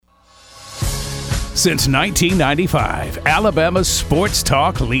Since 1995, Alabama's sports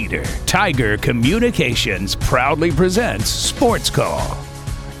talk leader, Tiger Communications, proudly presents SportsCall.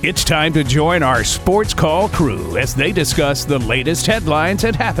 It's time to join our SportsCall crew as they discuss the latest headlines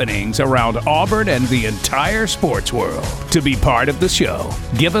and happenings around Auburn and the entire sports world. To be part of the show,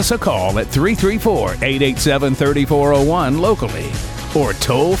 give us a call at 334-887-3401 locally or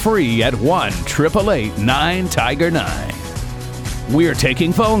toll free at 1-888-9-TIGER-9. We're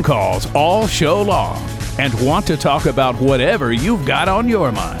taking phone calls all show long and want to talk about whatever you've got on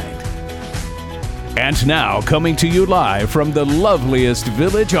your mind. And now, coming to you live from the loveliest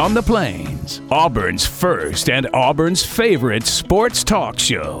village on the plains, Auburn's first and Auburn's favorite sports talk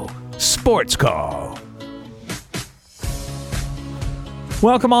show, SportsCall.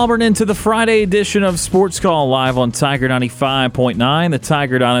 Welcome, Auburn, into the Friday edition of SportsCall, live on Tiger 95.9, the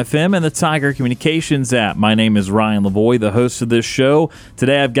Tiger.fm, and the Tiger Communications app. My name is Ryan Lavoie, the host of this show.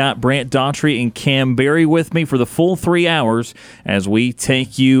 Today I've got Brant Daughtry and Kam Berry with me for the full 3 hours as we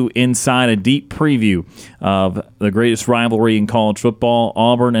take you inside a deep preview of the greatest rivalry in college football,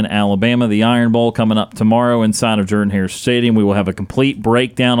 Auburn and Alabama, the Iron Bowl, coming up tomorrow inside of Jordan-Hare Stadium. We will have a complete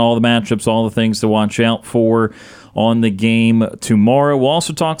breakdown, all the matchups, all the things to watch out for on the game tomorrow. We'll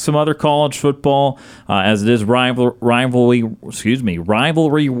also talk some other college football as it is rivalry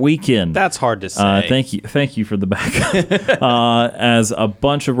weekend. That's hard to say. Thank you for the backup. As a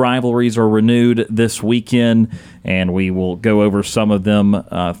bunch of rivalries are renewed this weekend, and we will go over some of them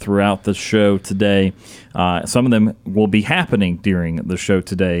throughout the show today. Some of them will be happening during the show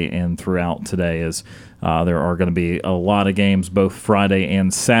today and throughout today, as there are going to be a lot of games both Friday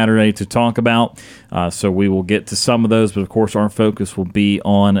and Saturday to talk about. So we will get to some of those, but of course our focus will be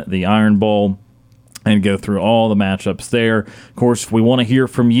on the Iron Bowl and go through all the matchups there. Of course, we want to hear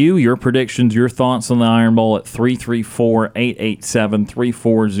from you, your predictions, your thoughts on the Iron Bowl at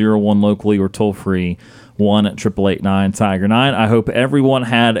 334-887-3401 locally or toll free 1-888-9-TIGER-9. I hope everyone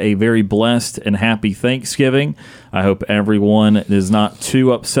had a very blessed and happy Thanksgiving. I hope everyone is not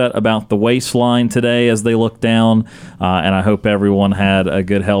too upset about the waistline today as they look down, and I hope everyone had a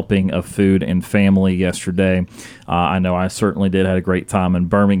good helping of food and family yesterday. I know I certainly did. Had a great time in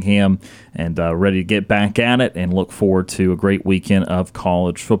Birmingham and ready to get back at it and look forward to a great weekend of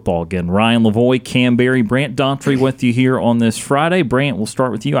college football. Again, Ryan Lavoie, Kam Berry, Brant Daughtry with you here on this Friday. Brant, we'll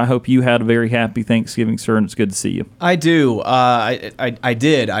start with you. I hope you had a very happy Thanksgiving, sir, and it's good to see you. I do. I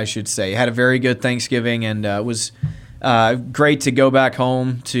did, I should say. Had a very good Thanksgiving, and it was great to go back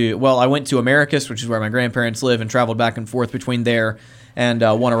home to, well, I went to Americus, which is where my grandparents live, and traveled back and forth between there and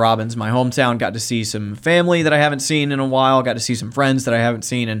Warner Robins, my hometown. Got to see some family that I haven't seen in a while. Got to see some friends that I haven't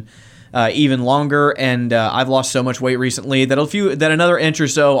seen in even longer. And I've lost so much weight recently that another inch or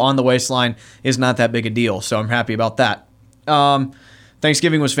so on the waistline is not that big a deal. So I'm happy about that.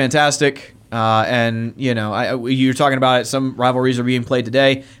 Thanksgiving was fantastic. And, you know, you're talking about it, some rivalries are being played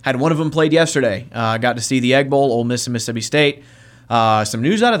today. Had one of them played yesterday. Got to see the Egg Bowl, Ole Miss and Mississippi State. Some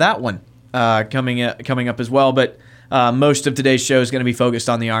news out of that one coming up as well. But most of today's show is going to be focused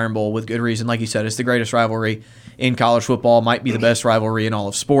on the Iron Bowl with good reason. Like you said, it's the greatest rivalry in college football, might be the best rivalry in all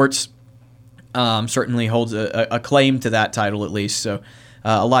of sports. Certainly holds a claim to that title at least. So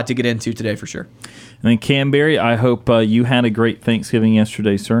a lot to get into today for sure. And then Kam Berry, I hope you had a great Thanksgiving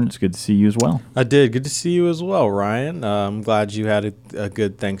yesterday, sir, and it's good to see you as well. I did. Good to see you as well, Ryan. I'm glad you had a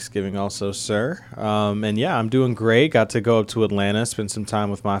good Thanksgiving also, sir. And yeah, I'm doing great. Got to go up to Atlanta, spend some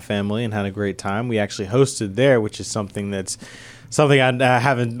time with my family, and had a great time. We actually hosted there, which is something we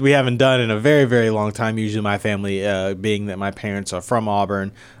haven't done in a very, very long time. Usually my family, being that my parents are from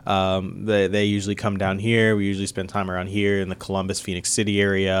Auburn, they usually come down here. We usually spend time around here in the Columbus, Phoenix City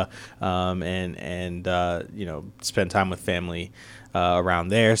area, and spend time with family around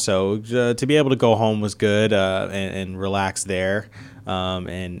there. So to be able to go home was good and relax there.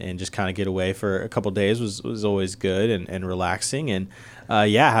 And just kind of get away for a couple of days was always good and relaxing. And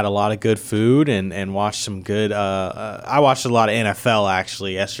had a lot of good food and watched some good. I watched a lot of NFL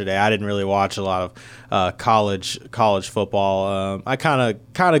actually yesterday. I didn't really watch a lot of college football. I kind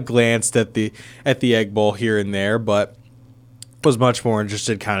of glanced at the Egg Bowl here and there, but was much more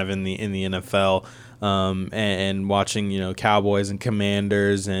interested kind of in the NFL. And watching, Cowboys and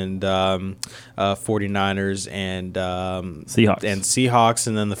Commanders and 49ers and Seahawks.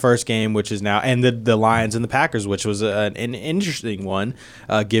 And then the first game, which is now, and the Lions and the Packers, which was an interesting one,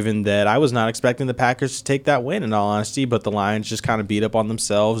 given that I was not expecting the Packers to take that win, in all honesty, but the Lions just kind of beat up on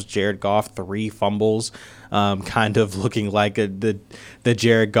themselves. Jared Goff, 3 fumbles. Kind of looking like the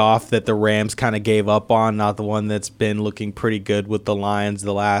Jared Goff that the Rams kind of gave up on, not the one that's been looking pretty good with the Lions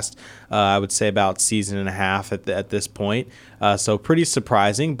the last I would say about season and a half at this point. So pretty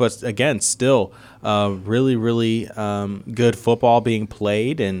surprising, but again, still really, really good football being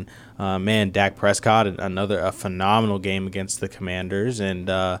played. And man, Dak Prescott, a phenomenal game against the Commanders, and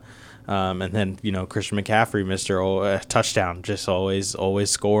then Christian McCaffrey, Mr. Touchdown, just always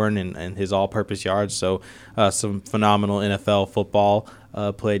scoring and his all-purpose yards. So some phenomenal NFL football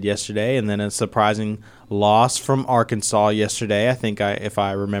played yesterday, and then a surprising loss from Arkansas yesterday. I think if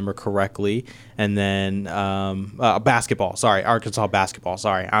I remember correctly, and then basketball. Sorry, Arkansas basketball.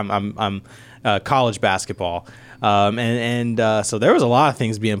 Sorry, I'm college basketball. So there was a lot of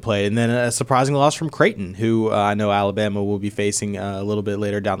things being played, and then a surprising loss from Creighton, who I know Alabama will be facing a little bit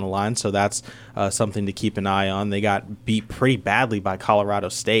later down the line. So that's something to keep an eye on. They got beat pretty badly by Colorado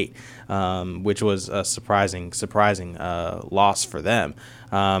State, which was a surprising loss for them.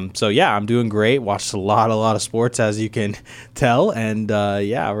 So yeah, I'm doing great. Watched a lot of sports, as you can tell, and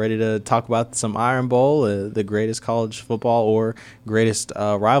ready to talk about some Iron Bowl, the greatest college football or greatest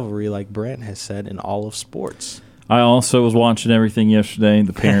rivalry, like Brant has said, in all of sports. I also was watching everything yesterday.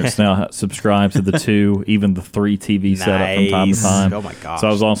 The parents now subscribe to the 2, even the 3 TV setup from time to time. Oh my gosh! So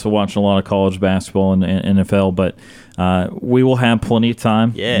I was also watching a lot of college basketball and NFL, but we will have plenty of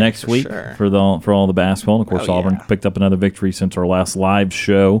time next week for all the basketball. And of course, Auburn picked up another victory since our last live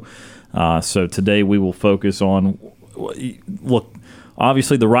show. So today we will focus on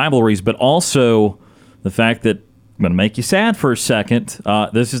obviously the rivalries, but also the fact that I'm going to make you sad for a second.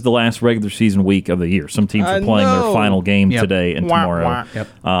 This is the last regular season week of the year. Some teams are playing their final game today and tomorrow.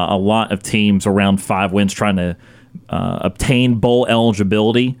 A lot of teams around 5 wins trying to obtain bowl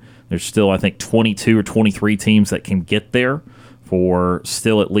eligibility. There's still, I think, 22 or 23 teams that can get there for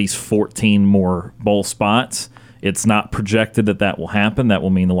still at least 14 more bowl spots. It's not projected that will happen. That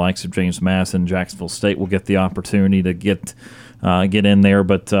will mean the likes of James Madison and Jacksonville State will get the opportunity to get in there.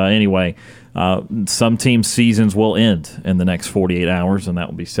 But anyway, some teams' seasons will end in the next 48 hours, and that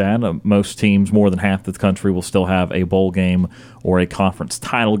will be sad. Most teams, more than half the country, will still have a bowl game or a conference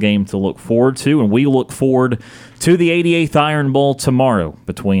title game to look forward to, and we look forward to the 88th Iron Bowl tomorrow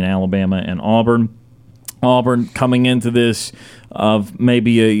between Alabama and Auburn. Auburn coming into this of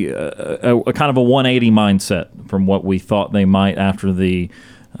maybe a kind of a 180 mindset from what we thought they might after the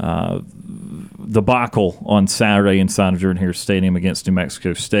debacle on Saturday inside of Jordan-Hare Stadium against New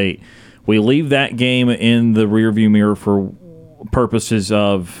Mexico State. We leave that game in the rearview mirror for purposes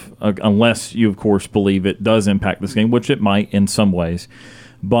of, unless you, of course, believe it does impact this game, which it might in some ways.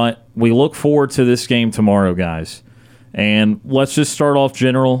 But we look forward to this game tomorrow, guys. And let's just start off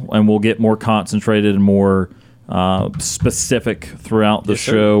general, and we'll get more concentrated and more specific throughout the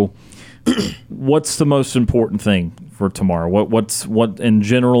show. What's the most important thing for tomorrow? What in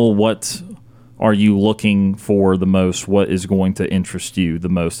general, what are you looking for the most? What is going to interest you the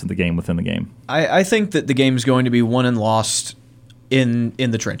most in the game within the game? I think that the game is going to be won and lost in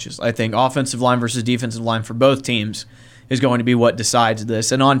the trenches. I think offensive line versus defensive line for both teams is going to be what decides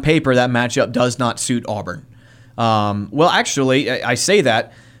this. And on paper, that matchup does not suit Auburn. Well, actually, I say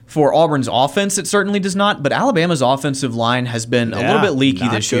that. For Auburn's offense, it certainly does not, but Alabama's offensive line has been a little bit leaky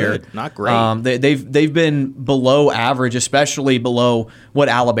this year. Not great. They've been below average, especially below what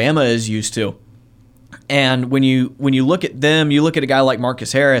Alabama is used to. And when you look at them, you look at a guy like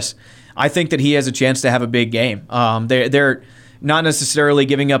Marcus Harris, I think that he has a chance to have a big game. They're not necessarily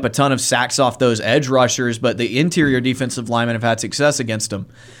giving up a ton of sacks off those edge rushers, but the interior defensive linemen have had success against them.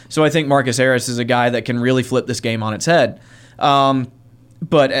 So I think Marcus Harris is a guy that can really flip this game on its head.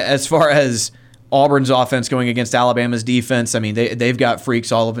 But as far as Auburn's offense going against Alabama's defense, I mean, they've got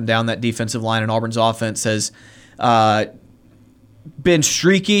freaks all up and down that defensive line, and Auburn's offense has been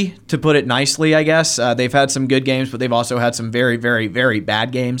streaky, to put it nicely, I guess. They've had some good games, but they've also had some very, very, very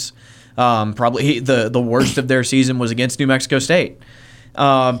bad games. Probably the worst of their season was against New Mexico State.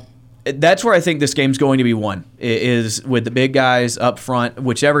 That's where I think this game's going to be won, is with the big guys up front.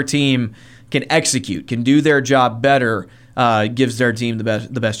 Whichever team can execute, can do their job better, gives their team the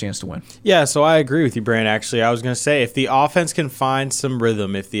best chance to win. Yeah, so I agree with you, Brant. Actually, I was going to say, if the offense can find some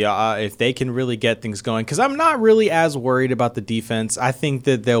rhythm, if they can really get things going, because I'm not really as worried about the defense. I think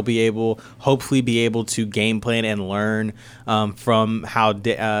that they'll hopefully be able to game plan and learn from how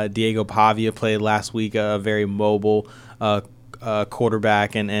Diego Pavia played last week, a very mobile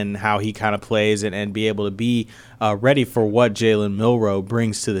quarterback, and how he kind of plays, and be able to be ready for what Jalen Milroe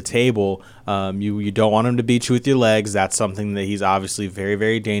brings to the table. You don't want him to beat you with your legs. That's something that he's obviously very,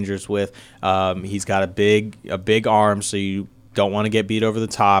 very dangerous with. He's got a big arm, so you don't want to get beat over the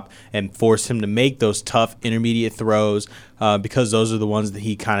top and force him to make those tough intermediate throws, because those are the ones that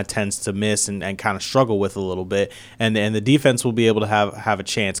he kind of tends to miss and kind of struggle with a little bit. And the defense will be able to have a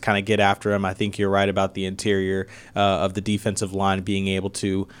chance, kind of get after him. I think you're right about the interior of the defensive line being able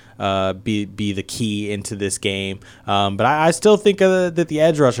to be the key into this game. But I still think that the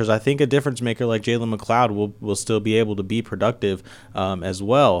edge rushers, I think a difference maker like Jalen McLeod will still be able to be productive as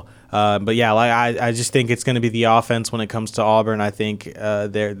well. But yeah, I just think it's going to be the offense when it comes to Auburn. I think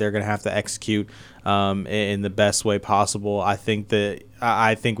they're going to have to execute in the best way possible. I think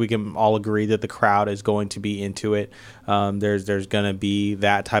we can all agree that the crowd is going to be into it. There's going to be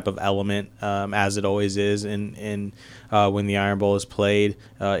that type of element as it always is in when the Iron Bowl is played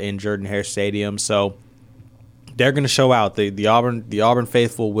in Jordan-Hare Stadium. So they're going to show out. The Auburn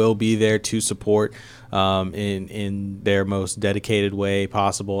faithful will be there to support in their most dedicated way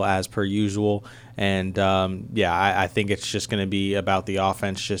possible, as per usual. And I think it's just going to be about the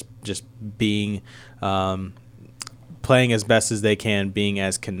offense just being playing as best as they can, being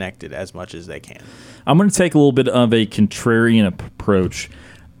as connected as much as they can. I'm going to take a little bit of a contrarian approach.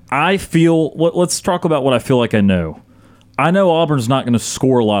 I feel let's talk about what I feel like I know. I know Auburn's not going to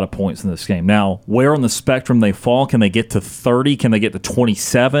score a lot of points in this game. Now, where on the spectrum they fall? Can they get to 30? Can they get to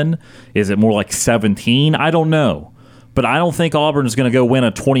 27? Is it more like 17? I don't know. But I don't think Auburn is going to go win a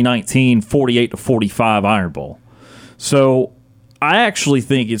 2019 48-45 Iron Bowl. So I actually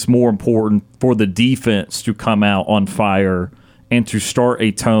think it's more important for the defense to come out on fire and to start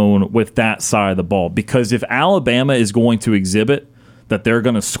a tone with that side of the ball. Because if Alabama is going to exhibit that they're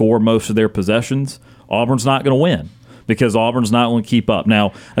going to score most of their possessions, Auburn's not going to win, because Auburn's not going to keep up.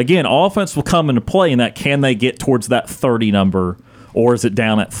 Now, again, offense will come into play in that. Can they get towards that 30 number, or is it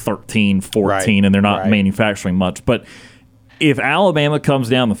down at 13, 14, and they're not manufacturing much? But if Alabama comes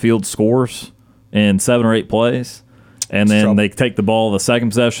down the field, scores in 7 or 8 plays, and then they take the ball the second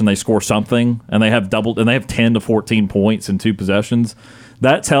possession, they score something, and they have 10 to 14 points in 2 possessions,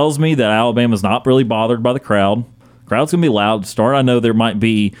 that tells me that Alabama's not really bothered by the crowd. Crowd's going to be loud to start. I know there might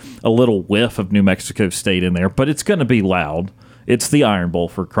be a little whiff of New Mexico State in there, but it's going to be loud. It's the Iron Bowl,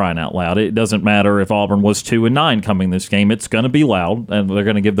 for crying out loud. It doesn't matter if Auburn was 2-9 coming this game. It's going to be loud, and they're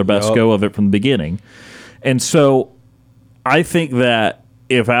going to give their best go of it from the beginning. And so I think that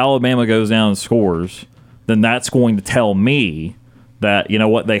if Alabama goes down and scores, then that's going to tell me that, you know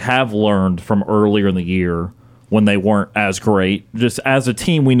what, they have learned from earlier in the year when they weren't as great. Just as a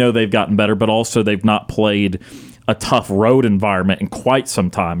team, we know they've gotten better, but also they've not played a tough road environment in quite some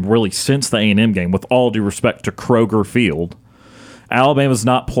time, really since the A&M game, with all due respect to Kroger Field. Alabama's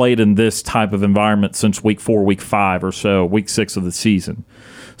not played in this type of environment since week 4, week 5 or so, week 6 of the season.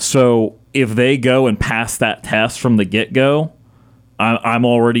 So if they go and pass that test from the get-go, I'm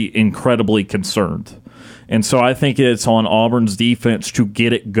already incredibly concerned. And so I think it's on Auburn's defense to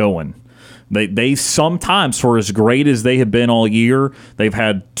get it going. They sometimes, for as great as they have been all year, they've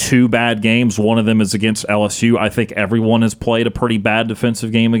had 2 bad games. One of them is against LSU. I think everyone has played a pretty bad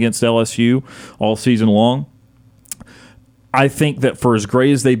defensive game against LSU all season long. I think that for as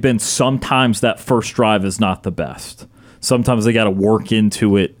great as they've been, sometimes that first drive is not the best. Sometimes they got to work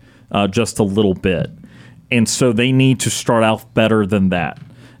into it just a little bit. And so they need to start out better than that.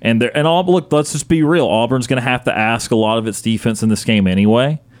 And look, let's just be real. Auburn's going to have to ask a lot of its defense in this game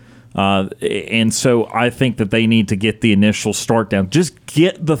anyway. And so I think that they need to get the initial start down. Just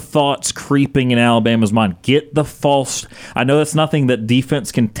get the thoughts creeping in Alabama's mind. Get the false. I know that's nothing that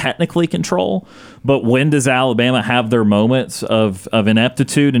defense can technically control, but when does Alabama have their moments of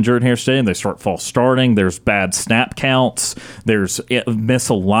ineptitude in Jordan-Hare Stadium? They start false starting. There's bad snap counts. There's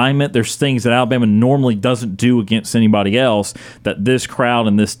misalignment. There's things that Alabama normally doesn't do against anybody else that this crowd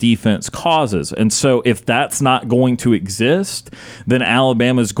and this defense causes. And so if that's not going to exist, then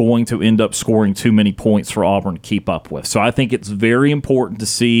Alabama's going to end up scoring too many points for Auburn to keep up with. So I think it's very important to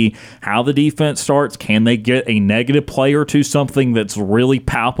see how the defense starts. Can they get a negative play or two, something that's really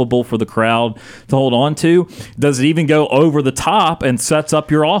palpable for the crowd to hold on to? Does it even go over the top and sets up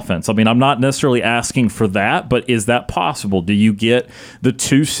your offense? I mean, I'm not necessarily asking for that, but is that possible? Do you get the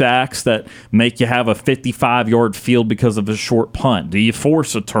 2 sacks that make you have a 55-yard field because of a short punt? Do you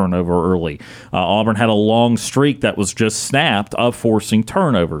force a turnover early? Auburn had a long streak that was just snapped of forcing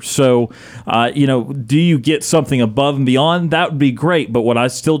turnovers. So, do you get something above and beyond? That would be great, but what I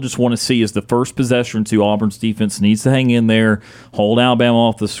still just want to see is the first possession to Auburn's defense needs to hang in there, hold Alabama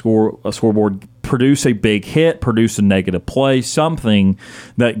off the scoreboard, produce a big hit, produce a negative play, something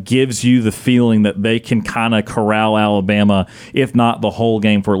that gives you the feeling that they can kind of corral Alabama, if not the whole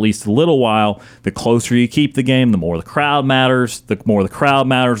game for at least a little while. The closer you keep the game, the more the crowd matters. The more the crowd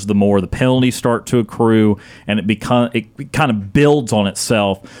matters, the more the penalties start to accrue, and it kind of builds on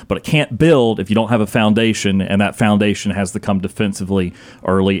itself, but it can't build if you don't have a foundation, and that foundation has to come defensively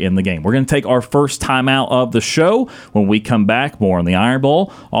early in the game. We're going to take our first timeout of the show. When we come back, more on the Iron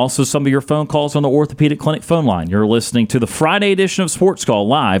Bowl. Also, some of your phone calls on the Orthopedic Clinic phone line. You're listening to the Friday edition of Sports Call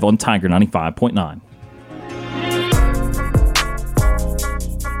live on Tiger 95.9.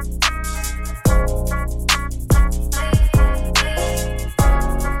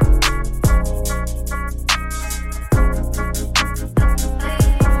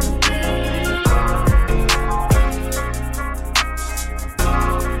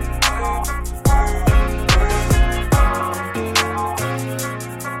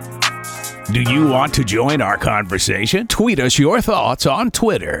 Do you want to join our conversation? Tweet us your thoughts on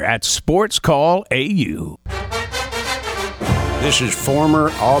Twitter at SportsCallAU. This is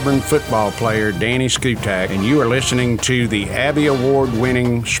former Auburn football player Danny Skutak, and you are listening to the Abby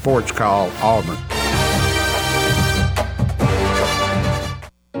Award-winning Sports Call Auburn.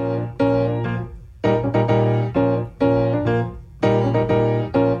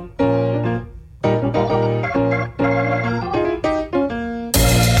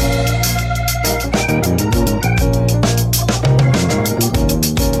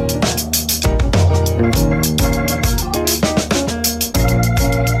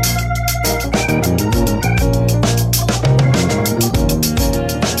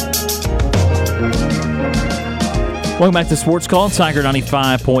 Welcome back to Sports Call, Tiger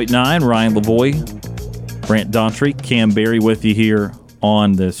 95.9. Ryan Lavoie, Brant Daughtry, Kam Berry with you here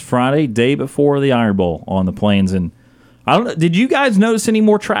on this Friday, day before the Iron Bowl on the Plains. And I don't know, did you guys notice any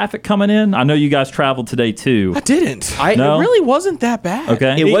more traffic coming in? I know you guys traveled today too. I didn't. No? It really wasn't that bad.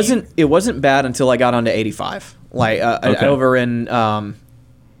 Okay. It wasn't bad until I got onto 85, over in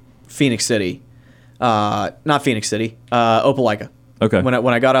Phoenix City, not Phoenix City, Opelika. Okay.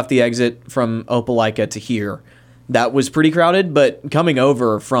 When I got off the exit from Opelika to here, that was pretty crowded. But coming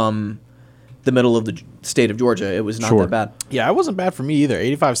over from the middle of the state of Georgia, it was not that bad. Yeah, it wasn't bad for me either.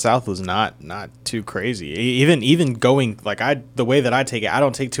 85 South was not too crazy. Even going the way that I take it, I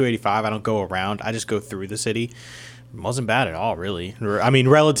don't take 285. I don't go around. I just go through the city. It wasn't bad at all, really. I mean,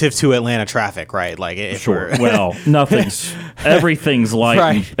 relative to Atlanta traffic, right? Like, Well, everything's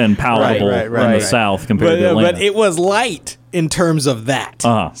light and palatable in the South compared to Atlanta. But it was light in terms of that.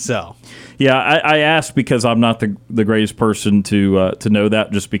 So. Yeah, I asked because I'm not the greatest person to know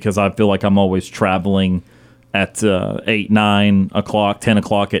that, just because I feel like I'm always traveling at 8, 9 o'clock, 10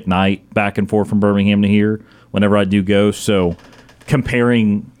 o'clock at night, back and forth from Birmingham to here whenever I do go. So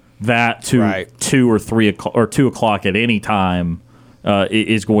comparing that to 2 or 3 o'clock or 2 o'clock at any time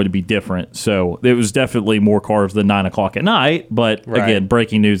is going to be different. So it was definitely more cars than 9 o'clock at night. But again,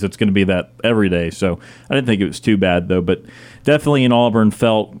 breaking news, it's going to be that every day. So I didn't think it was too bad, though. But definitely in Auburn,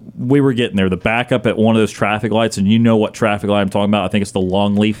 felt we were getting there. The backup at one of those traffic lights, and you know what traffic light I'm talking about. I think it's the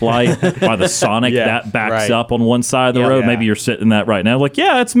Longleaf light by the Sonic. That backs up on one side of the road. Maybe you're sitting in that right now. Like,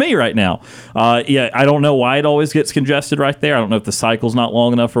 yeah, it's me right now. I don't know why it always gets congested right there. I don't know if the cycle's not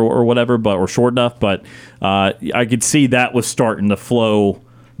long enough or whatever, or short enough. But I could see that was starting to flow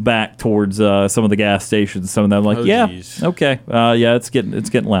back towards some of the gas stations. Some of them, like, it's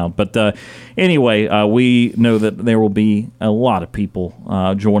getting loud. But anyway, we know that there will be a lot of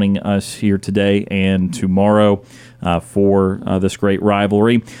people joining us here today and tomorrow for this great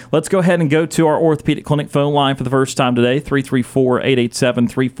rivalry. Let's go ahead and go to our Orthopedic Clinic phone line for the first time today,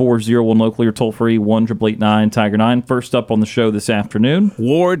 334-887-3401 locally, or toll free 1-888-9-TIGER-9. First up on the show this afternoon,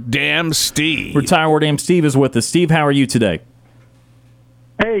 Ward Dam Steve. Retired Ward Dam Steve is with us. Steve, how are you today?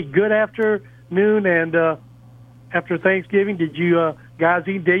 Hey, good afternoon, and after Thanksgiving, did you guys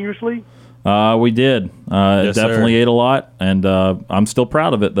eat dangerously? We did. Definitely ate a lot, and I'm still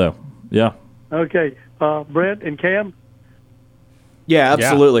proud of it, though. Yeah. Okay. Brent and Kam? Yeah,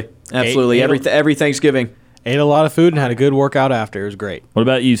 absolutely. Absolutely. Every Thanksgiving. Ate a lot of food and had a good workout after. It was great. What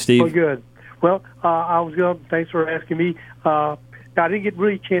about you, Steve? Oh, good. Well, thanks for asking me. I didn't get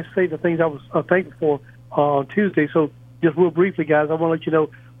really a chance to say the things I was thankful for on Tuesday, so just real briefly, guys, I want to let you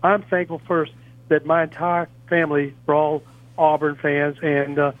know I'm thankful first that my entire family are all Auburn fans,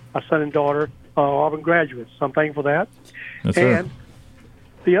 and my son and daughter are Auburn graduates. So I'm thankful for that. Yes, and sir.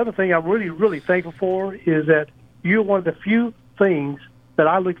 The other thing I'm really, really thankful for is that you're one of the few things that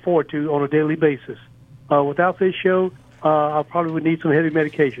I look forward to on a daily basis. Without this show, I probably would need some heavy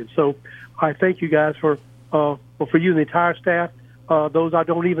medication. So I thank you guys for you and the entire staff, those I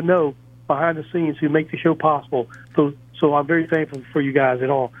don't even know, behind the scenes who make the show possible. So I'm very thankful for you guys at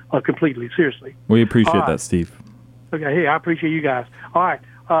all, completely, seriously. We appreciate that, Steve. Okay, hey, I appreciate you guys. All right,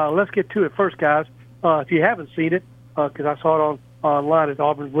 let's get to it first, guys. If you haven't seen it, because I saw it online at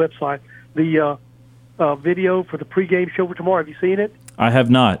Auburn's website, the video for the pregame show for tomorrow. Have you seen it? I have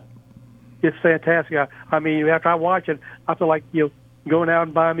not. It's fantastic. I mean, after I watch it, I feel like going out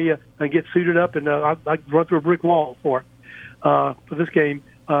and buying me and get suited up, and I run through a brick wall for this game.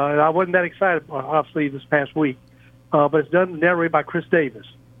 And I wasn't that excited, obviously, this past week. But it's done narrated by Chris Davis.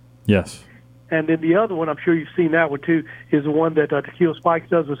 Yes. And then the other one, I'm sure you've seen that one too, is the one that Tequila Spikes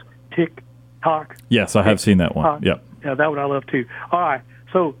does, was Tick Tock. Yes, I have seen that one. Yep. Yeah, that one I love too. All right.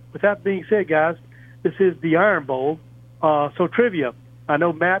 So with that being said, guys, this is the Iron Bowl. So trivia. I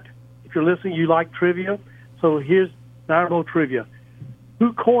know, Matt, if you're listening, you like trivia. So here's the Iron Bowl trivia.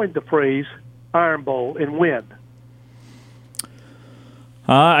 Who coined the phrase Iron Bowl and when?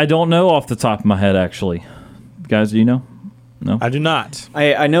 I don't know off the top of my head, actually. Guys, do you know? No? I do not.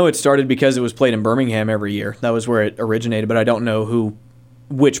 I know it started because it was played in Birmingham every year. That was where it originated, but I don't know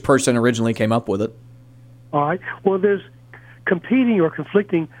which person originally came up with it. All right. Well, there's competing or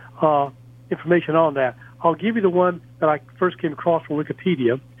conflicting information on that. I'll give you the one that I first came across from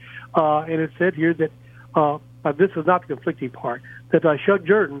Wikipedia, and it said here that this is not the conflicting part, that Shug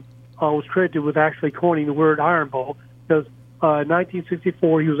Jordan was credited with actually coining the word Iron Bowl, because in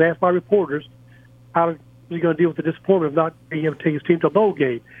 1964 he was asked by reporters how was he going to deal with the disappointment of not being able to take his team to a bowl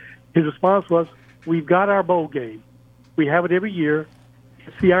game. His response was, "We've got our bowl game. We have it every year.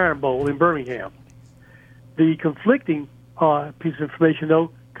 It's the Iron Bowl in Birmingham." The conflicting piece of information,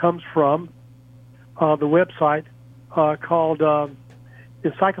 though, comes from the website called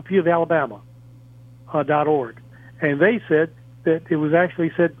Encyclopedia of Alabama.org. And they said that it was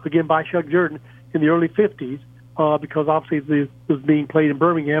actually said, again, by Shug Jordan in the early 50s, because obviously it was being played in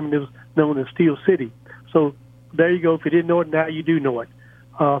Birmingham and it was known as Steel City. So there you go. If you didn't know it, now you do know it.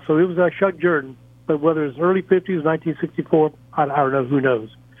 So it was Shug Jordan, but whether it's early 50s, 1964, I don't know. Who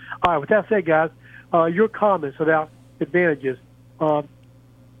knows? All right, with that said, guys, your comments about advantages.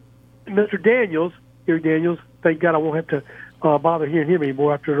 Mr. Daniels, Gary Daniels, thank God I won't have to bother hearing him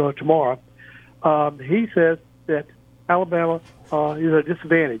anymore after tomorrow. He says that Alabama is a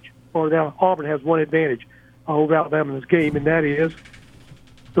disadvantage, or that Auburn has one advantage over Alabama in this game, and that is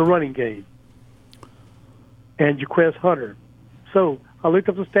the running game and Jaquez Hunter. So I looked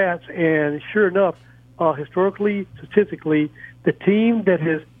up the stats, and sure enough, historically, statistically, the team that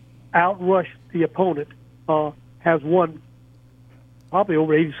has outrushed the opponent has won probably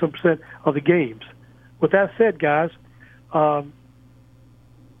over 80% of the games. With that said, guys,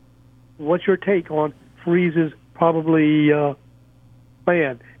 what's your take on Freeze's probably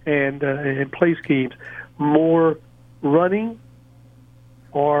plan and play schemes? More running,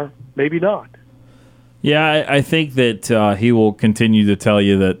 or maybe not? Yeah, I think that he will continue to tell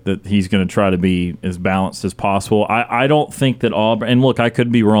you that he's going to try to be as balanced as possible. I don't think that Auburn, and look, I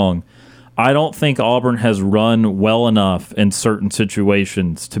could be wrong, I don't think Auburn has run well enough in certain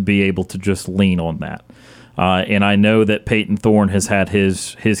situations to be able to just lean on that. And I know that Peyton Thorne has had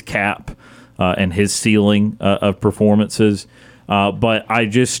his cap and his ceiling of performances, but I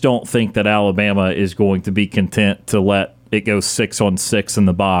just don't think that Alabama is going to be content to let it go 6-on-6 in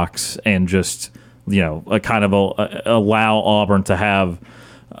the box and just allow Auburn to have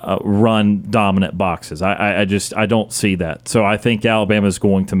run dominant boxes. I don't see that. So I think Alabama is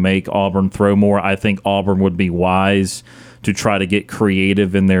going to make Auburn throw more. I think Auburn would be wise to try to get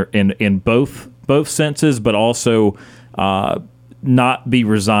creative in both senses, but also not be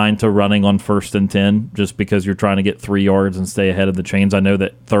resigned to running on 1st and 10 just because you're trying to get 3 yards and stay ahead of the chains. I know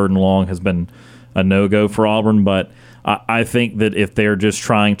that 3rd and long has been a no-go for Auburn, but I think that if they're just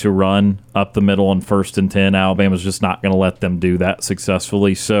trying to run up the middle on 1st and 10, Alabama's just not going to let them do that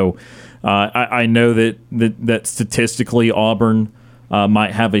successfully. So I know that statistically Auburn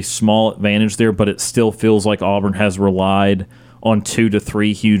might have a small advantage there, but it still feels like Auburn has relied on 2 to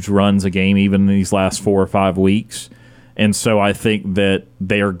 3 huge runs a game even in these last 4 or 5 weeks. And so I think that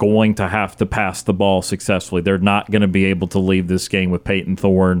they are going to have to pass the ball successfully. They're not going to be able to leave this game with Peyton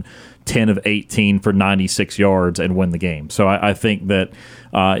Thorne 10 of 18 for 96 yards and win the game. So I think that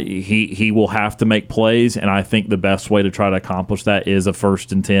he will have to make plays, and I think the best way to try to accomplish that is a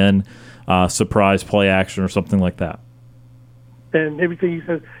 1st and 10 surprise play action or something like that. And everything he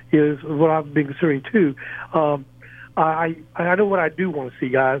says is what I've been considering too. I know what I do want to see,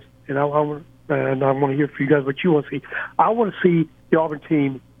 guys, and I want to hear from you guys what you want to see. I want to see the Auburn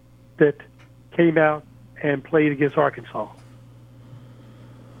team that came out and played against Arkansas.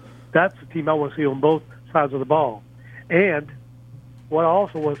 That's the team I want to see on both sides of the ball. And what I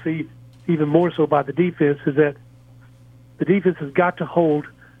also want to see even more so by the defense, is that the defense has got to hold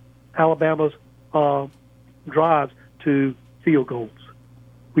Alabama's drives to field goals.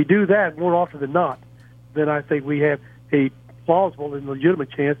 We do that more often than not, then I think we have a plausible and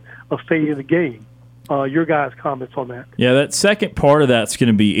legitimate chance of staying in the game. Your guys' comments on that? Yeah, that second part of that's going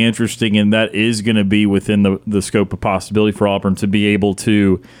to be interesting, and that is going to be within the scope of possibility for Auburn to be able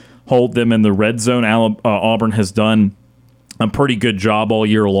to hold them in the red zone. Auburn has done a pretty good job all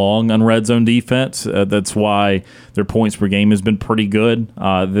year long on red zone defense. That's why their points per game has been pretty good.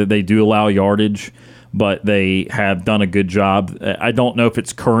 They do allow yardage, but they have done a good job. I don't know if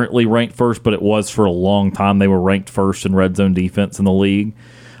it's currently ranked first, but it was for a long time. They were ranked first in red zone defense in the league.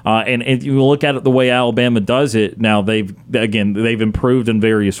 And if you look at it the way Alabama does it, now they've improved in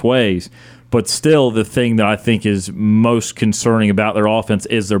various ways. But still, the thing that I think is most concerning about their offense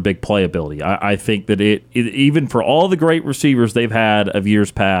is their big playability. I think that it even for all the great receivers they've had of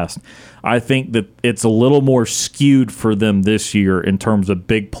years past, I think that it's a little more skewed for them this year in terms of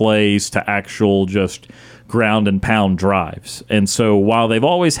big plays to actual just ground and pound drives. And so while they've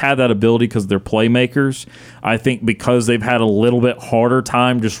always had that ability because they're playmakers, I think because they've had a little bit harder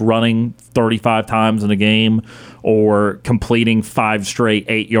time just running 35 times in a game or completing 5 straight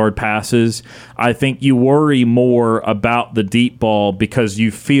 8-yard passes, I think you worry more about the deep ball because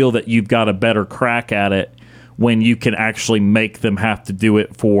you feel that you've got a better crack at it when you can actually make them have to do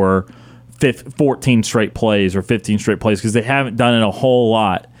it for 14 straight plays or 15 straight plays because they haven't done it a whole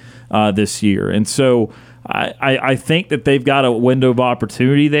lot this year. And so I think that they've got a window of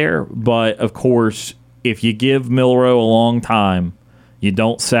opportunity there, but of course, if you give Milroe a long time, you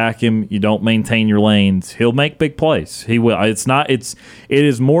don't sack him, you don't maintain your lanes, he'll make big plays. He will. It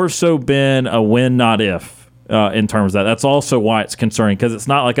has more so been a win, not if, in terms of that. That's also why it's concerning because it's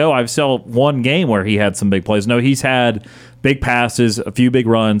not like, I've saw one game where he had some big plays. No, he's had big passes, a few big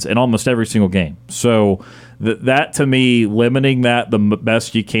runs in almost every single game. So that to me, limiting that the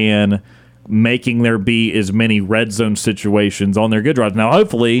best you can, making there be as many red zone situations on their good drives. Now,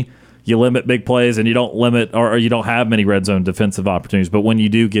 hopefully, you limit big plays and you don't limit or you don't have many red zone defensive opportunities. But when you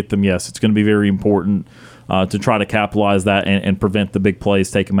do get them, yes, it's going to be very important to try to capitalize that and prevent the big plays,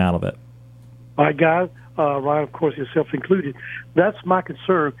 take them out of it. All right, guys. Ryan, of course, yourself included. That's my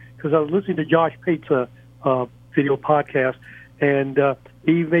concern because I was listening to Josh Pate's video podcast, and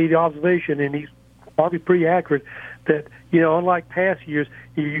he made the observation, and he's probably pretty accurate, that, unlike past years,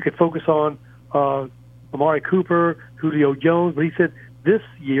 you could focus on Amari Cooper, Julio Jones, but he said this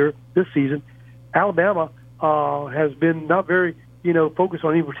season, Alabama has been not very, focused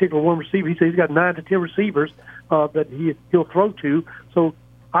on any particular one receiver. He said he's got 9 to 10 receivers that he'll throw to. So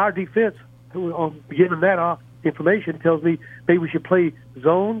our defense, given that information, tells me maybe we should play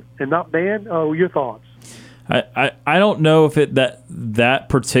zone and not man. Your thoughts? I don't know if that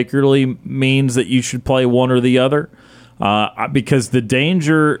particularly means that you should play one or the other, because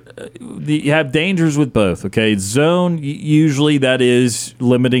you have dangers with both. Okay, zone usually that is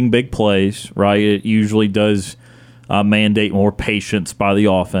limiting big plays, right? It usually does mandate more patience by the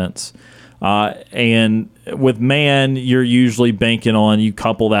offense, and with man, you're usually banking on you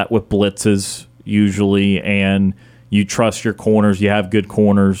couple that with blitzes usually, and you trust your corners. You have good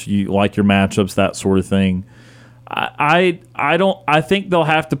corners. You like your matchups, that sort of thing. I think they'll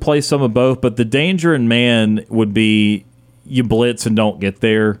have to play some of both, but the danger in man would be you blitz and don't get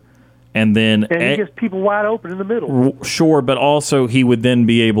there, and then he gets people wide open in the middle. Sure, but also he would then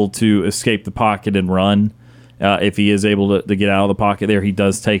be able to escape the pocket and run if he is able to get out of the pocket there. He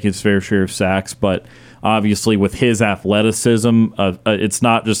does take his fair share of sacks, but obviously with his athleticism, it's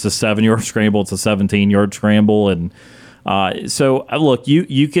not just a 7-yard scramble; it's a 17-yard scramble, and so look,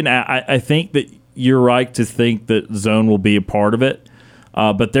 you can. I think that you're right to think that zone will be a part of it,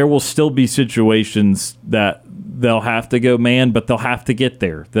 but there will still be situations that they'll have to go man, but they'll have to get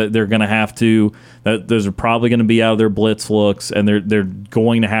there. They're going to have to. Those are probably going to be out of their blitz looks, and they're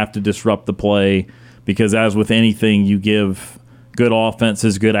going to have to disrupt the play because, as with anything, you give good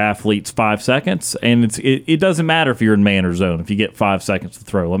offenses, good athletes 5 seconds, and it doesn't matter if you're in man or zone if you get 5 seconds to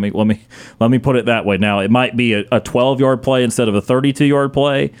throw. Let me put it that way. Now it might be a 12-yard play instead of a 32-yard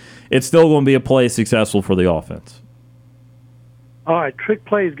play. It's still going to be a play successful for the offense. All right, trick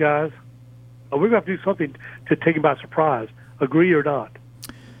plays, guys. We're going to have to do something to take him by surprise. Agree or not?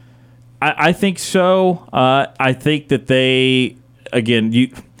 I think so. I think that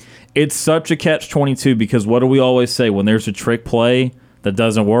it's such a catch-22 because what do we always say? When there's a trick play that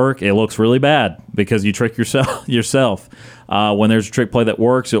doesn't work, it looks really bad because you trick yourself. When there's a trick play that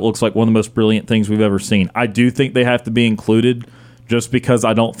works, it looks like one of the most brilliant things we've ever seen. I do think they have to be included just because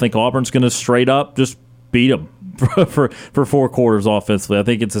I don't think Auburn's going to straight up just beat them for 4 quarters offensively. I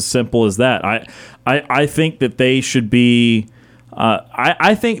think it's as simple as that. I think that they should be.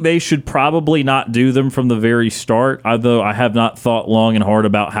 I think they should probably not do them from the very start, although I have not thought long and hard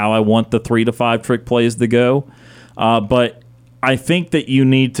about how I want the 3 to 5 trick plays to go. But I think that you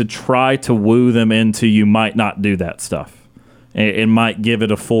need to try to woo them into you might not do that stuff. It might give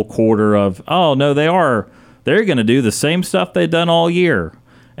it a full quarter of, oh, no, they're going to do the same stuff they've done all year.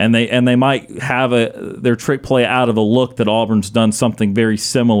 And they might have their trick play out of a look that Auburn's done something very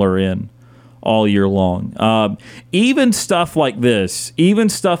similar in all year long. Even stuff like this, even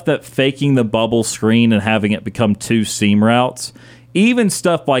stuff that faking the bubble screen and having it become 2 seam routes, even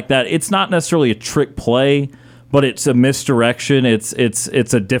stuff like that, it's not necessarily a trick play, but it's a misdirection. It's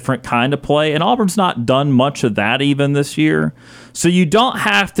a different kind of play, and Auburn's not done much of that even this year. So you don't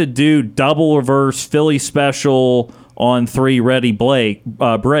have to do double reverse Philly special on 3 ready break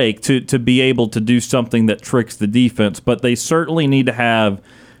to be able to do something that tricks the defense, but they certainly need to have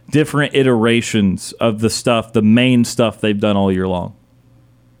different iterations of the main stuff they've done all year long.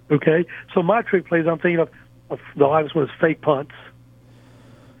 Okay, so my trick plays, I'm thinking of the last one is fake punts.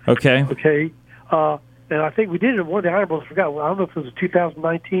 Okay. Okay, and I think we did it in one of the Iron Bowls. I forgot. I don't know if it was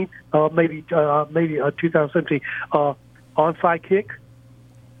 2019, maybe 2017. Onside kick.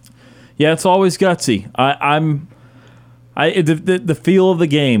 Yeah, it's always gutsy. The feel of the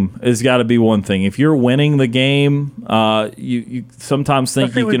game has got to be one thing. If you're winning the game, you sometimes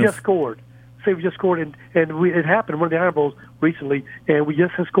think you can. Just scored. Say we just scored, and it happened in one of the Iron Bowls recently, and we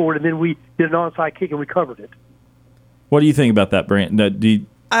just scored, and then we did an onside kick and we covered it. What do you think about that, Brant?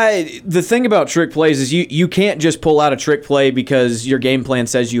 The thing about trick plays is you can't just pull out a trick play because your game plan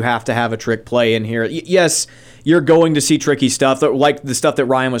says you have to have a trick play in here. Yes, you're going to see tricky stuff, like the stuff that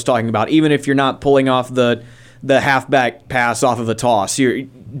Ryan was talking about, even if you're not pulling off the halfback pass off of a toss.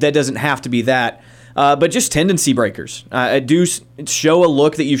 That doesn't have to be that. But just tendency breakers. Do show a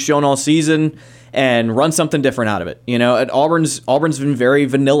look that you've shown all season and run something different out of it. Auburn's been very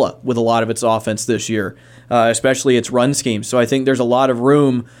vanilla with a lot of its offense this year, especially its run scheme. So I think there's a lot of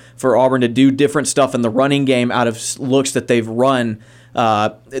room for Auburn to do different stuff in the running game out of looks that they've run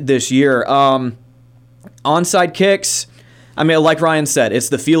this year. Onside kicks, I mean, like Ryan said, it's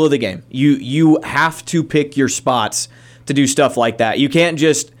the feel of the game. You have to pick your spots to do stuff like that. You can't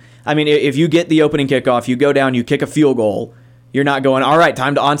just, I mean, if you get the opening kickoff, you go down, you kick a field goal, you're not going, all right,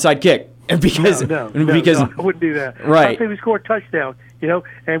 time to onside kick. Because no, I wouldn't do that. Right. I think we scored a touchdown,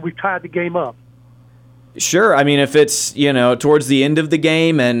 and we tied the game up. Sure. I mean, if it's, towards the end of the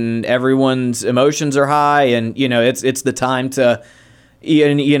game and everyone's emotions are high and, it's the time to,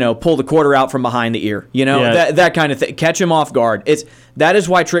 pull the quarter out from behind the ear, that kind of thing. Catch him off guard. That is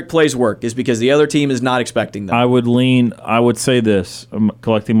why trick plays work, is because the other team is not expecting them. I would say this, I'm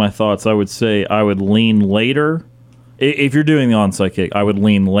collecting my thoughts. I would say I would lean later. If you're doing the onside kick, I would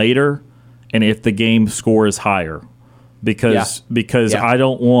lean later, and if the game score is higher, because I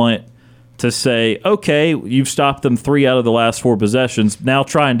don't want to say, okay, you've stopped them 3 out of the last 4 possessions. Now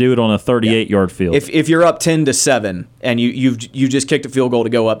try and do it on a 38-yard field. If you're up 10-7 and you just kicked a field goal to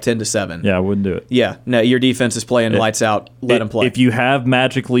go up 10-7, yeah, I wouldn't do it. Yeah, no, your defense is playing lights out. Let them play. If you have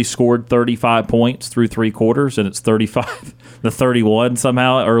magically scored 35 points through 3 quarters and it's 35-31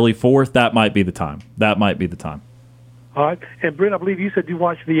 somehow early fourth, that might be the time. All right, and Brent, I believe you said you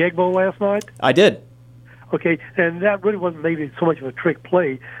watched the Egg Bowl last night. I did. Okay, and that really wasn't maybe so much of a trick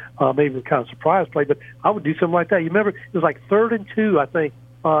play. Maybe a kind of surprise play, but I would do something like that. You remember, it was like 3rd and 2, I think.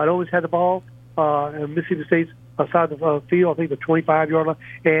 It always had the ball, and Mississippi State's side of the field, I think the 25-yard line,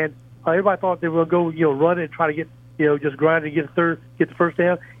 and everybody thought they were going to go, run it and try to get, just grind and get the first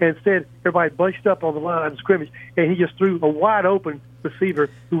down. And instead, everybody bunched up on the line of scrimmage, and he just threw a wide open receiver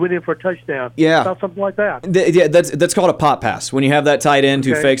who went in for a touchdown. Yeah, something like that. Yeah, that's called a pop pass. When you have that tight end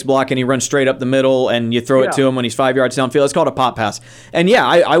who fakes block and he runs straight up the middle, and you throw it to him when he's 5 yards downfield, it's called a pop pass. And yeah,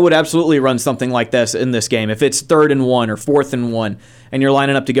 I would absolutely run something like this in this game. If it's 3rd and 1 or 4th and 1, and you're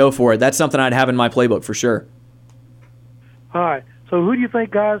lining up to go for it, that's something I'd have in my playbook for sure. All right. So who do you think,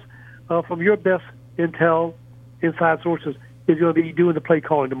 guys, from your best intel, inside sources, is going to be doing the play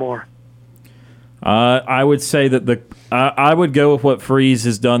calling tomorrow? I would say that I would go with what Freeze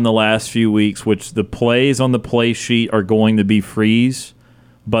has done the last few weeks, which the plays on the play sheet are going to be Freeze,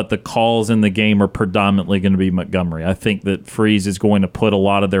 but the calls in the game are predominantly going to be Montgomery. I think that Freeze is going to put a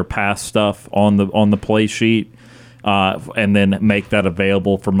lot of their pass stuff on the play sheet, and then make that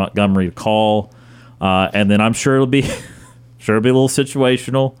available for Montgomery to call, and then I'm sure it'll be. Sure, it'll be a little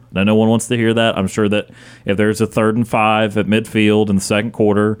situational. No one wants to hear that. I'm sure that if there's a 3rd and 5 at midfield in the second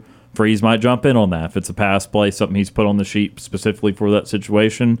quarter, Freeze might jump in on that if it's a pass play, something he's put on the sheet specifically for that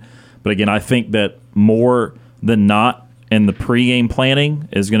situation. But again, I think that more than not in the pregame planning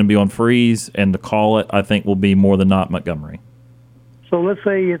is going to be on Freeze, and to call it, I think, will be more than not Montgomery. So let's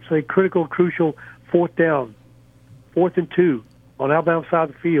say it's a critical, crucial 4th down, 4th and 2 on Alabama side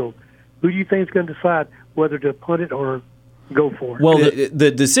of the field. Who do you think is going to decide whether to punt it or go for it? Well,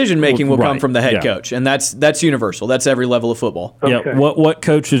 the decision making will come from the head yeah. coach, and that's universal. That's every level of football. Okay. Yeah. What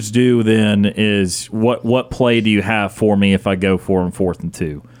coaches do then is what play do you have for me if I go for him 4th and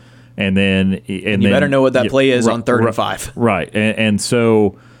 2, and you better know what that play is on 3rd and 5. Right, and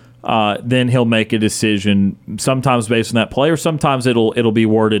so then he'll make a decision. Sometimes based on that play, or sometimes it'll be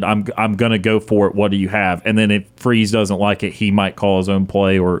worded, "I'm going to go for it. What do you have?" And then if Freeze doesn't like it, he might call his own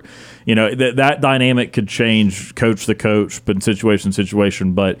play, or that dynamic could change coach to coach, but situation to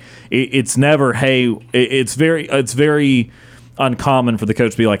situation. But it's never, hey, it's very uncommon for the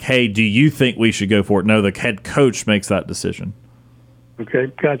coach to be like, hey, do you think we should go for it? No, the head coach makes that decision.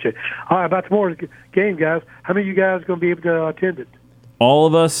 Okay, gotcha. All right, about tomorrow's game, guys. How many of you guys are going to be able to attend it? All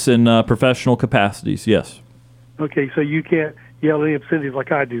of us in professional capacities, yes. Okay, so you can't yell any obscenities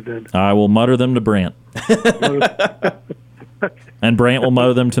like I do then. I will mutter them to Brant. And Brant will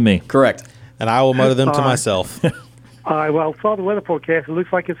mutter them to me. Correct. And I will mutter them to myself. All right, well, I saw the weather forecast. It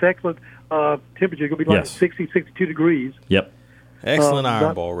looks like it's excellent temperature. It's going to be like Yes. 60, 62 degrees. Yep. Excellent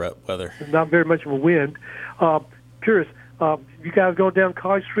Iron Bowl weather. Not very much of a wind. Curious, you guys going down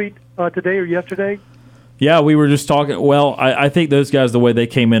College Street today or yesterday? Yeah, we were just talking. Well, I think those guys, the way they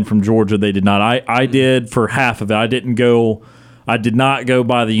came in from Georgia, they did not. I did for half of it. I did not go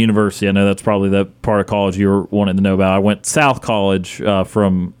by the university. I know that's probably the part of college you were wanting to know about. I went South College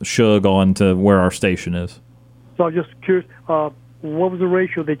from Shug on to where our station is. So I'm just curious, what was the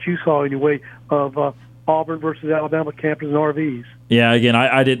ratio that you saw anyway of Auburn versus Alabama campers and RVs? Yeah, again,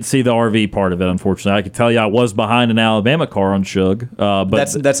 I didn't see the RV part of it, unfortunately. I could tell you I was behind an Alabama car on Shug. But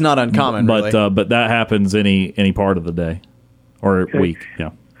That's not uncommon, really. But that happens any part of the day or week,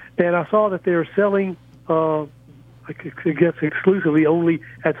 yeah. And I saw that they're selling, I guess exclusively only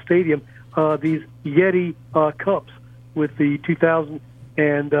at stadium, these Yeti cups with the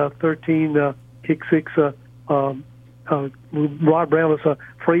 2013 Kick 6 Rod Brownless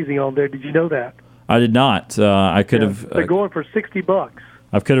phrasing on there. Did you know that? I did not. I could have. They're going for $60.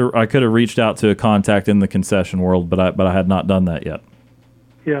 I could have reached out to a contact in the concession world, but I had not done that yet.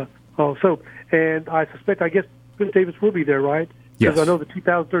 Yeah. Oh, so and I guess Chris Davis will be there, right? Yes. Because I know the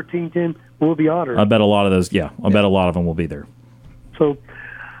 2013 team will be honored. I bet a lot of those. Yeah, I bet a lot of them will be there. So,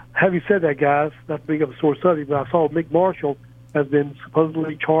 having said that, guys, not to bring up a sore subject, but I saw Mick Marshall has been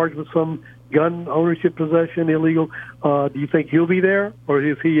supposedly charged with some gun ownership, possession, illegal. Do you think he'll be there, or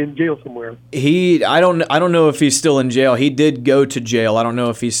is he in jail somewhere? I don't know if he's still in jail. He did go to jail. I don't know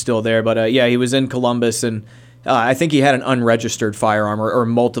if he's still there, but yeah, he was in Columbus, and I think he had an unregistered firearm or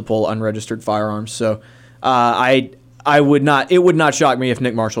multiple unregistered firearms. So it would not shock me if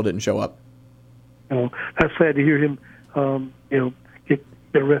Nick Marshall didn't show up. That's sad to hear him, get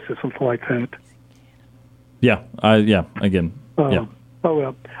arrested, something like that. Yeah. Again. Yeah. Oh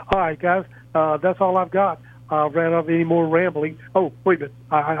well. All right, guys. That's all I've got. I ran off any more rambling. Oh, wait a minute.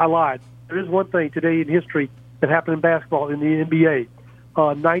 I lied. There is one thing today in history that happened in basketball in the NBA.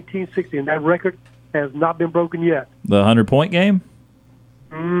 1960, and that record has not been broken yet. The 100-point game?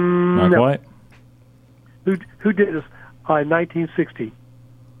 Not no. quite. Who did this in 1960?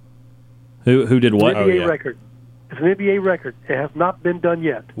 Who did what? It's an NBA record. It's an NBA record. It has not been done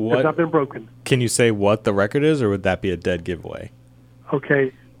yet. What? It's not been broken. Can you say what the record is, or would that be a dead giveaway?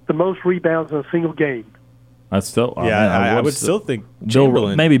 Okay. The most rebounds in a single game. That's still. I would still think Bill,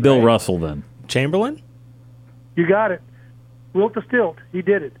 Chamberlain. maybe Bill right? Russell then. Chamberlain? You got it. Wilt the Stilt. He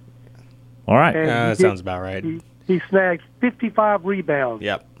did it. All right. And That sounds about right. He snagged 55 rebounds.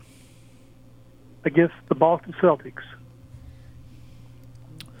 Yep. Against the Boston Celtics.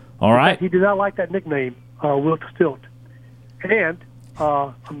 All right. He did not like that nickname, Wilt the Stilt. And,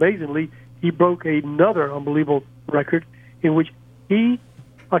 amazingly, he broke another unbelievable record in which he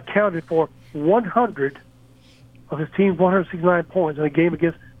accounted for 100 of his team's 169 points in a game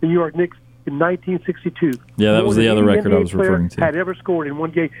against the New York Knicks in 1962. Yeah, that was the other record I was referring to. Had ever scored in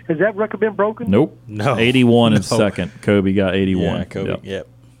one game. Has that record been broken? Nope. No. 81 is second. Kobe got 81. Yeah, Kobe. Yep.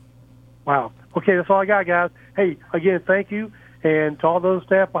 Wow. Okay, that's all I got, guys. Hey, again, thank you. And to all those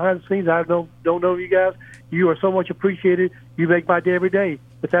staff behind the scenes, I don't know you guys. You are so much appreciated. You make my day every day.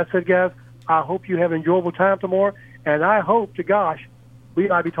 With that said, guys, I hope you have an enjoyable time tomorrow. And I hope to gosh, we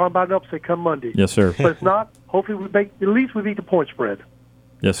might be talking about an upset come Monday. Yes, sir. But if not, hopefully we beat the point spread.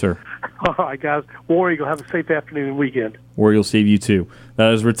 Yes, sir. All right, guys. War Eagle, have a safe afternoon and weekend. War Eagle Steve, you too.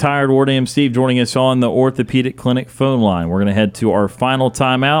 That is retired War Dam Steve joining us on the Orthopedic Clinic phone line. We're going to head to our final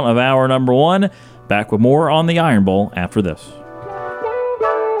timeout of hour number 1. Back with more on the Iron Bowl after this.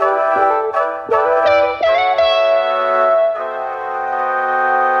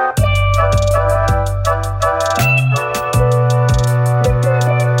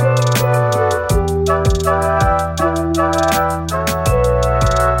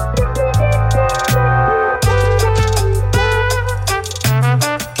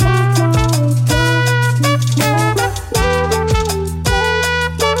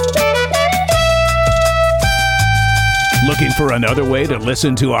 Looking for another way to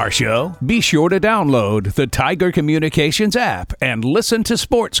listen to our show? Be sure to download the Tiger Communications app and listen to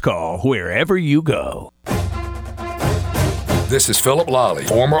SportsCall wherever you go. This is Philip Lally,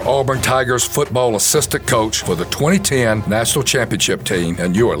 former Auburn Tigers football assistant coach for the 2010 National Championship team,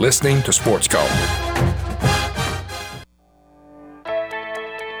 and you are listening to SportsCall.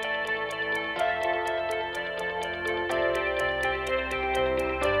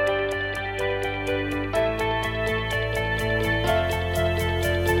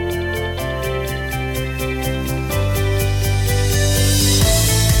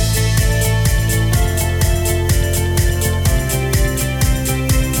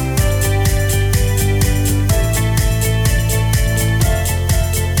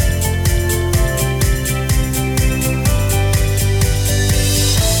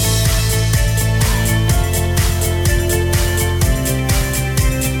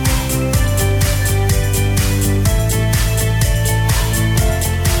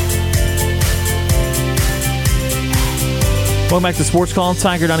 Welcome back to Sports Call,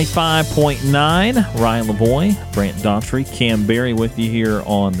 Tiger 95.9. Ryan Lavoie, Brant Daughtry, Kam Berry with you here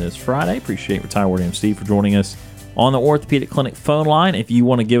on this Friday. Appreciate retired War Dam Steve for joining us on the Orthopedic Clinic phone line. If you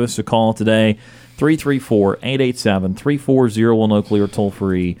want to give us a call today, 334-887-3401 locally or toll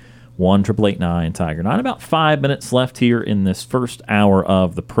free 1-888-9-TIGER-9. About 5 minutes left here in this first hour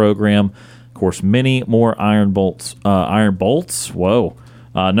of the program. Of course, many more iron bolts. Whoa.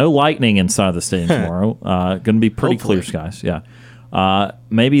 No lightning inside the stadium tomorrow. Going to be pretty clear skies. Yeah.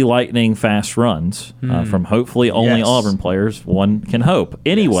 Maybe lightning fast runs from hopefully only Auburn players. One can hope.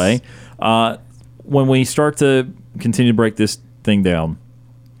 Anyway, when we start to continue to break this thing down,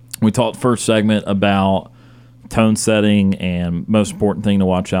 we talked first segment about tone setting and most important thing to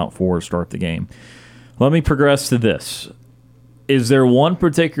watch out for to start the game. Let me progress to this. Is there one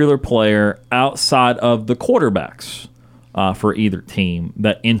particular player outside of the quarterbacks for either team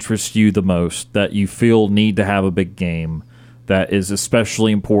that interests you the most, that you feel need to have a big game, that is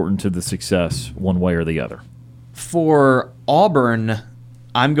especially important to the success one way or the other? For Auburn,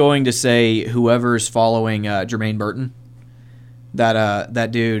 I'm going to say whoever's following Jermaine Burton.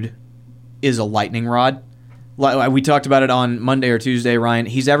 That dude is a lightning rod. We talked about it on Monday or Tuesday, Ryan.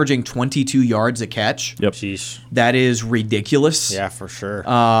 He's averaging 22 yards a catch. Yep. Jeez. That is ridiculous. Yeah, for sure.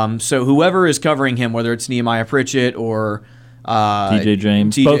 So whoever is covering him, whether it's Nehemiah Pritchett or DJ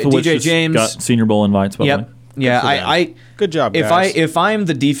James, both of which just got Senior Bowl invites, by the way. Yeah, good job, guys. If I'm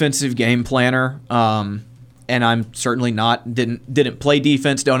the defensive game planner, and I'm certainly not didn't play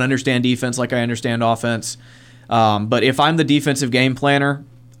defense, don't understand defense like I understand offense, but if I'm the defensive game planner,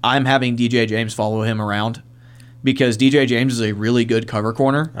 I'm having DJ James follow him around, because DJ James is a really good cover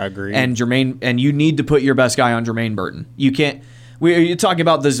corner. I agree. And you need to put your best guy on Jermaine Burton. You can't. You're talking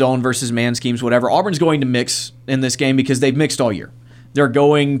about the zone versus man schemes, whatever. Auburn's going to mix in this game because they've mixed all year. They're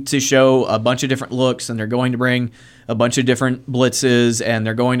going to show a bunch of different looks, and they're going to bring a bunch of different blitzes, and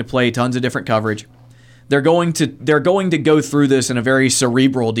they're going to play tons of different coverage. They're going to go through this in a very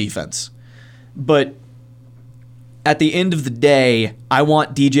cerebral defense. But at the end of the day, I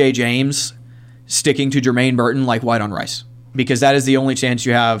want DJ James sticking to Jermaine Burton like white on rice, because that is the only chance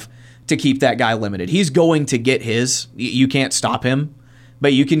you have to keep that guy limited. He's going to get his. You can't stop him,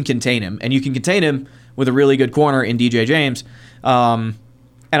 but you can contain him, and you can contain him with a really good corner in DJ James. And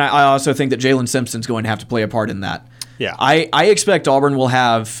I also think that Jalen Simpson's going to have to play a part in that. Yeah. I expect Auburn will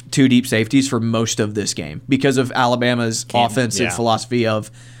have two deep safeties for most of this game because of Alabama's offensive philosophy of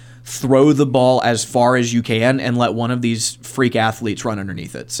throw the ball as far as you can and let one of these freak athletes run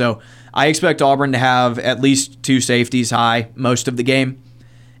underneath it. So I expect Auburn to have at least two safeties high most of the game,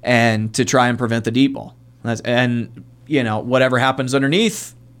 and to try and prevent the deep ball. And whatever happens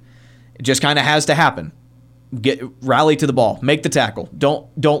underneath, it just kind of has to happen. Rally to the ball, make the tackle.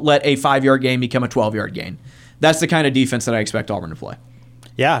 Don't let a 5-yard gain become a 12-yard gain. That's the kind of defense that I expect Auburn to play.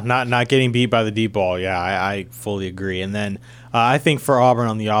 Yeah, not getting beat by the deep ball. Yeah, I fully agree. And then I think for Auburn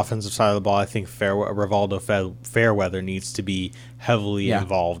on the offensive side of the ball, I think Rivaldo Fairweather needs to be heavily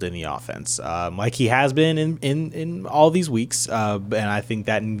involved in the offense, like he has been in all these weeks. And I think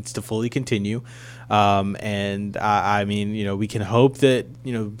that needs to fully continue. And I mean, we can hope that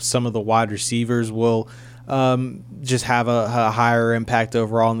some of the wide receivers will just have a higher impact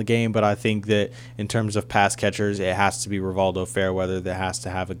overall in the game. But I think that in terms of pass catchers, it has to be Rivaldo Fairweather that has to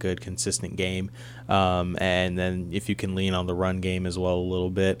have a good, consistent game. And then if you can lean on the run game as well a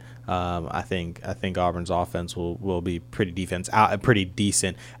little bit, I think Auburn's offense will be pretty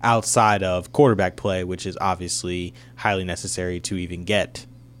decent outside of quarterback play, which is obviously highly necessary to even get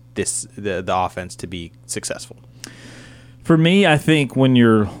the offense to be successful. For me, I think when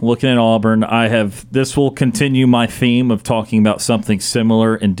you're looking at Auburn, this will continue my theme of talking about something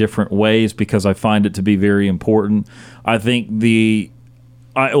similar in different ways because I find it to be very important. I think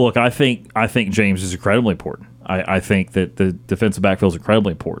I think James is incredibly important. I think that the defensive backfield is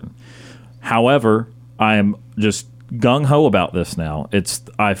incredibly important. However, I am just gung-ho about this now.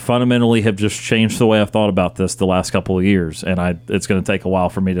 I fundamentally have just changed the way I've thought about this the last couple of years, and it's going to take a while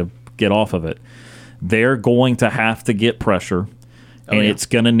for me to get off of it. They're going to have to get pressure, it's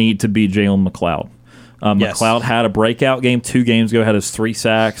going to need to be Jalen McLeod. McLeod had a breakout game 2 games ago, had his 3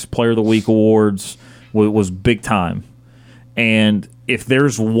 sacks, Player of the Week awards, was big time. And if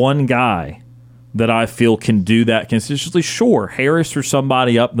there's one guy that I feel can do that consistently, sure, Harris or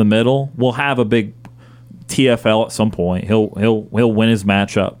somebody up the middle will have a big TFL at some point. He'll win his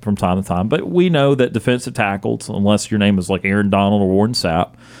matchup from time to time. But we know that defensive tackles, unless your name is like Aaron Donald or Warren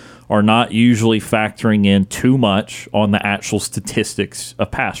Sapp, are not usually factoring in too much on the actual statistics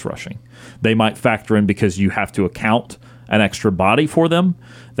of pass rushing. They might factor in because you have to account an extra body for them.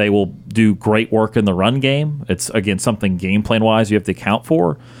 They will do great work in the run game. It's, again, something game plan-wise you have to account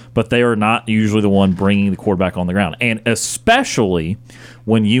for, but they are not usually the one bringing the quarterback on the ground. And especially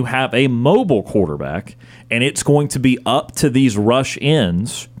when you have a mobile quarterback, and it's going to be up to these rush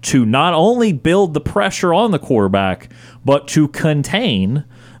ends to not only build the pressure on the quarterback, but to contain,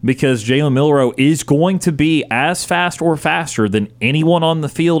 because Jalen Milroe is going to be as fast or faster than anyone on the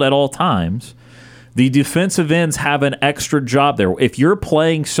field at all times. The defensive ends have an extra job there. If you're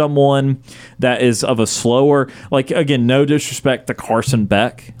playing someone that is of a slower, like, again, no disrespect to Carson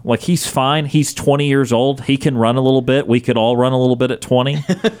Beck. Like, he's fine. He's 20 years old. He can run a little bit. We could all run a little bit at 20.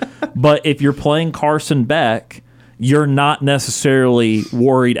 But if you're playing Carson Beck, you're not necessarily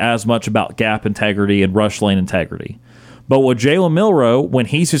worried as much about gap integrity and rush lane integrity. But with Jalen Milroe, when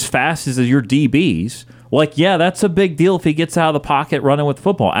he's as fast as your DBs, like, yeah, that's a big deal if he gets out of the pocket running with the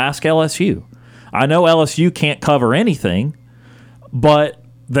football. Ask LSU. I know LSU can't cover anything, but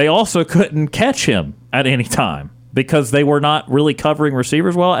they also couldn't catch him at any time because they were not really covering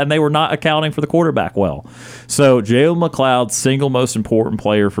receivers well, and they were not accounting for the quarterback well. So Jalen McLeod, single most important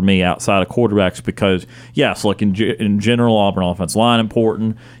player for me outside of quarterbacks because, yes, look, in general, Auburn offensive line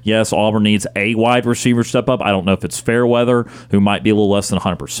important. Yes, Auburn needs a wide receiver step up. I don't know if it's Fairweather, who might be a little less than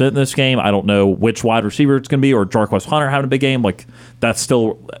 100% in this game. I don't know which wide receiver it's going to be, or Jarquez Hunter having a big game. Like, that's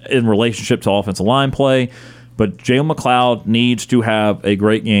still in relationship to offensive line play. But Jalen McLeod needs to have a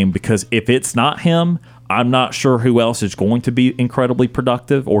great game because if it's not him, I'm not sure who else is going to be incredibly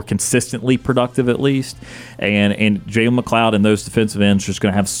productive or consistently productive at least. And Jalen McLeod and those defensive ends just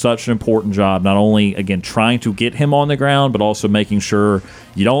going to have such an important job, not only, again, trying to get him on the ground, but also making sure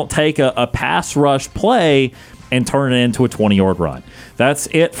you don't take a pass rush play and turn it into a 20-yard run. That's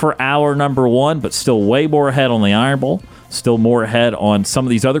it for hour number 1, but still way more ahead on the Iron Bowl. Still more ahead on some of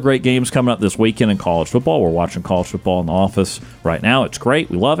these other great games coming up this weekend in college football. We're watching college football in the office right now. It's great.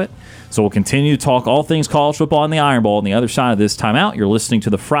 We love it. So we'll continue to talk all things college football on the Iron Bowl. On the other side of this timeout, you're listening to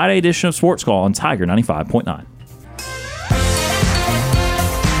the Friday edition of Sports Call on Tiger 95.9.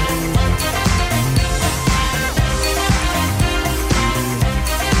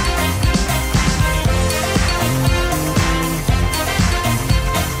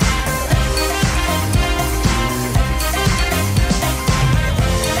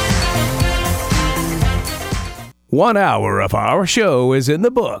 One hour of our show is in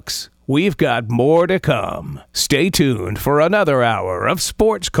the books. We've got more to come. Stay tuned for another hour of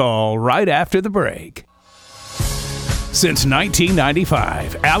Sports Call right after the break. Since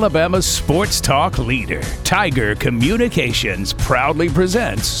 1995, Alabama's sports talk leader, Tiger Communications, proudly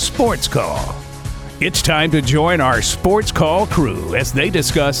presents Sports Call. It's time to join our Sports Call crew as they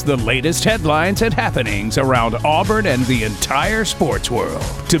discuss the latest headlines and happenings around Auburn and the entire sports world.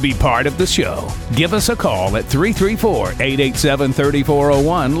 To be part of the show, give us a call at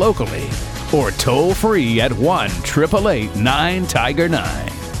 334-887-3401 locally or toll free at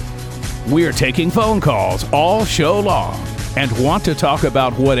 1-888-9-TIGER-9. We're taking phone calls all show long and want to talk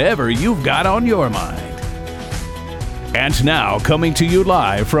about whatever you've got on your mind. And now, coming to you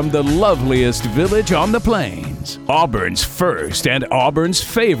live from the loveliest village on the plains, Auburn's first and Auburn's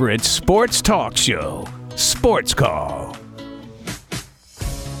favorite sports talk show, Sports Call.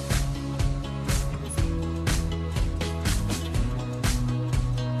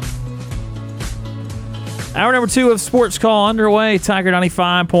 Hour number 2 of Sports Call underway. Tiger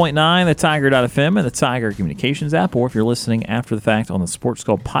 95.9, the Tiger.fm, and the Tiger Communications app. Or if you're listening after the fact on the Sports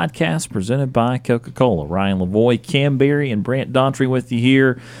Call podcast presented by Coca-Cola. Ryan Lavoie, Kam Berry, and Brant Daughtry with you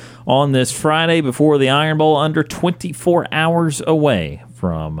here on this Friday before the Iron Bowl, under 24 hours away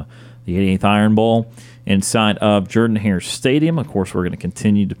from the 88th Iron Bowl inside of Jordan-Hare Stadium. Of course, we're going to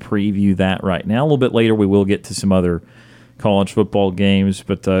continue to preview that right now. A little bit later, we will get to some other college football games,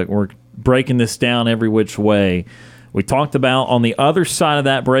 but we're breaking this down every which way. We talked about, on the other side of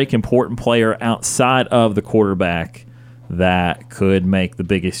that break, important player outside of the quarterback that could make the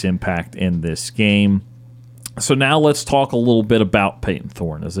biggest impact in this game. So now let's talk a little bit about Peyton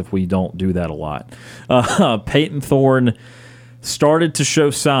Thorne, as if we don't do that a lot. Peyton Thorne started to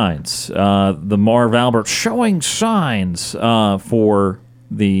show signs. The Marv Albert showing signs for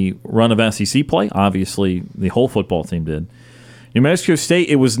the run of SEC play. Obviously, the whole football team did. New Mexico State,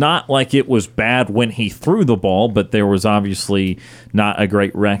 it was not like it was bad when he threw the ball, but there was obviously not a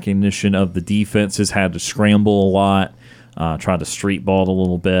great recognition of the defenses, had to scramble a lot, tried to street ball it a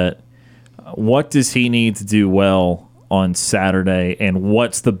little bit. What does he need to do well on Saturday, and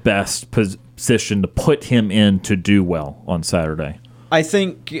what's the best position to put him in to do well on Saturday? I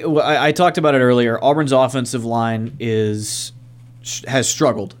think I talked about it earlier. Auburn's offensive line has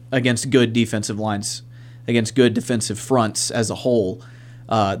struggled against good defensive lines, against good defensive fronts as a whole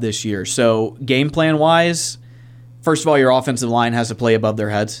this year. So game plan wise, first of all, your offensive line has to play above their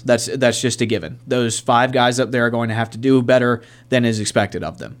heads. That's just a given. Those 5 guys up there are going to have to do better than is expected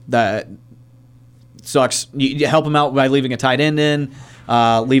of them. That sucks. You help them out by leaving a tight end in,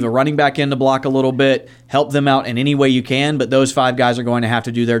 leave a running back in to block a little bit, help them out in any way you can, but those 5 guys are going to have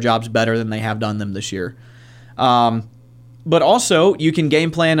to do their jobs better than they have done them this year. But also, you can game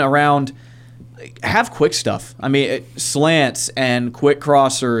plan around, have quick stuff. I mean, slants and quick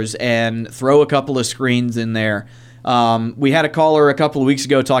crossers, and throw a couple of screens in there. We had a caller a couple of weeks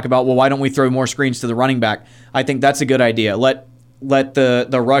ago talk about, well, why don't we throw more screens to the running back? I think that's a good idea. Let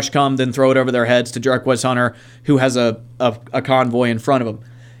the rush come, then throw it over their heads to Jarquez Hunter, who has a convoy in front of him.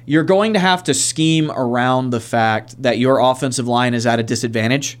 You're going to have to scheme around the fact that your offensive line is at a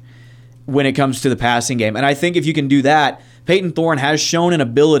disadvantage when it comes to the passing game. And I think if you can do that, Peyton Thorne has shown an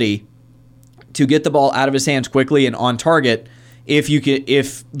ability to get the ball out of his hands quickly and on target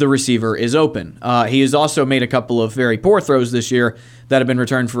if the receiver is open. He has also made a couple of very poor throws this year that have been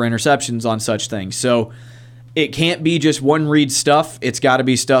returned for interceptions on such things. So it can't be just one read stuff. It's got to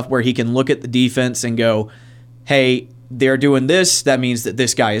be stuff where he can look at the defense and go, hey, they're doing this. That means that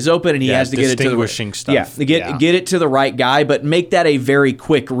this guy is open, and he has to get it to the stuff. Get it to the right guy, but make that a very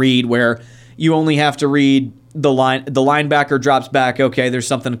quick read where you only have to read the linebacker drops back. Okay, there's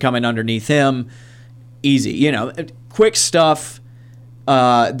something coming underneath him. Easy, quick stuff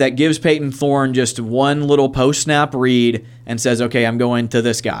that gives Peyton Thorne just one little post snap read and says, okay, I'm going to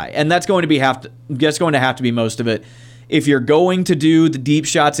this guy, and that's going to have to be most of it. If you're going to do the deep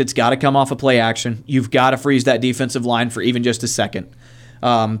shots, it's got to come off a play action. You've got to freeze that defensive line for even just a second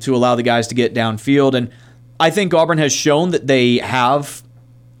to allow the guys to get downfield. And I think Auburn has shown that they have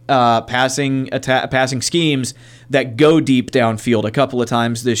passing schemes that go deep downfield a couple of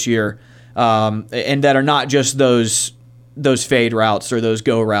times this year, and that are not just those fade routes or those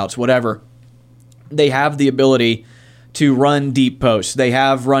go routes, whatever. They have the ability to run deep posts. They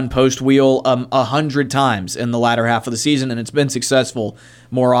have run post wheel 100 times in the latter half of the season, and it's been successful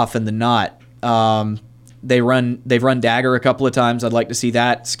more often than not. They've run dagger a couple of times. I'd like to see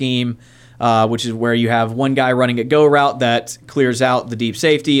that scheme, which is where you have one guy running a go route that clears out the deep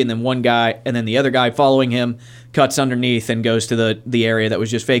safety, and then the other guy following him cuts underneath and goes to the area that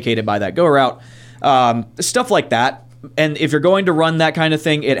was just vacated by that go route. Stuff like that. And if you're going to run that kind of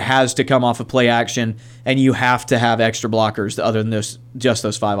thing, it has to come off of play action, and you have to have extra blockers other than just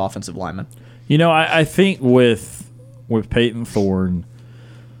those 5 offensive linemen. I think with Peyton Thorne,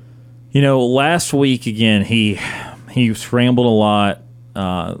 last week again he scrambled a lot,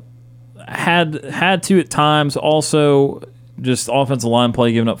 had to at times. Also, just offensive line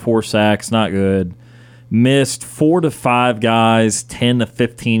play, giving up 4 sacks, not good. Missed 4 to 5 guys 10 to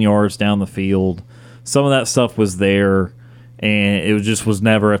 15 yards down the field. Some of that stuff was there, and it was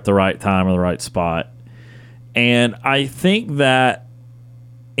never at the right time or the right spot. And I think that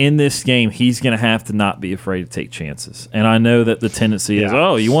in this game, he's going to have to not be afraid to take chances. And I know that the tendency is,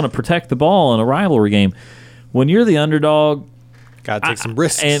 you want to protect the ball in a rivalry game. When you're the underdog, got to take some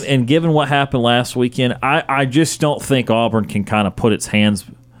risks. And given what happened last weekend, I just don't think Auburn can kind of put its hands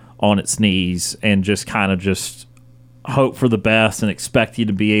on its knees and just kind of just hope for the best and expect you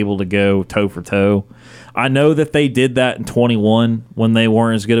to be able to go toe for toe. I know that they did that in 21 when they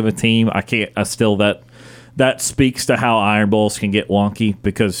weren't as good of a team. That speaks to how Iron Bowls can get wonky,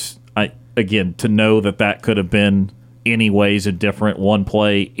 because to know that could have been any ways a different one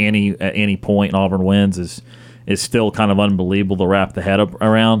play at any point and Auburn wins is still kind of unbelievable to wrap the head up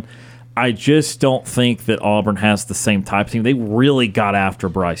around. I just don't think that Auburn has the same type of team. They really got after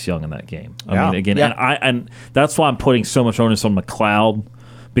Bryce Young in that game. And that's why I'm putting so much onus on McLeod,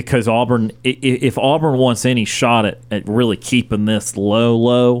 because Auburn, if Auburn wants any shot at really keeping this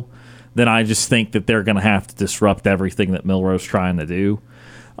low, then I just think that they're going to have to disrupt everything that Milroe's trying to do.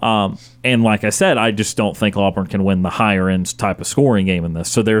 And like I said, I just don't think Auburn can win the higher end type of scoring game in this.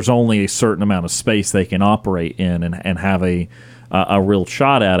 So there's only a certain amount of space they can operate in and have a real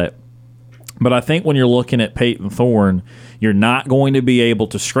shot at it. But I think when you're looking at Peyton Thorne, you're not going to be able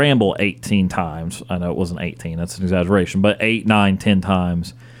to scramble 18 times. I know it wasn't 18, that's an exaggeration, but 8, 9, 10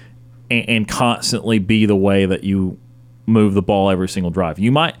 times and constantly be the way that you move the ball every single drive.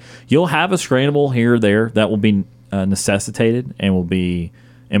 You'll have a scramble here or there that will be necessitated and will be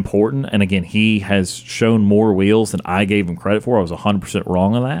important. And again, he has shown more wheels than I gave him credit for. I was 100%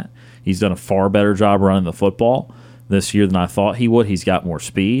 wrong on that. He's done a far better job running the football this year than I thought he would. He's got more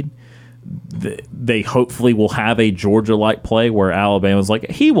speed. They hopefully will have a Georgia-like play where Alabama's like,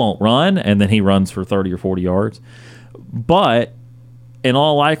 he won't run, and then he runs for 30 or 40 yards. But in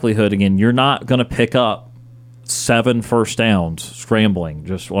all likelihood, again, you're not going to pick up 7 first downs scrambling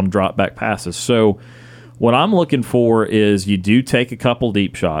just on drop back passes. So what I'm looking for is you do take a couple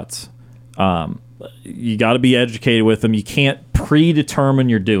deep shots. You got to be educated with them. You can't predetermine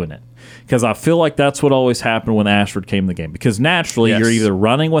you're doing it, because I feel like that's what always happened when Ashford came in the game. Because naturally, you're either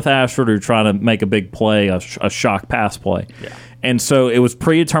running with Ashford or trying to make a big play, a shock pass play. Yeah. And so it was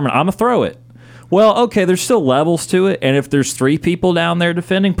predetermined, I'm going to throw it. Well, okay, there's still levels to it. And if there's 3 people down there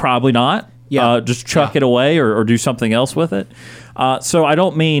defending, probably not. Yeah. Just chuck it away or do something else with it. So I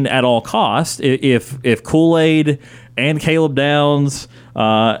don't mean at all cost. If Kool-Aid and Caleb Downs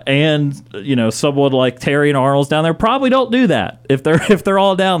and someone like Terry and Arnold's down there, probably don't do that if they're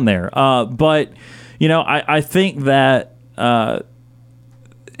all down there. But I think that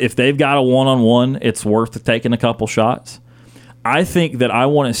if they've got a one-on-one, it's worth taking a couple shots. I think that I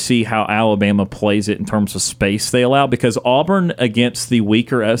want to see how Alabama plays it in terms of space they allow, because Auburn against the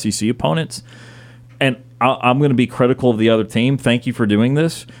weaker SEC opponents, and I'm going to be critical of the other team. Thank you for doing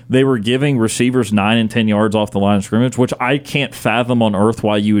this. They were giving receivers 9 and 10 yards off the line of scrimmage, which I can't fathom on earth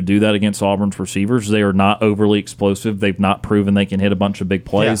why you would do that against Auburn's receivers. They are not overly explosive. They've not proven they can hit a bunch of big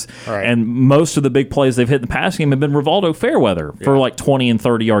plays. Yeah, right. And most of the big plays they've hit in the passing game have been Rivaldo Fairweather for like 20 and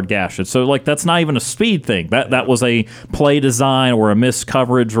 30-yard gashes. So that's not even a speed thing. That was a play design or a missed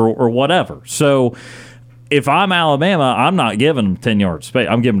coverage or whatever. So if I'm Alabama, I'm not giving them 10 yards space.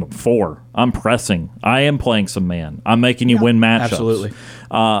 I'm giving them 4. I'm pressing. I am playing some man. I'm making you win matchups. Absolutely.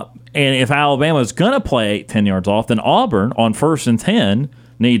 And if Alabama is going to play 8, 10 yards off, then Auburn on 1st and 10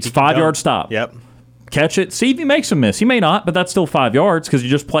 needs 5-yard stop. Yep. Catch it. See if he makes a miss. He may not, but that's still 5 yards because you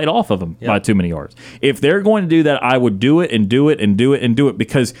just played off of him by too many yards. If they're going to do that, I would do it and do it and do it and do it,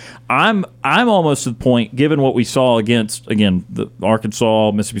 because I'm almost to the point, given what we saw against, again, the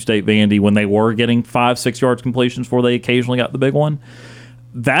Arkansas, Mississippi State, Vandy, when they were getting 5-6 yards completions before they occasionally got the big one.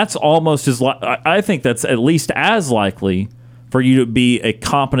 That's almost as I think that's at least as likely for you to be a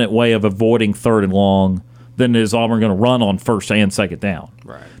competent way of avoiding 3rd and long than is Auburn going to run on 1st and 2nd down.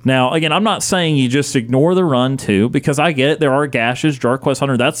 Right. Now, again, I'm not saying you just ignore the run, too, because I get it. There are gashes. Jarquez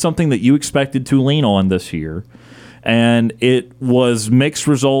Hunter, that's something that you expected to lean on this year. And it was mixed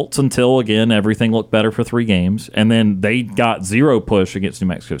results until, again, everything looked better for 3 games. And then they got 0 push against New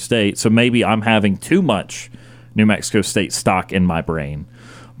Mexico State. So maybe I'm having too much New Mexico State stock in my brain.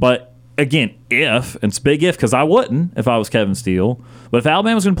 But, again, and it's a big if, because I wouldn't if I was Kevin Steele. But if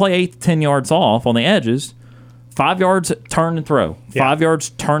Alabama's going to play 8 to 10 yards off on the edges, 5 yards turn and throw, 5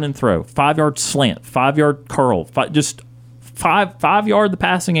 yards turn and throw, 5 yards slant, 5-yard curl, just 5 yard the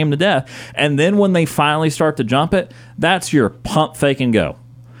passing game to death. And then when they finally start to jump it, that's your pump, fake, and go.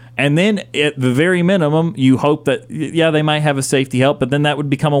 And then at the very minimum, you hope that, they might have a safety help, but then that would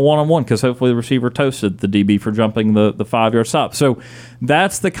become a one-on-one because hopefully the receiver toasted the DB for jumping the 5-yard stop. So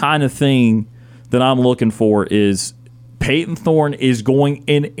that's the kind of thing that I'm looking for, is Peyton Thorne is going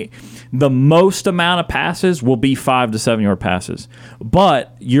in. The most amount of passes will be 5 to 7 yard passes,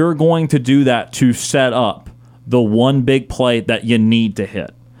 but you're going to do that to set up the one big play that you need to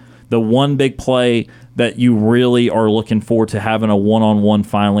hit, the one big play that you really are looking forward to having a one-on-one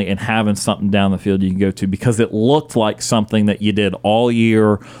finally and having something down the field you can go to, because it looked like something that you did all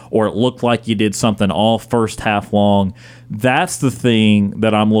year, or it looked like you did something all first half long. That's the thing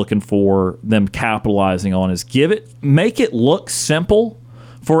that I'm looking for them capitalizing on, is make it look simple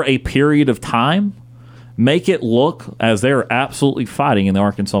for a period of time. Make it look as they're absolutely fighting in the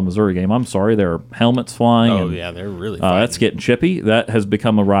Arkansas-Missouri game. I'm sorry, there are helmets flying. Oh, yeah, they're really fighting. That's getting chippy. That has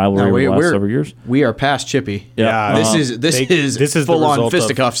become a rivalry over the last several years. We are past chippy. Yeah, This is full-on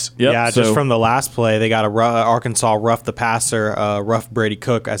fisticuffs. Yep. Yeah, just from the last play, they got Arkansas roughed the passer, roughed Brady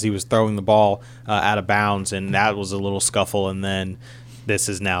Cook as he was throwing the ball out of bounds, and that was a little scuffle, and then this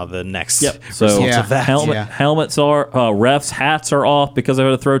is now the next result of that. Helmets are refs' hats are off because they had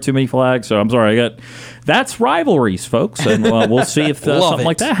to throw too many flags. So I'm sorry, that's rivalries, folks, and we'll see if something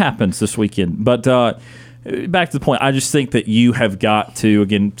like that happens this weekend. But back to the point, I just think that you have got to,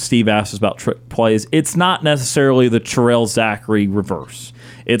 again, Steve asked us about trick plays. It's not necessarily the Terrell Zachary reverse.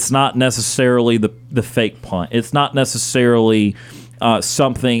 It's not necessarily the fake punt. It's not necessarily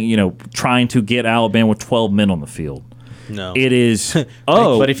something, trying to get Alabama with 12 men on the field. No. It is,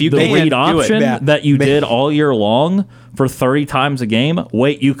 but if you the read option that you did all year long for 30 times a game,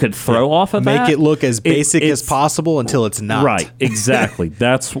 you could throw off of that. Make it look as basic as possible until it's not. Right, exactly.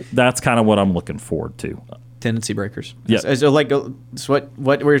 That's kind of what I'm looking forward to. Tendency breakers. Yeah. So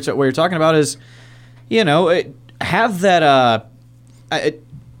what we're talking about is, have that.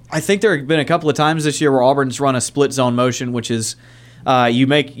 I think there have been a couple of times this year where Auburn's run a split zone motion, which is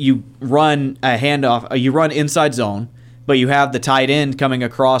you run a handoff, you run inside zone, but you have the tight end coming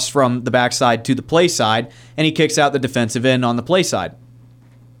across from the backside to the play side, and he kicks out the defensive end on the play side.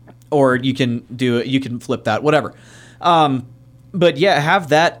 Or you can flip that, whatever. But yeah, have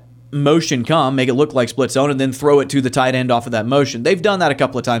that motion come, make it look like split zone, and then throw it to the tight end off of that motion. They've done that a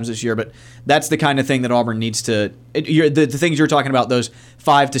couple of times this year, but that's the kind of thing that Auburn needs to. The things you're talking about, those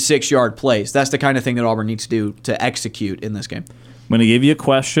 5 to 6 yard plays, that's the kind of thing that Auburn needs to do to execute in this game. I'm going to give you a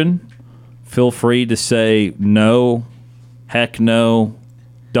question. Feel free to say no, heck no,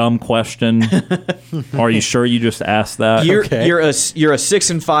 dumb question. Are you sure you just asked that? You're a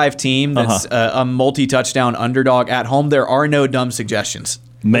 6-5 team that's a multi-touchdown underdog at home. There are no dumb suggestions.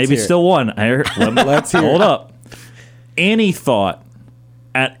 Maybe still one. Let's hear. Hold up. Any thought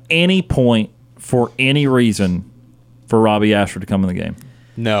at any point for any reason for Robbie Ashford to come in the game?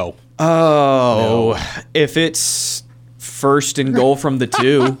 No. Oh, no. If it's first and goal from the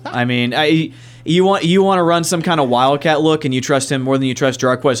 2, I mean, you want to run some kind of wildcat look, and you trust him more than you trust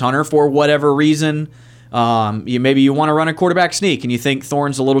Jarquez Hunter for whatever reason. Maybe you want to run a quarterback sneak, and you think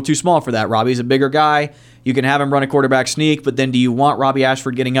Thorne's a little too small for that. Robbie's a bigger guy. You can have him run a quarterback sneak, but then do you want Robbie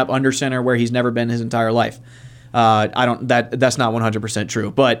Ashford getting up under center where he's never been his entire life? That's not 100% true,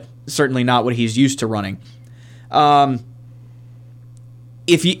 but certainly not what he's used to running.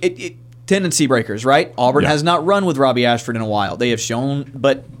 Tendency breakers, right? Auburn has not run with Robbie Ashford in a while. They have shown,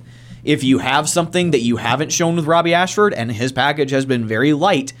 but if you have something that you haven't shown with Robbie Ashford, and his package has been very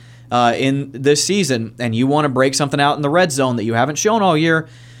light in this season, and you want to break something out in the red zone that you haven't shown all year,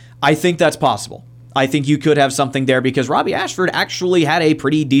 I think that's possible. I think you could have something there because Robbie Ashford actually had a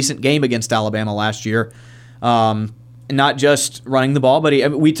pretty decent game against Alabama last year. Not just running the ball,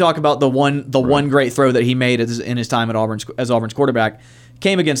 but we talk about the one great throw that he made in his time at Auburn's quarterback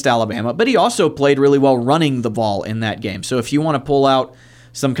came against Alabama, but he also played really well running the ball in that game. So if you want to pull out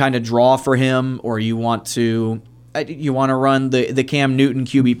some kind of draw for him, or you want to run the Cam Newton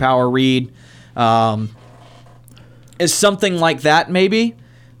QB power read, is something like that maybe.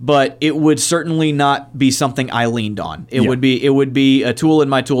 But it would certainly not be something I leaned on. It would be a tool in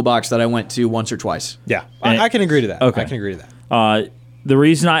my toolbox that I went to once or twice. Yeah, I can agree to that. Okay. I can agree to that. The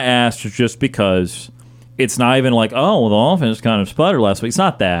reason I asked is just because it's not even like, the offense kind of sputtered last week. It's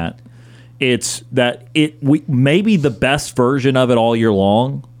not that. It's that maybe the best version of it all year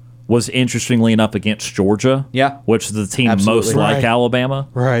long was, interestingly enough, against Georgia. Yeah. Which is the team most like Alabama.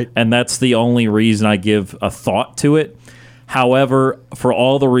 Right. And that's the only reason I give a thought to it. However, for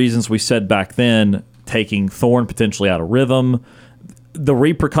all the reasons we said back then, taking Thorne potentially out of rhythm, the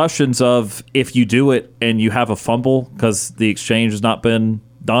repercussions of if you do it and you have a fumble because the exchange has not been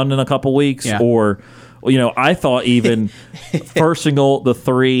done in a couple weeks, or, I thought even first and goal, the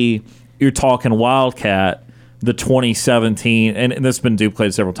 3, you're talking Wildcat, the 2017, and this has been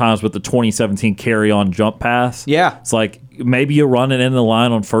duplicated several times, but the 2017 carry-on jump pass. Yeah. It's like, maybe you run it in the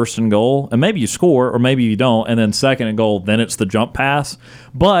line on 1st and goal, and maybe you score, or maybe you don't, and then 2nd and goal, then it's the jump pass.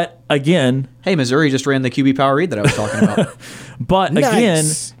 But again, hey, Missouri just ran the QB power read that I was talking about. But again,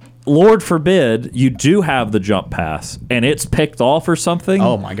 Lord forbid you do have the jump pass and it's picked off or something.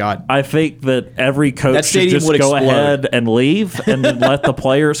 Oh my God! I think that every coach should just go ahead and leave and then let the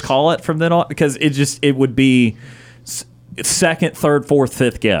players call it from then on, because it would be 2nd, 3rd, 4th,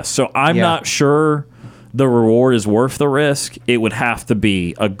 5th guess. So I'm not sure the reward is worth the risk. It would have to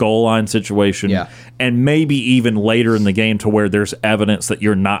be a goal line situation, and maybe even later in the game to where there's evidence that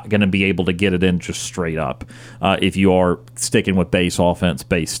you're not going to be able to get it in just straight up if you are sticking with base offense,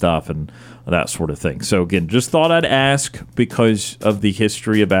 base stuff, and that sort of thing. So again, just thought I'd ask because of the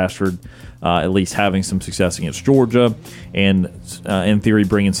history of Bastard at least having some success against Georgia and in theory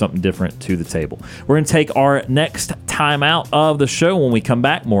bringing something different to the table. We're going to take our next time out of the show. When we come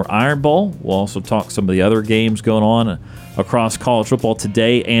back, more Iron Bowl. We'll also talk some of the other games going on across college football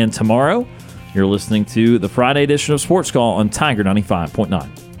today and tomorrow. You're listening to the Friday edition of Sports Call on Tiger 95.9.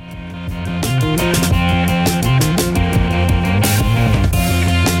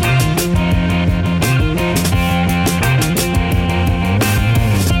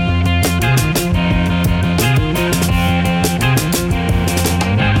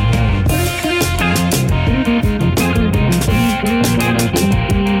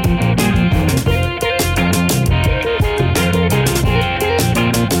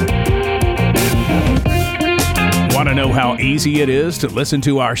 How easy it is to listen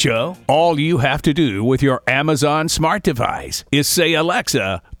to our show? All you have to do with your Amazon smart device is say,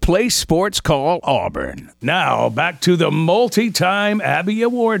 Alexa, play Sports Call Auburn. Now back to the multi-time Abby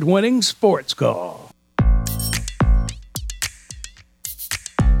Award-winning Sports Call.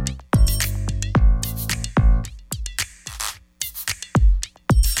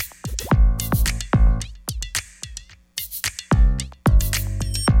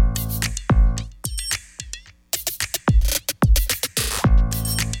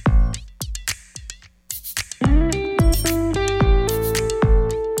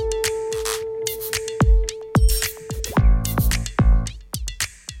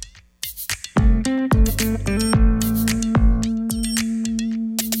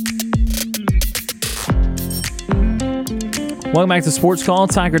 Welcome back to Sports Call,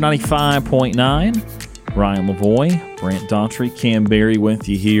 Tiger 95.9. Ryan Lavoie, Brant Daughtry, Kam Berry with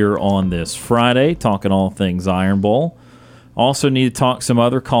you here on this Friday, talking all things Iron Bowl. Also need to talk some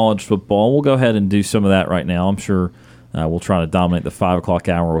other college football. We'll go ahead and do some of that right now. I'm sure we'll try to dominate the 5 o'clock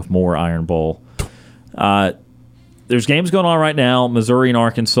hour with more Iron Bowl. There's games going on right now. Missouri and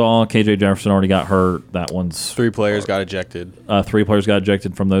Arkansas. KJ Jefferson already got hurt. That one's 3 players got ejected. 3 players got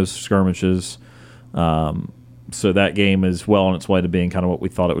ejected from those skirmishes. So that game is well on its way to being kind of what we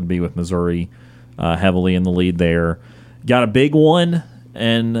thought it would be, with Missouri heavily in the lead there. Got a big one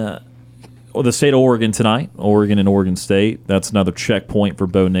in the state of Oregon tonight, Oregon and Oregon State. That's another checkpoint for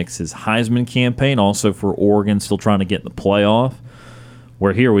Bo Nix's Heisman campaign. Also for Oregon, still trying to get in the playoff.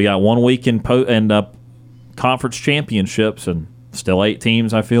 Where here we got 1 week in conference championships, and still 8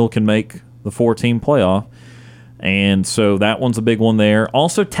 teams, I feel, can make the 4-team playoff. And so that one's a big one there.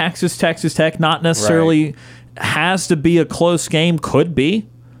 Also Texas Tech, not necessarily has to be a close game, could be.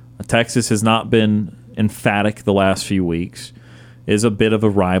 Texas has not been emphatic the last few weeks. Is a bit of a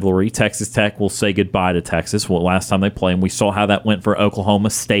rivalry. Texas Tech will say goodbye to Texas. Well, last time they played, and we saw how that went for Oklahoma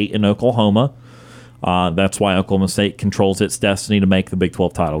State in Oklahoma. That's why Oklahoma State controls its destiny to make the Big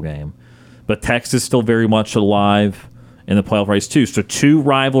 12 title game. But Texas still very much alive in the playoff race too. So 2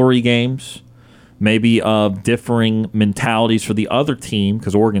 rivalry games, maybe of differing mentalities for the other team,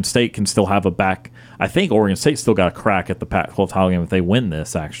 because Oregon State can still have a back. I think Oregon State still got a crack at the Pac-12 title game if they win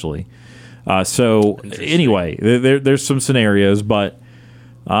this, actually. So anyway, there's some scenarios, but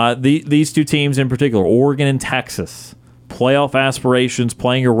these 2 teams in particular, Oregon and Texas, playoff aspirations,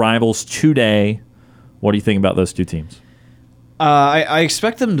 playing your rivals today. What do you think about those 2 teams? I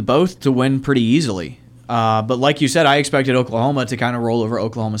expect them both to win pretty easily. But like you said, I expected Oklahoma to kind of roll over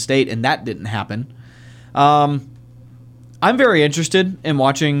Oklahoma State, and that didn't happen. I'm very interested in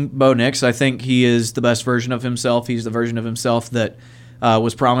watching Bo Nix. I think he is the best version of himself. He's the version of himself that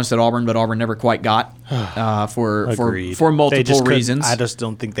was promised at Auburn, but Auburn never quite got for multiple reasons. I just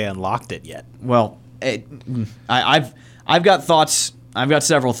don't think they unlocked it yet. Well, I've got thoughts. I've got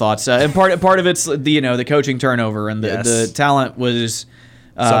several thoughts, and part of it's the coaching turnover, and the talent was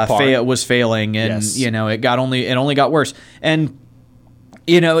failing, and it only got worse. And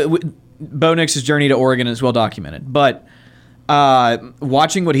Bo Nix's journey to Oregon is well documented, but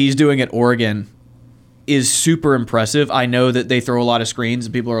watching what he's doing at Oregon is super impressive. I know that they throw a lot of screens,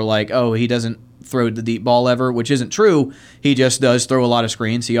 and people are like, "Oh, he doesn't throw the deep ball ever, which isn't true. He just does throw a lot of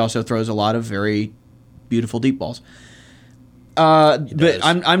screens. He also throws a lot of very beautiful deep balls. But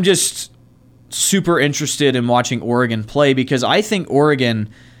I'm just super interested in watching Oregon play because I think Oregon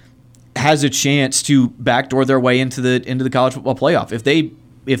has a chance to backdoor their way into the college football playoff.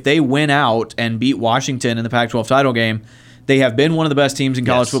 If they win out and beat Washington in the Pac-12 title game, they have been one of the best teams in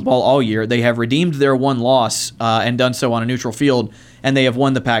college football all year. They have redeemed their one loss and done so on a neutral field, and they have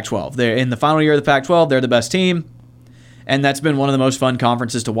won the Pac-12. They're in the final year of the Pac-12. They're the best team, and that's been one of the most fun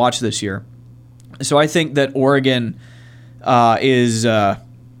conferences to watch this year. So I think that Oregon is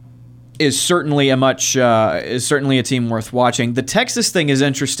certainly a team worth watching. The Texas thing is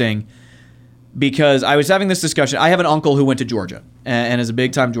interesting because I was having this discussion. I have an uncle who went to Georgia and is a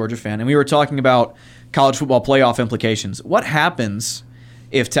big-time Georgia fan, and we were talking about college football playoff implications. What happens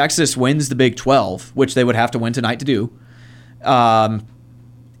if Texas wins the Big 12, which they would have to win tonight to do, and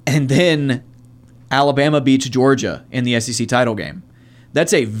then Alabama beats Georgia in the SEC title game?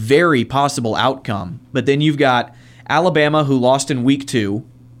 That's a very possible outcome. But then you've got Alabama, who lost in week 2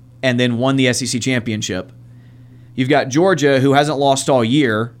 and then won the SEC championship. You've got Georgia, who hasn't lost all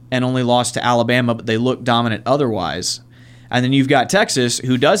year and only lost to Alabama, but they look dominant otherwise. And then you've got Texas,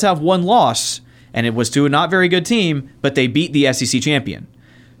 who does have one loss, and it was to a not very good team, but they beat the SEC champion.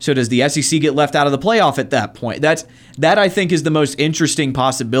 So does the SEC get left out of the playoff at that point? That I think is the most interesting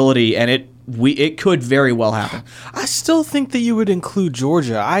possibility, and it could very well happen. I still think that you would include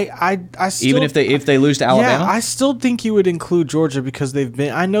Georgia. I still, even if they lose to Alabama. Yeah, I still think you would include Georgia because they've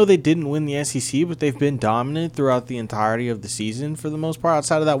been. I know they didn't win the SEC, but they've been dominant throughout the entirety of the season for the most part,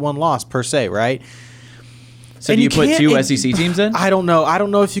 outside of that one loss per se, right? So do you put two SEC teams in? I don't know. I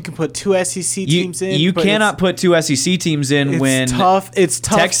don't know if you can put two SEC teams in. You cannot put two SEC teams in when it's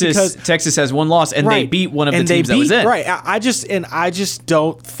tough. Texas has one loss and they beat one of the teams that was in. Right. I just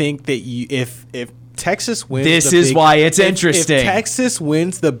don't think that if Texas wins, this is why it's interesting. If Texas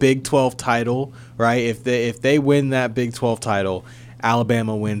wins the Big 12 title, right? If they win that Big 12 title,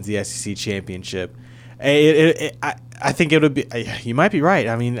 Alabama wins the SEC championship. I think it would be. You might be right.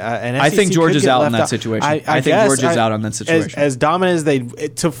 I mean, I think Georgia's out in that situation. I think Georgia's out on that situation. As dominant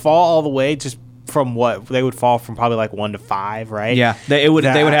as to fall all the way, just from what they would fall from probably like 1 to 5, right? Yeah, they would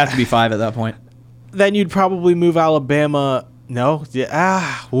have to be 5 at that point. Then you'd probably move Alabama. No,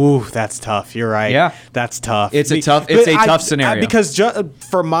 that's tough. You're right. Yeah, that's tough. It's a tough scenario because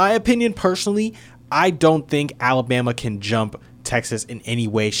for my opinion personally, I don't think Alabama can jump Texas in any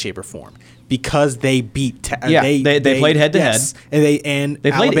way, shape, or form. Because they beat, they played head to head, and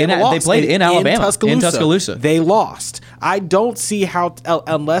they played in Alabama in Tuscaloosa. They lost. I don't see how,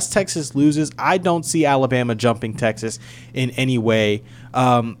 unless Texas loses, I don't see Alabama jumping Texas in any way.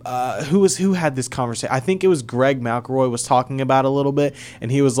 Who had this conversation? I think it was Greg McElroy was talking about a little bit,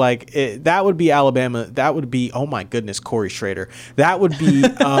 and he was like, "That would be Alabama. That would be Corey Schrader. That would be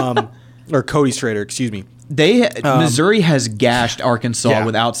or Cody Schrader. Excuse me." Missouri has gashed Arkansas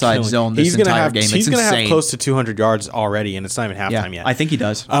with outside zone this entire game. He's going to have close to 200 yards already, and it's not even halftime yet. I think he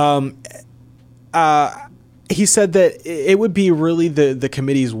does. He said that it would be really the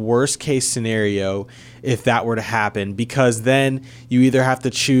committee's worst case scenario if that were to happen, because then you either have to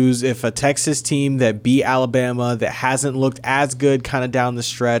choose if a Texas team that beat Alabama that hasn't looked as good kind of down the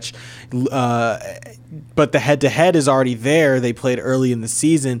stretch, but the head-to-head is already there. They played early in the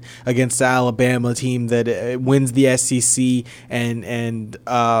season against the Alabama team that wins the SEC, and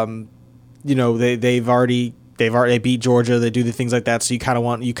they beat Georgia. They do the things like that, so you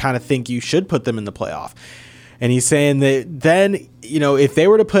kind of think you should put them in the playoff. And he's saying that then, if they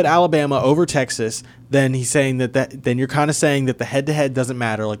were to put Alabama over Texas, then he's saying then you're kind of saying that the head-to-head doesn't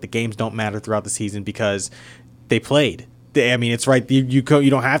matter, like the games don't matter throughout the season because they played. I mean, it's right. You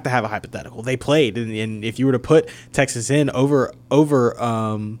don't have to have a hypothetical. They played, and if you were to put Texas in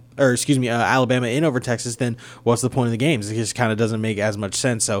Alabama in over Texas, then what's the point of the games? It just kind of doesn't make as much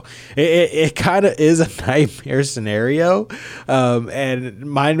sense. So it kind of is a nightmare scenario. And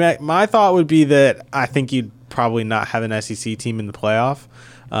my thought would be that I think you'd probably not have an SEC team in the playoff.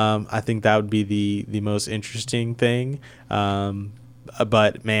 I think that would be the most interesting thing.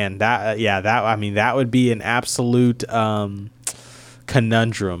 But man, that would be an absolute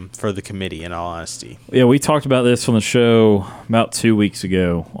conundrum for the committee, in all honesty. Yeah, we talked about this on the show about 2 weeks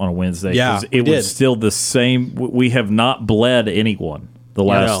ago on a Wednesday. Yeah, it was still the same. We have not bled anyone the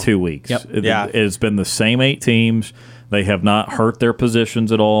last 2 weeks. Yep. It's been the same 8 teams. They have not hurt their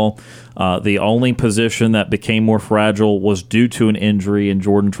positions at all. The only position that became more fragile was due to an injury in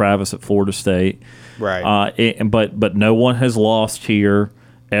Jordan Travis at Florida State. Right. But no one has lost here.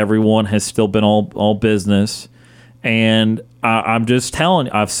 Everyone has still been all business. And I'm just telling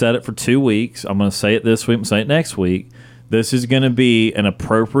you, I've said it for 2 weeks. I'm going to say it this week. I'm going to say it next week. This is going to be an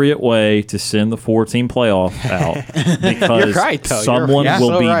appropriate way to send the 4-team playoff out because You're right, though. someone You're will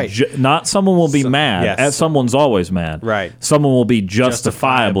so be right. not someone will be mad. yes. As someone's always mad. Right. Someone will be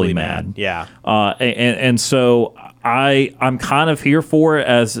justifiably mad. Yeah. And so I'm kind of here for it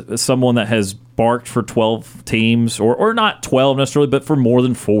as someone that has barked for 12 teams or not 12 necessarily, but for more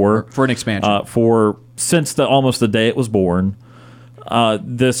than 4 for an expansion since almost the day it was born.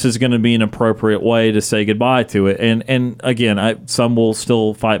 This is going to be an appropriate way to say goodbye to it. And again, some will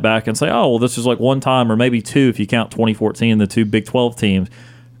still fight back and say, oh, well, this is like one time or maybe 2 if you count 2014, the 2 Big 12 teams.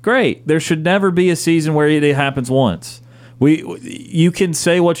 Great. There should never be a season where it happens once. You can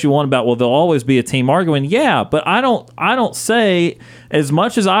say what you want about, well, there'll always be a team arguing. Yeah, but I don't say as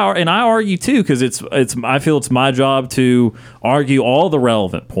much as I argue too, because I feel it's my job to argue all the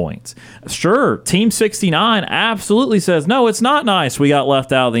relevant points. Sure, Team 69 absolutely says, no, it's not nice we got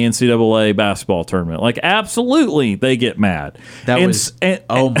left out of the NCAA basketball tournament. Like, absolutely, they get mad.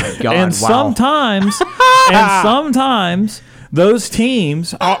 Oh my God, and wow. Sometimes those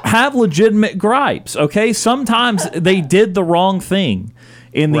teams have legitimate gripes, okay? Sometimes they did the wrong thing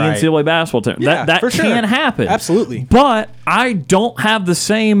in the NCAA basketball tournament. Yeah, that for can sure. happen. Absolutely. But I don't have the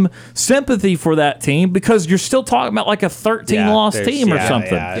same sympathy for that team because you're still talking about like a 13-loss team or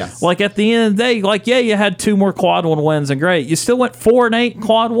something. Like at the end of the day, like, yeah, you had 2 more quad 1 wins and great. You still went 4-8 in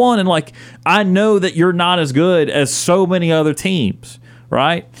quad 1, and like I know that you're not as good as so many other teams,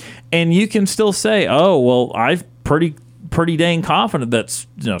 right? And you can still say, oh, well, I've pretty dang confident that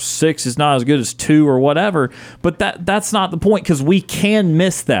 6 is not as good as 2 or whatever, but that's not the point because we can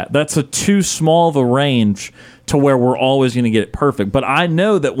miss that. That's too small of a range to where we're always going to get it perfect. But I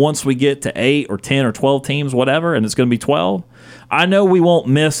know that once we get to 8 or 10 or 12 teams, whatever, and it's going to be 12, I know we won't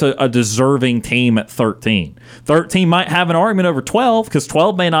miss a deserving team at 13. 13 might have an argument over 12 because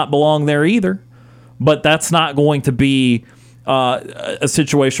 12 may not belong there either, but that's not going to be a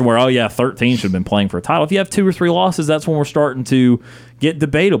situation where, 13 should have been playing for a title. If you have 2 or 3 losses, that's when we're starting to get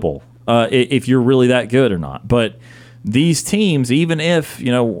debatable if you're really that good or not. But these teams, even if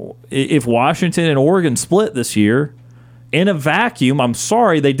Washington and Oregon split this year, in a vacuum, I'm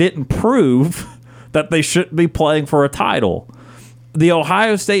sorry, they didn't prove that they shouldn't be playing for a title. The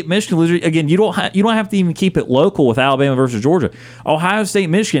Ohio State Michigan loser, again, you don't have to even keep it local with Alabama versus Georgia. Ohio State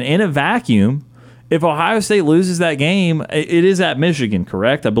Michigan in a vacuum. If Ohio State loses that game, it is at Michigan,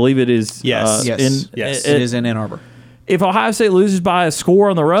 correct? I believe it is. Yes. It is in Ann Arbor. If Ohio State loses by a score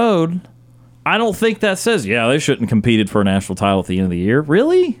on the road, I don't think that says, they shouldn't have competed for a national title at the end of the year.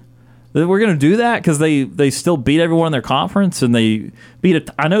 Really? We're going to do that because they still beat everyone in their conference and they beat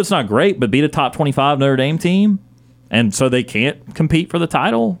I know it's not great, but beat a top 25 Notre Dame team, and so they can't compete for the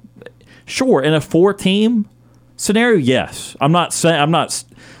title? Sure. In a 4-team scenario, yes. I'm not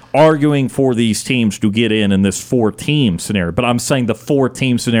arguing for these teams to get in this 4-team scenario, but I'm saying the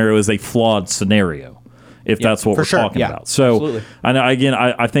 4-team scenario is a flawed scenario, if that's what we're talking about. So, absolutely. I know, again,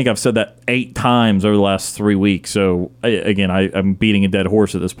 I think I've said that 8 times over the last 3 weeks. So, again, I'm beating a dead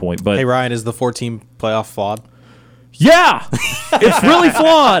horse at this point. But hey, Ryan, is the 4-team playoff flawed? Yeah, it's really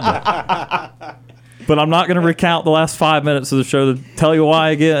flawed. But I'm not going to recount the last 5 minutes of the show to tell you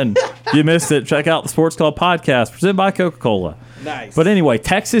why again. You missed it. Check out the SportsCall podcast presented by Coca-Cola. Nice. But anyway,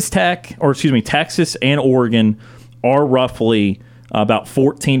 Texas and Oregon are roughly about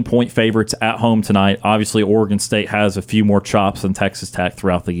 14-point favorites at home tonight. Obviously, Oregon State has a few more chops than Texas Tech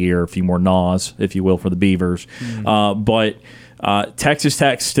throughout the year, a few more gnaws, if you will, for the Beavers. But Texas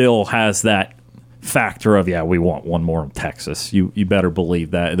Tech still has that factor of, we want one more in Texas. You better believe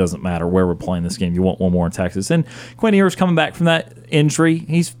that. It doesn't matter where we're playing this game. You want one more in Texas. And Quinn Ewers coming back from that injury.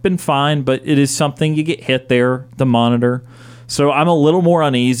 He's been fine, but it is something you get hit there to monitor. So I'm a little more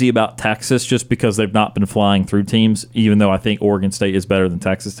uneasy about Texas just because they've not been flying through teams, even though I think Oregon State is better than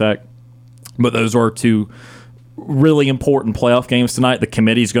Texas Tech. But those are 2 really important playoff games tonight. The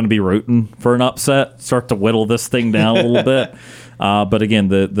committee's going to be rooting for an upset, start to whittle this thing down a little bit. But again,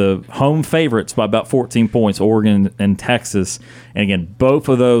 the home favorites by about 14 points, Oregon and Texas. And again, both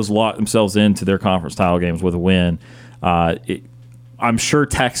of those lock themselves into their conference title games with a win. I'm sure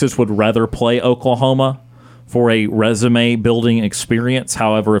Texas would rather play Oklahoma for a resume-building experience.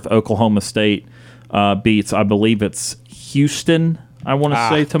 However, if Oklahoma State beats, I believe it's Houston, I want to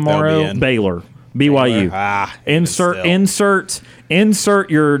say tomorrow, Baylor, BYU.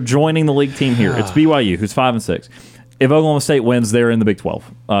 Insert you're joining the league team here. It's BYU, who's 5-6. If Oklahoma State wins, they're in the Big 12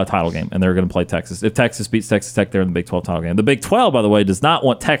 title game, and they're going to play Texas. If Texas beats Texas Tech, they're in the Big 12 title game. The Big 12, by the way, does not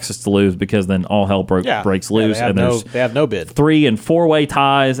want Texas to lose because then all hell breaks loose. They have no bid. 3- and 4-way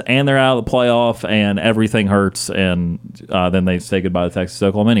ties, and they're out of the playoff, and everything hurts, and then they say goodbye to Texas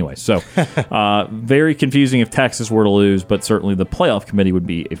Oklahoma anyway. So very confusing if Texas were to lose, but certainly the playoff committee would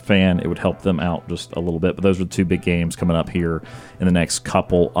be a fan. It would help them out just a little bit. But those are the two big games coming up here in the next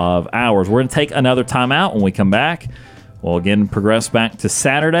couple of hours. We're going to take another timeout. When we come back, we'll again progress back to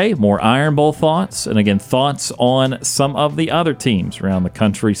Saturday, more Iron Bowl thoughts, and again, thoughts on some of the other teams around the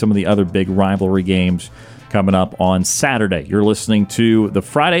country, some of the other big rivalry games coming up on Saturday. You're listening to the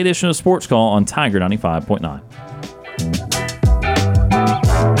Friday edition of Sports Call on Tiger 95.9.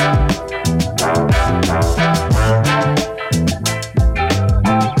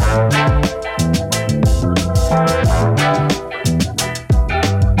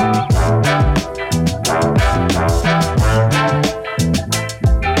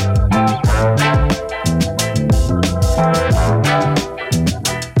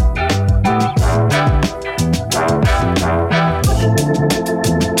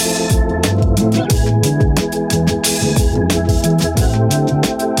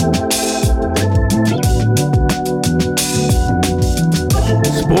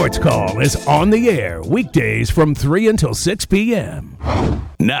 Sports Call is on the air weekdays from 3 until 6 p.m.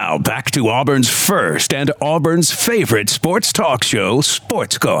 Now back to Auburn's first and Auburn's favorite sports talk show,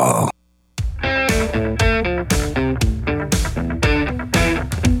 Sports Call.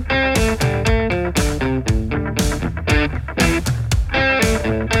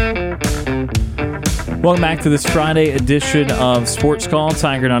 Welcome back to this Friday edition of Sports Call,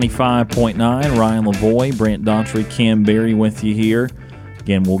 Tiger 95.9. Ryan Lavoie, Brant Daughtry, Kam Berry with you here.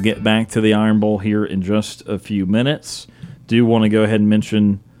 Again, we'll get back to the Iron Bowl here in just a few minutes. Do want to go ahead and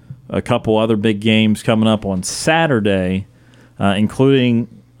mention a couple other big games coming up on Saturday,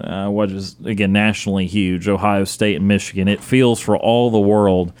 including what is, again, nationally huge, Ohio State and Michigan. It feels for all the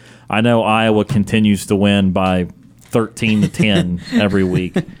world. I know Iowa continues to win by 13-10 every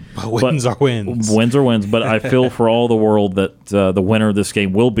week. But wins are wins. Wins are wins, but I feel for all the world that the winner of this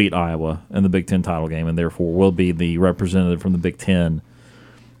game will beat Iowa in the Big Ten title game and therefore will be the representative from the Big Ten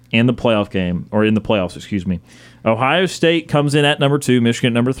in the playoff game, or in the playoffs, excuse me. Ohio State comes in at number 2,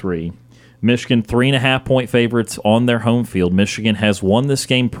 Michigan at number 3. Michigan 3.5-point favorites on their home field. Michigan has won this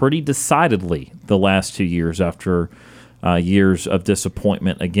game pretty decidedly the last 2 years after years of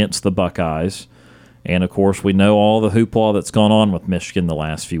disappointment against the Buckeyes. And, of course, we know all the hoopla that's gone on with Michigan the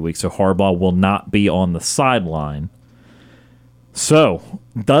last few weeks, so Harbaugh will not be on the sideline. So,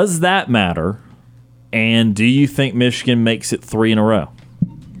 does that matter? And do you think Michigan makes it 3 in a row?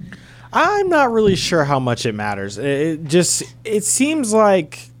 I'm not really sure how much it matters. It seems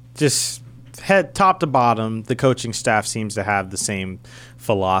like just head top to bottom, the coaching staff seems to have the same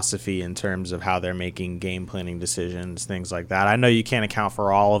philosophy in terms of how they're making game planning decisions, things like that. I know you can't account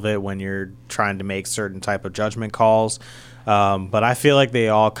for all of it when you're trying to make certain type of judgment calls, but I feel like they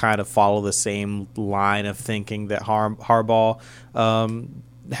all kind of follow the same line of thinking that Harbaugh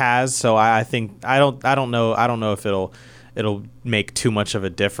has. So I think I don't know if it'll make too much of a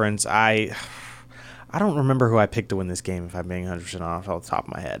difference. I don't remember who I picked to win this game, if I'm being 100% off the top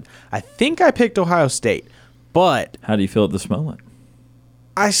of my head. I think I picked Ohio State, but how do you feel at this moment?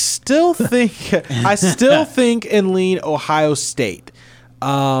 I still think and lean Ohio State.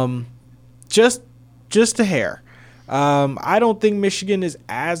 Just a hair. I don't think Michigan is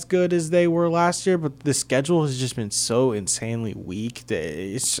as good as they were last year, but the schedule has just been so insanely weak.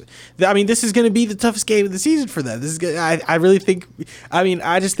 This is going to be the toughest game of the season for them. I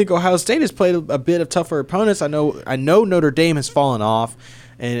just think Ohio State has played a bit of tougher opponents. I know Notre Dame has fallen off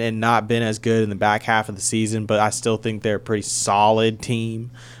and not been as good in the back half of the season, but I still think they're a pretty solid team.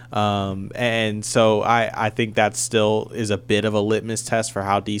 And so I think that still is a bit of a litmus test for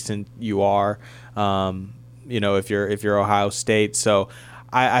how decent you are. If you're Ohio State. So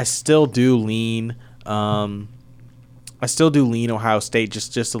I still do lean Ohio State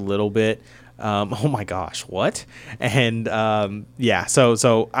just a little bit. Oh my gosh, what? And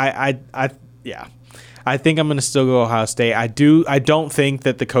I think I'm going to still go Ohio State. I don't think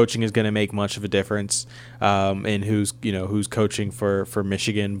that the coaching is going to make much of a difference in who's coaching for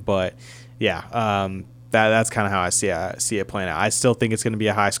Michigan, but that's kind of how I see it playing out. I still think it's going to be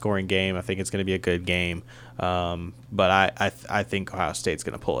a high-scoring game. I think it's going to be a good game, but I think Ohio State's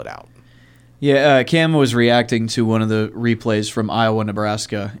going to pull it out. Yeah, Kam was reacting to one of the replays from Iowa,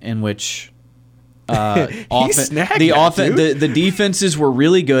 Nebraska, in which the defenses were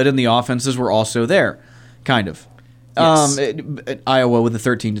really good and the offenses were also there, kind of. Yes. Iowa with a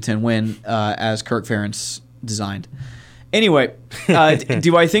 13-10 win, as Kirk Ferentz designed. Anyway,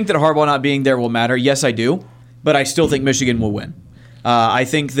 do I think that Harbaugh not being there will matter? Yes, I do. But I still think Michigan will win. I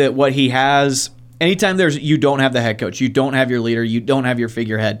think that what he has, anytime you don't have the head coach, you don't have your leader, you don't have your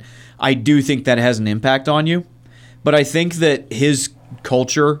figurehead, I do think that has an impact on you. But I think that his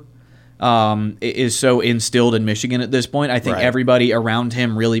culture is so instilled in Michigan at this point. I think everybody around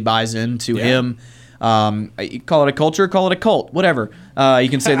him really buys into him. You call it a culture, call it a cult, whatever. You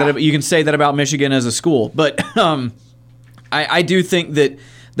can say that. You can say that about Michigan as a school, but I do think that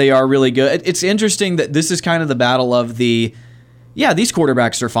they are really good. It's interesting that this is kind of the battle of these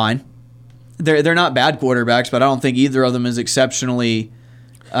quarterbacks are fine. They're not bad quarterbacks, but I don't think either of them is exceptionally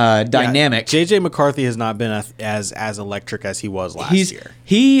dynamic. J.J. McCarthy has not been as electric as he was last year.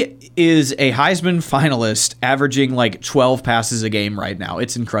 He is a Heisman finalist, averaging like 12 passes a game right now.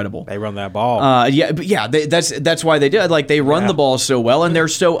 It's incredible. They run that ball. That's why they do. Like they run the ball so well, and they're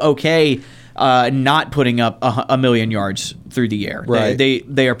so okay not putting up a million yards through the air. Right.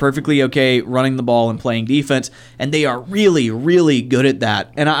 They are perfectly okay running the ball and playing defense, and they are really, really good at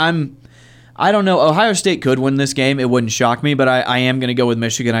that. And I don't know. Ohio State could win this game. It wouldn't shock me, but I am going to go with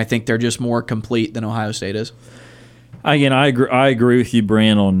Michigan. I think they're just more complete than Ohio State is. Again, I agree with you,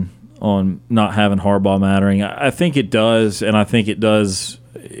 Brant, on not having Harbaugh mattering. I think it does, and I think it does.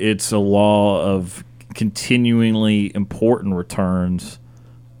 It's a law of continually important returns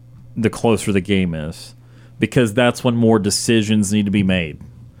the closer the game is, because that's when more decisions need to be made.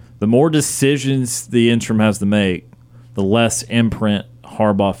 The more decisions the interim has to make, the less imprint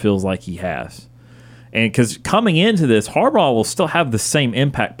Harbaugh feels like he has. And because coming into this, Harbaugh will still have the same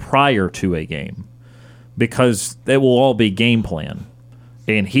impact prior to a game, because it will all be game plan,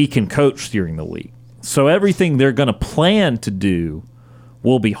 and he can coach during the week. So everything they're going to plan to do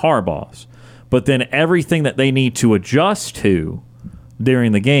will be Harbaugh's. But then everything that they need to adjust to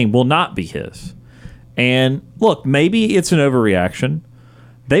during the game will not be his. And look, maybe it's an overreaction.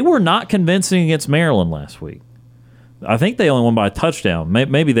 They were not convincing against Maryland last week. I think they only won by a touchdown.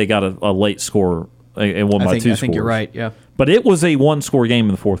 Maybe they got a late score and won by two scores. I think you're right, yeah. But it was a one-score game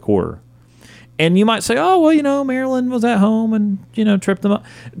in the fourth quarter. And you might say, oh, well, Maryland was at home and, tripped them up.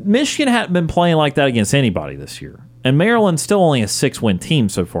 Michigan hadn't been playing like that against anybody this year. And Maryland's still only a 6-win team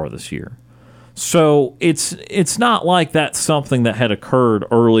so far this year. So it's not like that's something that had occurred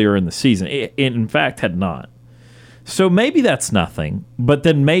earlier in the season. It in fact had not. So maybe that's nothing, but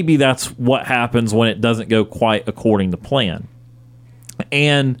then maybe that's what happens when it doesn't go quite according to plan.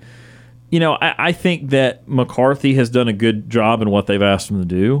 And, I think that McCarthy has done a good job in what they've asked him to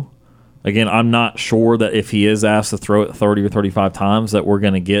do. Again, I'm not sure that if he is asked to throw it 30 or 35 times that we're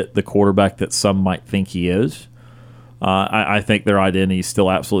going to get the quarterback that some might think he is. I think their identity is still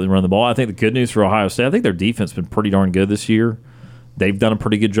absolutely run the ball. I think the good news for Ohio State, I think their defense has been pretty darn good this year. They've done a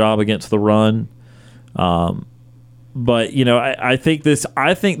pretty good job against the run. But I think this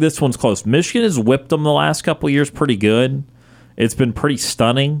one's close. Michigan has whipped them the last couple of years pretty good. It's been pretty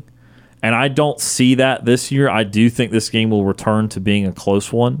stunning, and I don't see that this year. I do think this game will return to being a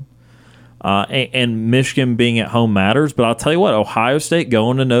close one. And Michigan being at home matters, but I'll tell you what, Ohio State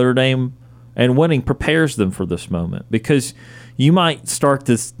going to Notre Dame and winning prepares them for this moment, because you might start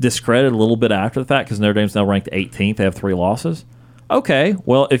to discredit a little bit after the fact because Notre Dame's now ranked 18th. They have 3 losses. Okay,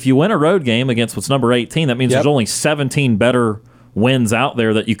 well, if you win a road game against what's number 18, that means there's only 17 better wins out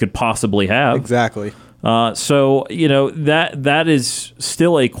there that you could possibly have. Exactly. So, that is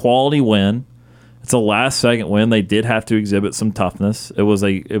still a quality win. It's a last-second win. They did have to exhibit some toughness. It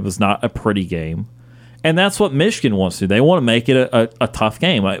was not a pretty game. And that's what Michigan wants to do. They want to make it a tough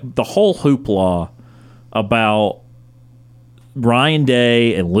game. The whole hoopla about Ryan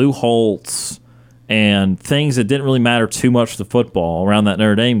Day and Lou Holtz and things that didn't really matter too much to football around that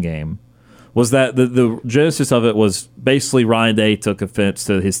Notre Dame game was that the genesis of it was basically Ryan Day took offense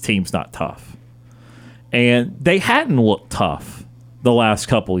to his team's not tough. And they hadn't looked tough the last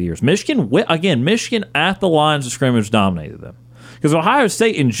couple of years. Michigan at the lines of scrimmage dominated them. Because Ohio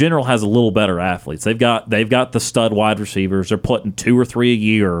State in general has a little better athletes. They've got the stud wide receivers. They're putting 2 or 3 a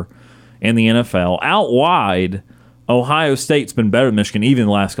year in the NFL. Out wide, Ohio State's been better than Michigan even in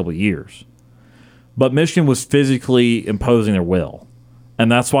the last couple of years. But Michigan was physically imposing their will.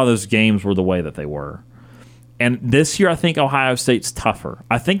 And that's why those games were the way that they were. And this year, I think Ohio State's tougher.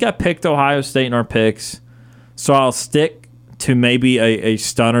 I think I picked Ohio State in our picks, so I'll stick to maybe a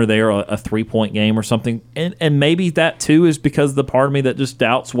stunner there, a 3-point game or something. And maybe that, too, is because the part of me that just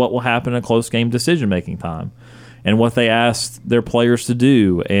doubts what will happen in a close game decision-making time and what they asked their players to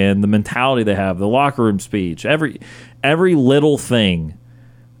do and the mentality they have, the locker room speech. Every little thing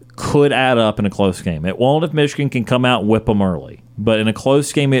could add up in a close game. It won't if Michigan can come out and whip them early. But in a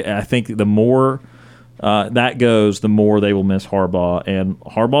close game, I think the more that goes, the more they will miss Harbaugh. And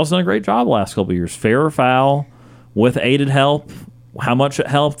Harbaugh's done a great job the last couple of years. Fair or foul, with aided help, how much it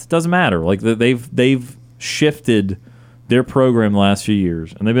helped, doesn't matter. Like they've shifted their program the last few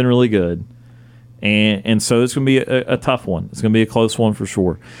years, and they've been really good. And so it's going to be a tough one. It's going to be a close one for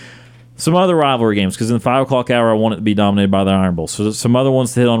sure. Some other rivalry games, because in the 5 o'clock hour, I want it to be dominated by the Iron Bowl. So some other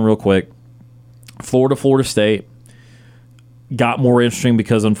ones to hit on real quick. Florida State got more interesting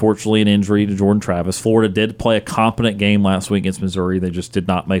because, unfortunately, an injury to Jordan Travis. Florida did play a competent game last week against Missouri. They just did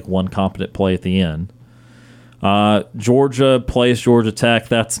not make one competent play at the end. Georgia plays Georgia Tech.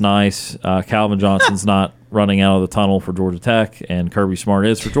 That's nice. Calvin Johnson's not running out of the tunnel for Georgia Tech, and Kirby Smart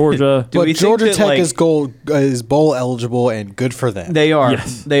is for Georgia. But Georgia Tech is bowl eligible and good for them. They are.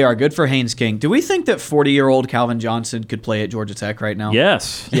 Yes. They are good for Haynes King. Do we think that 40-year-old Calvin Johnson could play at Georgia Tech right now?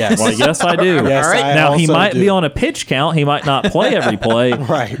 Yes. Yes. Well, yes, I do. Yes, all right. I Now, he also might do. be on a pitch count. He might not play every play.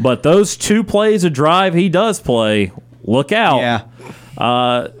 Right. But those 2 plays of drive he does play, look out.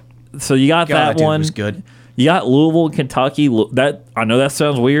 Yeah. So you got that dude one. was good. You got Louisville and Kentucky. That I know that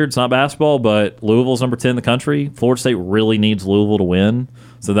sounds weird. It's not basketball, but Louisville's number 10 in the country. Florida State really needs Louisville to win,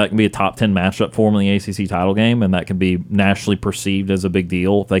 so that can be a top 10 matchup for them in the ACC title game, and that can be nationally perceived as a big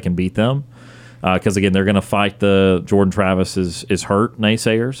deal if they can beat them. Because, again, they're going to fight the Jordan Travis is hurt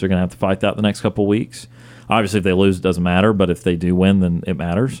naysayers. They're going to have to fight that the next couple of weeks. Obviously, if they lose, it doesn't matter, but if they do win, then it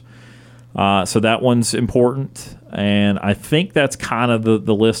matters. So that one's important, and I think that's kind of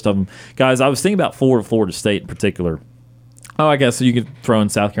the list of them. Guys, I was thinking about Florida State in particular. Oh, I guess you could throw in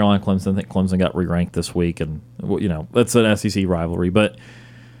South Carolina, Clemson. I think Clemson got re-ranked this week, and that's an SEC rivalry. But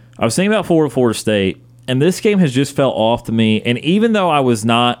I was thinking about Florida State, and this game has just felt off to me. And even though I was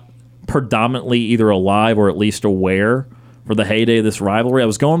not predominantly either alive or at least aware for the heyday of this rivalry, I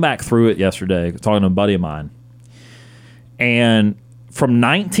was going back through it yesterday, talking to a buddy of mine. And from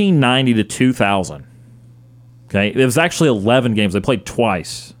 1990 to 2000, okay, it was actually 11 games. They played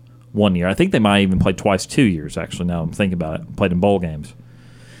twice one year. I think they might even play twice 2 years, actually, now I'm thinking about it. Played in bowl games.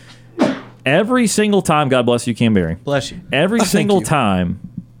 Every single time, God bless you, Kam Berry. Bless you. Every single time,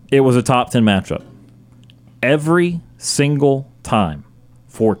 it was a top 10 matchup. Every single time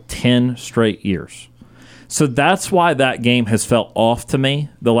for 10 straight years. So that's why that game has felt off to me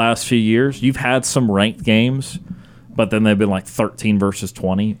the last few years. You've had some ranked games, but then they've been like 13 versus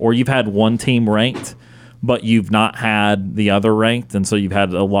 20. Or you've had one team ranked, but you've not had the other ranked, and so you've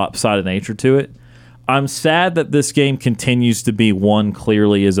had a lopsided nature to it. I'm sad that this game continues to be one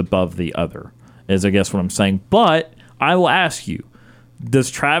clearly is above the other, is I guess what I'm saying. But I will ask you,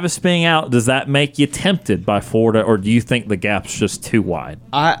 does Travis being out, does that make you tempted by Florida, or do you think the gap's just too wide?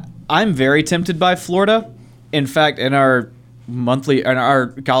 I'm very tempted by Florida. In fact, in our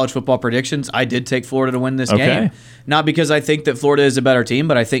college football predictions, I did take Florida to win this game. Not because I think that Florida is a better team,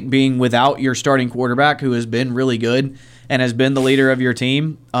 but I think being without your starting quarterback, who has been really good and has been the leader of your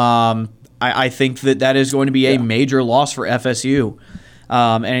team, I think that is going to be a major loss for FSU.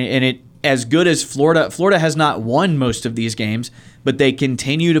 And it, as good as Florida has not won most of these games, but they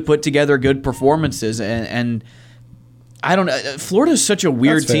continue to put together good performances. And I don't know, Florida is such a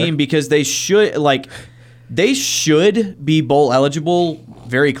weird team because they should be bowl eligible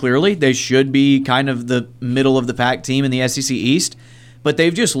very clearly. They should be kind of the middle of the pack team in the SEC East, but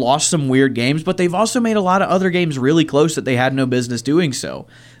they've just lost some weird games. But they've also made a lot of other games really close that they had no business doing so.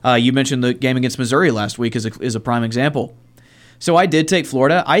 You mentioned the game against Missouri last week is a prime example. So I did take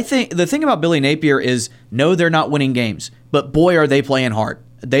Florida. I think the thing about Billy Napier is, no, they're not winning games, but boy, are they playing hard.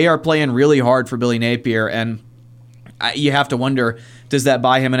 They are playing really hard for Billy Napier, and you have to wonder, does that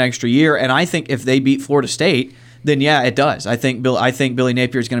buy him an extra year? And I think if they beat Florida State, then yeah, it does. I think Billy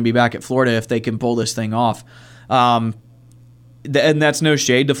Napier is going to be back at Florida if they can pull this thing off. And that's no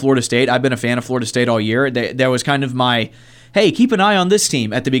shade to Florida State. I've been a fan of Florida State all year. That was kind of my, hey, keep an eye on this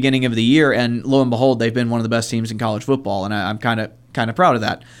team at the beginning of the year, and lo and behold, they've been one of the best teams in college football, and I'm kind of proud of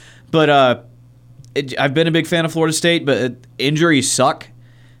that. But I've been a big fan of Florida State, but injuries suck.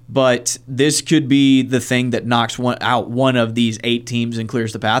 But this could be the thing that knocks one of these 8 teams and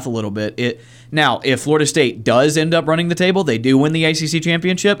clears the path a little bit. Now, if Florida State does end up running the table, they do win the ACC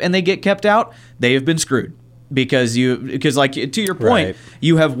championship, and they get kept out, they have been screwed. Because like to your point,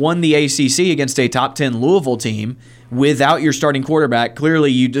 you have won the ACC against a top 10 Louisville team without your starting quarterback.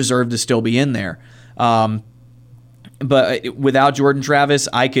 Clearly, you deserve to still be in there. But without Jordan Travis,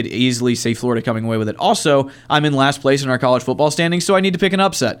 I could easily see Florida coming away with it. Also, I'm in last place in our college football standings, so I need to pick an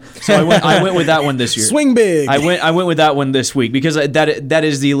upset. So I went with that one this year. Swing big. I went with that one this week because that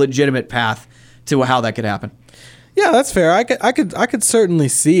is the legitimate path to how that could happen. Yeah, that's fair. I could certainly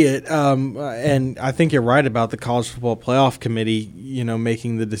see it, and I think you're right about the College Football Playoff Committee.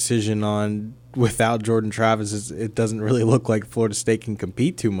 Making the decision on without Jordan Travis, it doesn't really look like Florida State can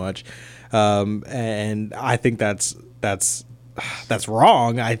compete too much, and I think that's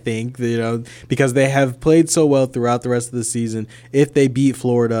wrong. I think because they have played so well throughout the rest of the season. If they beat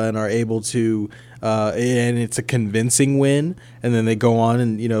Florida and are able to, and it's a convincing win, and then they go on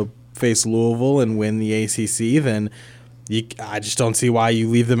and face Louisville and win the ACC, then I just don't see why you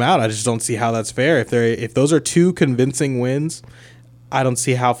leave them out. I just don't see how that's fair. If those are two convincing wins, I don't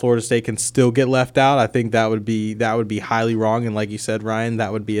see how Florida State can still get left out. I think that would be highly wrong, and like you said, Ryan,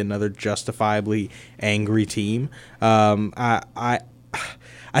 that would be another justifiably angry team.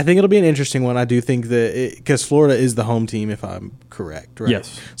 I think it'll be an interesting one. I do think that because Florida is the home team, if I'm correct, right?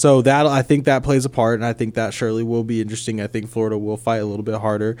 Yes. So I think that plays a part, and I think that surely will be interesting. I think Florida will fight a little bit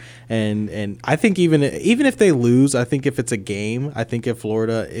harder, and I think even if they lose, I think if it's a game, I think if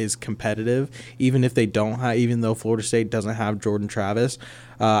Florida is competitive, even if they don't have, even though Florida State doesn't have Jordan Travis,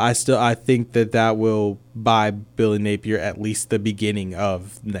 I think that will buy Billy Napier at least the beginning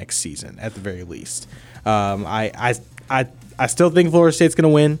of next season, at the very least. I still think Florida State's going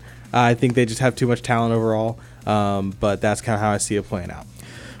to win. I think they just have too much talent overall, but that's kind of how I see it playing out.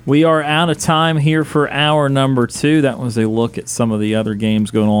 We are out of time here for hour number 2. That was a look at some of the other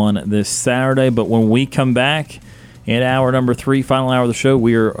games going on this Saturday. But when we come back in hour number 3, final hour of the show,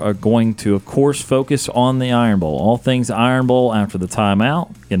 we are going to, of course, focus on the Iron Bowl. All things Iron Bowl after the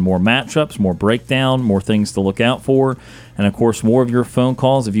timeout. Again, more matchups, more breakdown, more things to look out for. And, of course, more of your phone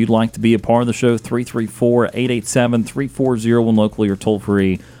calls. If you'd like to be a part of the show, 334-887-3401 locally or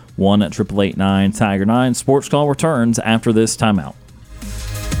toll-free 1-888-9-TIGER-9. Sports Call returns after this timeout.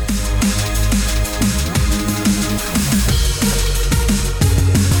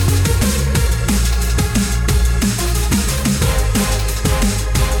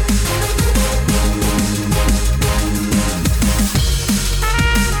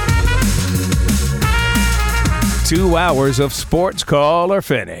 Two hours of Sports Call are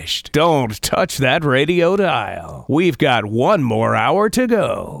finished. Don't touch that radio dial. We've got one more hour to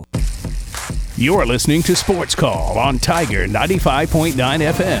go. You're listening to Sports Call on Tiger 95.9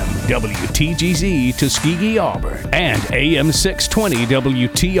 FM, WTGZ Tuskegee, Auburn, and AM 620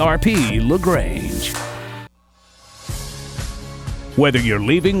 WTRP LaGrange. Whether you're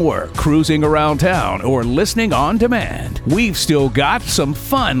leaving work, cruising around town, or listening on demand, we've still got some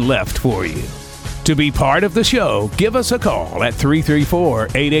fun left for you. To be part of the show, give us a call at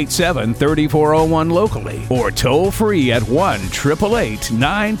 334-887-3401 locally or toll free at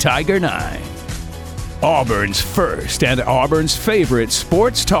 1-888-9-TIGER-9. Auburn's first and Auburn's favorite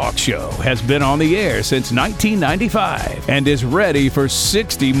sports talk show has been on the air since 1995 and is ready for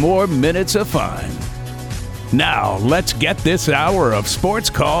 60 more minutes of fun. Now, let's get this hour of Sports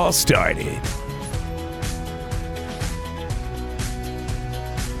Call started.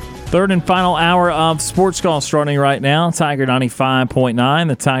 Third and final hour of Sports Call starting right now. Tiger 95.9,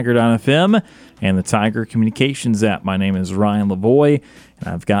 the Tiger.fm, and the Tiger Communications app. My name is Ryan Lavoie, and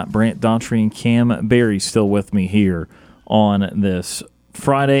I've got Brant Daughtry and Kam Berry still with me here on this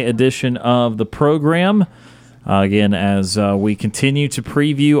Friday edition of the program. Again, as we continue to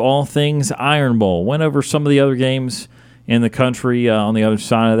preview all things Iron Bowl. Went over some of the other games in the country on the other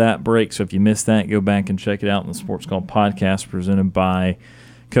side of that break, so if you missed that, go back and check it out in the Sports Call podcast presented by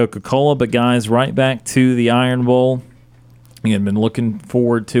Coca-Cola. But guys, right back to the Iron Bowl. Again, been looking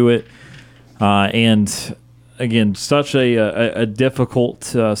forward to it, and again, such a difficult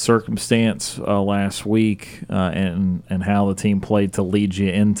circumstance last week, and how the team played to lead you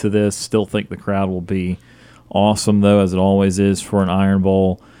into this. Still think the crowd will be awesome, though, as it always is for an Iron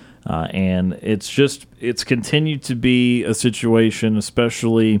Bowl, and it's continued to be a situation,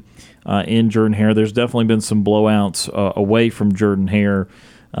 especially in Jordan-Hare. There's definitely been some blowouts away from Jordan-Hare.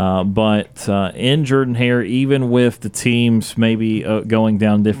 But in Jordan-Hare, even with the teams maybe going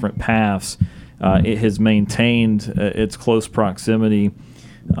down different paths, it has maintained its close proximity.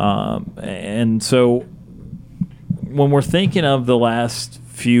 And so when we're thinking of the last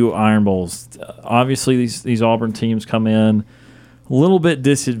few Iron Bowls, obviously these Auburn teams come in a little bit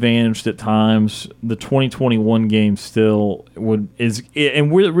disadvantaged at times. The 2021 game still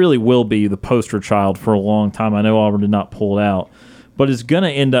really will be the poster child for a long time. I know Auburn did not pull it out, but it's going to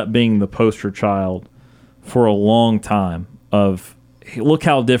end up being the poster child for a long time of, look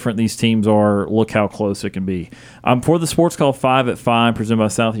how different these teams are, look how close it can be. For the Sports Call 5 at 5, presented by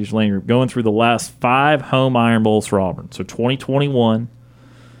Southeast Lane Group, going through the last 5 home Iron Bowls for Auburn. So 2021,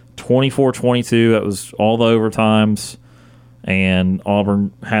 24-22, that was all the overtimes. and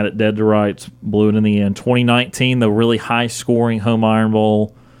Auburn had it dead to rights, blew it in the end. 2019, the really high-scoring home Iron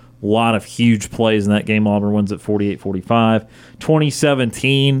Bowl, a lot of huge plays in that game. Auburn wins at 48-45.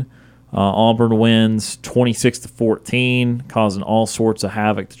 2017, Auburn wins 26-14, causing all sorts of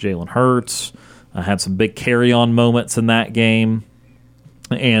havoc to Jalen Hurts. Had some big carry-on moments in that game,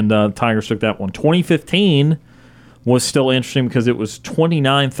 and the Tigers took that one. 2015 was still interesting because it was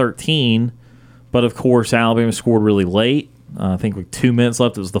 29-13, but of course Alabama scored really late. I think with 2 minutes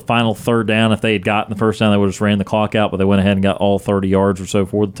left, it was the final third down. If they had gotten the first down, they would have just ran the clock out, but they went ahead and got all 30 yards or so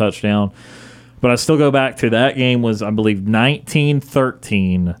for the touchdown. But I still go back to that game was, I believe,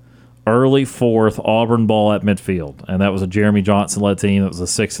 19-13, early fourth, Auburn ball at midfield. And that was a Jeremy Johnson-led team. That was a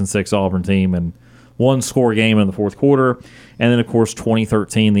 6-6 Auburn team, and one-score game in the fourth quarter. And then, of course,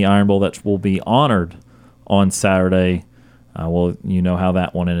 2013, the Iron Bowl that will be honored on Saturday. Well, you know how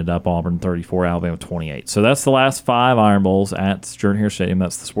that one ended up, Auburn 34, Alabama 28. So that's the last 5 Iron Bowls at Jordan-Hare Stadium.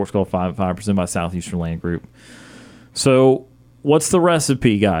 That's the SportsCall 5 presented by Southeastern Land Group. So what's the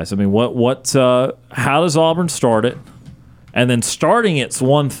recipe, guys? I mean, how does Auburn start it? And then starting it's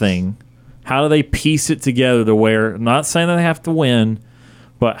one thing. How do they piece it together to where, not saying that they have to win,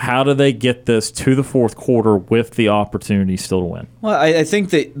 but how do they get this to the fourth quarter with the opportunity still to win? Well, I think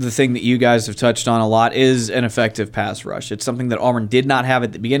that the thing that you guys have touched on a lot is an effective pass rush. It's something that Auburn did not have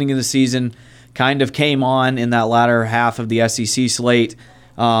at the beginning of the season, kind of came on in that latter half of the SEC slate.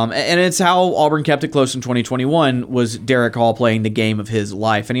 And it's how Auburn kept it close in 2021 was Derek Hall playing the game of his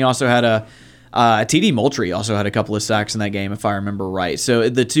life. And he also had TD Moultrie also had a couple of sacks in that game, if I remember right. So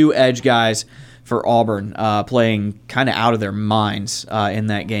the two edge guys for Auburn playing kind of out of their minds in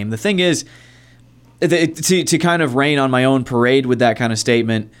that game. The thing is, to kind of rain on my own parade with that kind of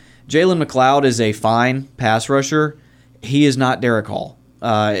statement, Jalen McLeod is a fine pass rusher. He is not Derek Hall.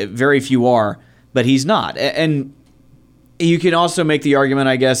 Very few are, but he's not. And you can also make the argument,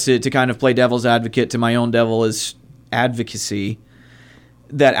 I guess, to kind of play devil's advocate to my own devil's advocacy,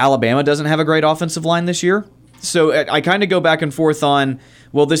 that Alabama doesn't have a great offensive line this year. So I kind of go back and forth on,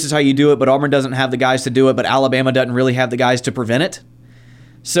 well, this is how you do it, but Auburn doesn't have the guys to do it, but Alabama doesn't really have the guys to prevent it.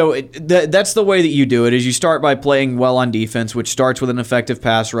 So that's the way that you do it, is you start by playing well on defense, which starts with an effective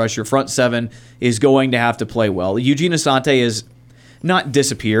pass rush. Your front seven is going to have to play well. Eugene Asante has not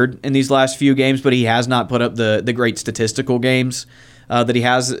disappeared in these last few games, but he has not put up the great statistical games that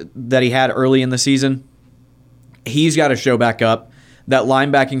he had early in the season. He's got to show back up. That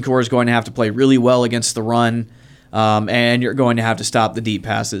linebacking core is going to have to play really well against the run, and you're going to have to stop the deep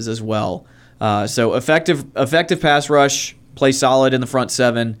passes as well. So effective pass rush, play solid in the front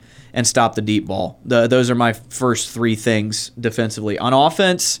seven, and stop the deep ball. Those are my first 3 things defensively. On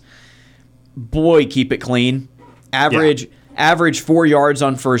offense, boy, keep it clean. Average 4 yards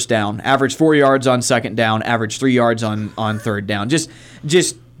on first down, average 4 yards on second down, average 3 yards on third down. Just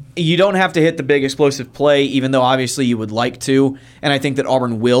you don't have to hit the big explosive play, even though obviously you would like to. And I think that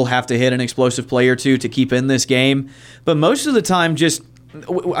Auburn will have to hit an explosive play or two to keep in this game. But most of the time,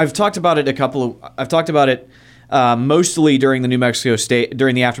 I've talked about it mostly during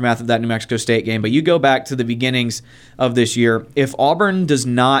the aftermath of that New Mexico State game. But you go back to the beginnings of this year. If Auburn does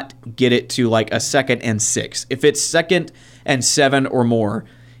not get it to like a 2nd and 6, if it's 2nd and 7 or more,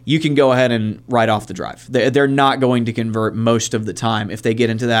 you can go ahead and write off the drive. They're not going to convert most of the time if they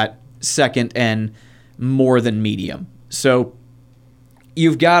get into that 2nd and more than medium. So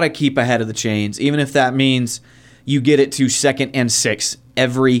you've got to keep ahead of the chains, even if that means you get it to 2nd and 6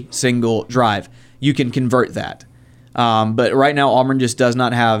 every single drive. You can convert that. But right now, Auburn just does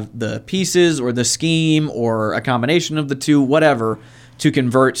not have the pieces or the scheme or a combination of the two, whatever, to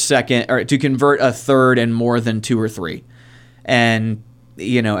convert a third and more than 2 or 3. And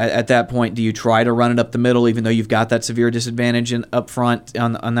at that point, do you try to run it up the middle, even though you've got that severe disadvantage up front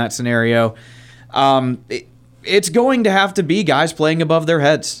on that scenario? It's going to have to be guys playing above their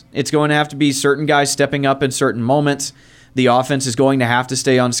heads. It's going to have to be certain guys stepping up in certain moments. The offense is going to have to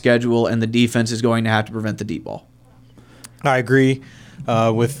stay on schedule, and the defense is going to have to prevent the deep ball. I agree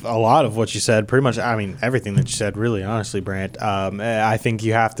with a lot of what you said. Pretty much, I mean, everything that you said, really, honestly, Brant. I think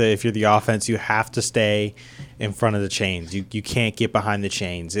you have to, if you're the offense, you have to stay in front of the chains. You can't get behind the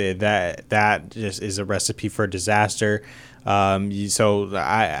chains. That just is a recipe for disaster. Whatever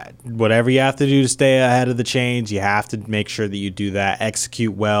you have to do to stay ahead of the chains, you have to make sure that you do that.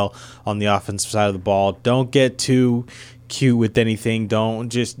 Execute well on the offensive side of the ball. Don't get too cute with anything. Don't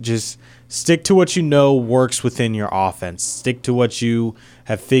just stick to what you know works within your offense. Stick to what you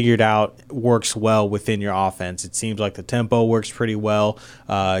have figured out works well within your offense. It seems like the tempo works pretty well.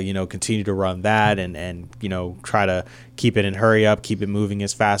 Continue to run that and try to keep it in hurry up, keep it moving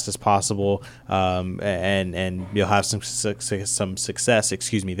as fast as possible, and you'll have some success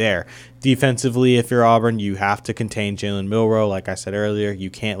there. Defensively, if you're Auburn, you have to contain Jalen Milroe. Like I said earlier, you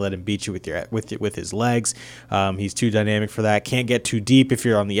can't let him beat you with his legs. He's too dynamic for that. Can't get too deep if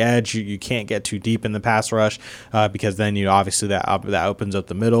you're on the edge. You can't get too deep in the pass rush because then obviously that opens up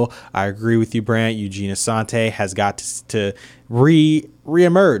the middle. I agree with you, Brant. Eugene Asante has got to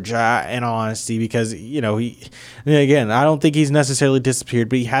reemerge in all honesty, because again, I don't think he's necessarily disappeared,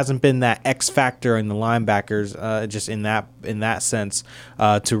 but he hasn't been that X factor in the linebackers just in that sense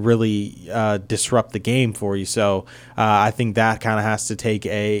to really disrupt the game for you. So I think that kind of has to take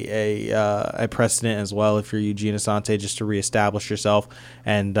a precedent as well if you're Eugene Asante, just to reestablish yourself.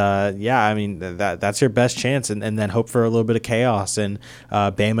 And that's your best chance, and then hope for a little bit of chaos and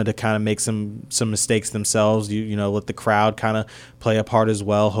Bama to kind of make some mistakes themselves. Let the crowd kind of play a part as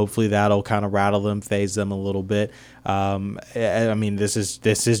well. Hopefully that'll kind of rattle them, phase them a little bit. This is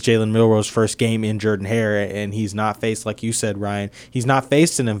Jalen Milroe's first game in Jordan-Hare, and he's not faced, like you said, Ryan, he's not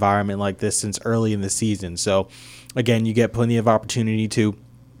faced an environment like this since early in the season. So again, you get plenty of opportunity to,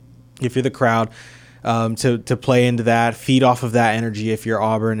 if you're the crowd, to play into that, feed off of that energy if you're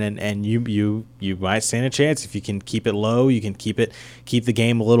Auburn, and you might stand a chance if you can keep it low, you can keep the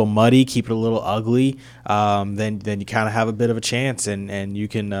game a little muddy, keep it a little ugly, then you kind of have a bit of a chance, and you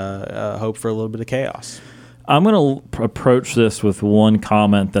can hope for a little bit of chaos. I'm going to approach this with one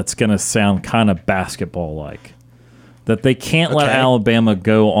comment that's going to sound kind of basketball-like. That they can't let Alabama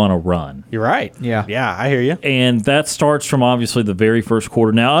go on a run. You're right. Yeah, I hear you. And that starts from obviously the very first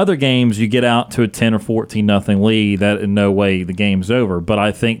quarter. Now, other games, you get out to a 10 or 14-0 lead, that in no way the game's over. But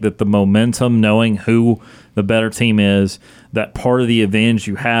I think that the momentum, knowing who the better team is, that part of the advantage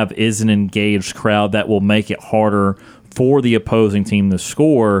you have is an engaged crowd that will make it harder for the opposing team to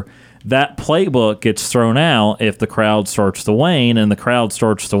score. That playbook gets thrown out if the crowd starts to wane, and the crowd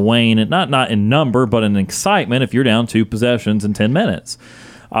starts to wane, and not in number, but in excitement if you're down 2 possessions in 10 minutes.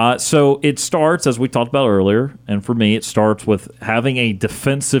 So it starts, as we talked about earlier, and for me, it starts with having a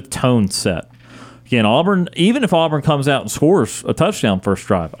defensive tone set. Again, Auburn, even if Auburn comes out and scores a touchdown first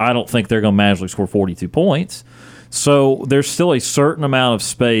drive, I don't think they're going to magically score 42 points. So there's still a certain amount of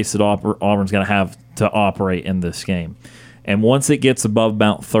space that Auburn's going to have to operate in this game. And once it gets above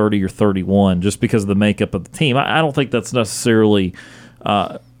about 30 or 31, just because of the makeup of the team, I don't think that's necessarily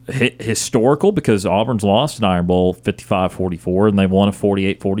historical, because Auburn's lost an Iron Bowl 55-44, and they've won a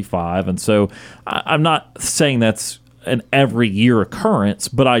 48-45. And so I'm not saying that's an every-year occurrence,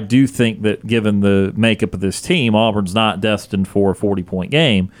 but I do think that given the makeup of this team, Auburn's not destined for a 40-point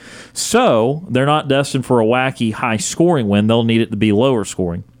game. So they're not destined for a wacky high-scoring win. They'll need it to be lower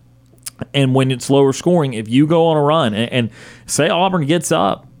scoring. And when it's lower scoring, if you go on a run and say Auburn gets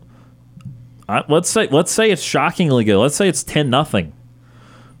up, let's say it's shockingly good. Let's say it's 10-0.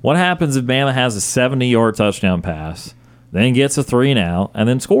 What happens if Bama has a 70-yard touchdown pass, then gets a 3-and-out, and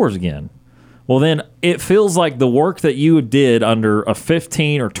then scores again? Well, then it feels like the work that you did under a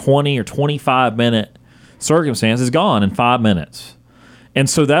 15 or 20 or 25-minute circumstance is gone in 5 minutes. And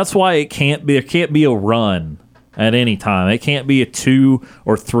so that's why it can't be a run at any time. It can't be a 2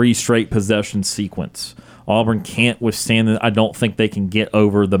 or 3 straight possession sequence. Auburn can't withstand it. I don't think they can get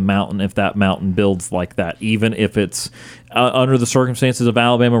over the mountain if that mountain builds like that, even if it's under the circumstances of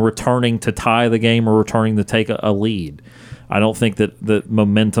Alabama returning to tie the game or returning to take a lead. I don't think that the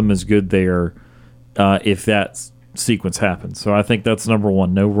momentum is good there if that sequence happens. So I think that's number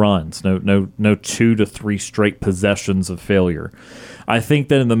one. No runs. No 2 to 3 straight possessions of failure. I think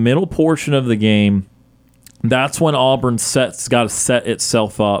that in the middle portion of the game, that's when Auburn's got to set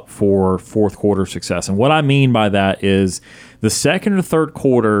itself up for fourth quarter success. And what I mean by that is the second and third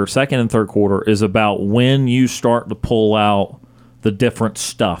quarter is about when you start to pull out the different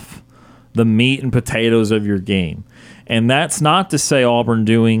stuff, the meat and potatoes of your game. And that's not to say Auburn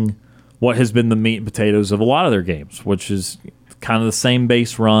doing what has been the meat and potatoes of a lot of their games, which is kind of the same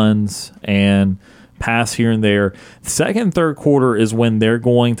base runs and pass here and there. The second and third quarter is when they're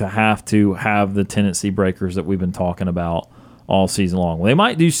going to have the tendency breakers that we've been talking about all season long. Well, they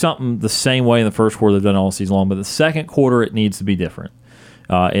might do something the same way in the first quarter they've done all season long, but the second quarter it needs to be different.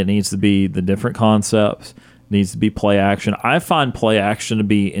 It needs to be the different concepts. It needs to be play action. I find play action to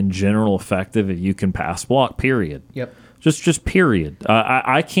be in general effective if you can pass block, period. Yep. Just period.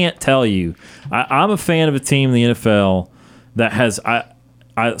 I can't tell you. I'm a fan of a team in the NFL that has –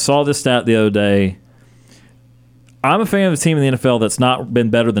 I saw this stat the other day. I'm a fan of a team in the NFL that's not been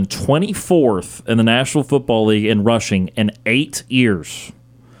better than 24th in the National Football League in rushing in 8 years.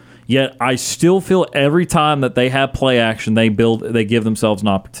 Yet I still feel every time that they have play action, they give themselves an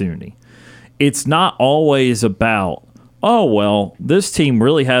opportunity. It's not always about, oh, well, this team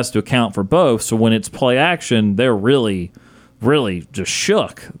really has to account for both, so when it's play action, they're really just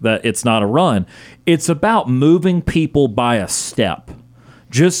shook that it's not a run. It's about moving people by a step,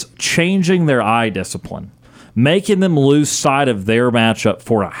 just changing their eye discipline, making them lose sight of their matchup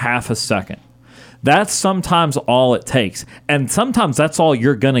for a half a second. That's sometimes all it takes. And sometimes that's all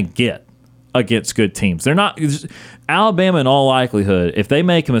you're going to get against good teams. They're not Alabama, in all likelihood, if they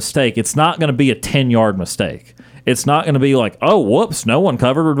make a mistake, it's not going to be a 10-yard mistake. It's not going to be like, oh, whoops, no one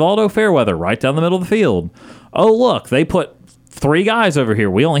covered Rivaldo Fairweather right down the middle of the field. Oh, look, they put 3 guys over here.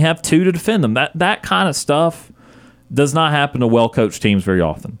 We only have 2 to defend them. That kind of stuff does not happen to well-coached teams very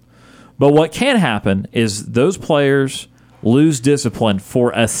often. But what can happen is those players lose discipline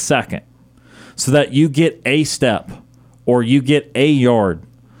for a second so that you get a step or you get a yard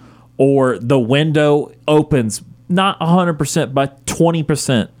or the window opens not 100% but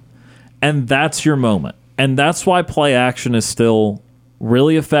 20%, and that's your moment. And that's why play action is still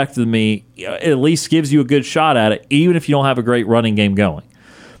really effective to me. It at least gives you a good shot at it, even if you don't have a great running game going,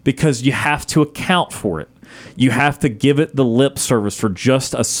 because you have to account for it. You have to give it the lip service for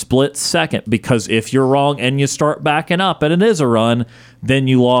just a split second, because if you're wrong and you start backing up and it is a run, then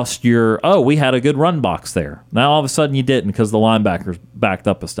you lost your, we had a good run box there. Now all of a sudden you didn't because the linebackers backed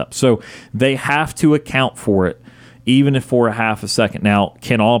up a step. So they have to account for it, even if for a half a second. Now,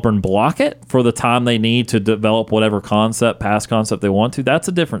 can Auburn block it for the time they need to develop whatever pass concept they want to? That's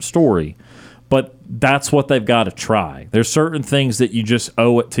a different story. But that's what they've got to try. There's certain things that you just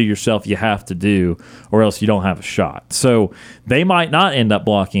owe it to yourself you have to do, or else you don't have a shot. So they might not end up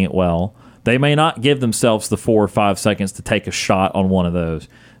blocking it well. They may not give themselves the 4 or 5 seconds to take a shot on one of those.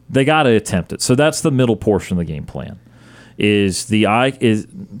 They got to attempt it. So that's the middle portion of the game plan. Is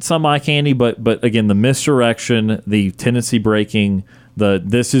some eye candy, but again, the misdirection, the tendency breaking,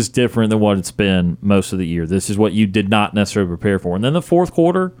 this is different than what it's been most of the year. This is what you did not necessarily prepare for. And then the fourth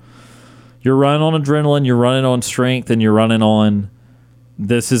quarter, you're running on adrenaline, you're running on strength, and you're running on,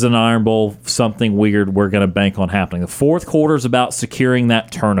 this is an Iron Bowl, something weird we're going to bank on happening. The fourth quarter is about securing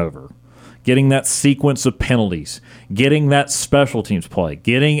that turnover, getting that sequence of penalties, getting that special teams play,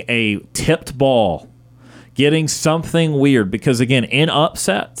 getting a tipped ball, getting something weird. Because, again, in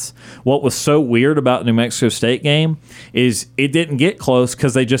upsets, what was so weird about the New Mexico State game is it didn't get close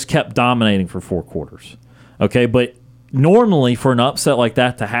because they just kept dominating for 4 quarters. Okay, but normally for an upset like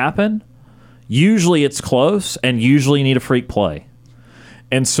that to happen, usually it's close, and usually you need a freak play.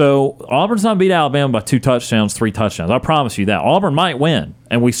 And so Auburn's not beat Alabama by 2 touchdowns, 3 touchdowns. I promise you that. Auburn might win,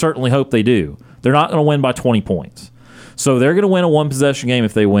 and we certainly hope they do. They're not going to win by 20 points. So they're going to win a one-possession game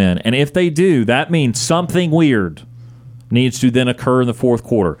if they win. And if they do, that means something weird needs to then occur in the fourth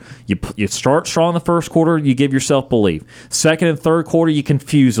quarter. You start strong in the first quarter, you give yourself belief. Second and third quarter, you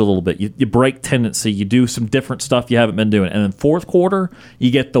confuse a little bit. You break tendency. You do some different stuff you haven't been doing. And then fourth quarter, you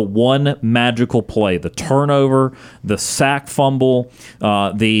get the one magical play, the turnover, the sack fumble,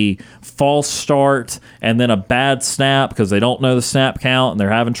 the false start, and then a bad snap because they don't know the snap count and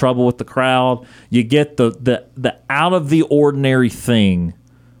they're having trouble with the crowd. You get the out-of-the-ordinary thing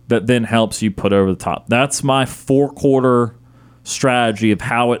that then helps you put over the top. That's my 4-quarter strategy of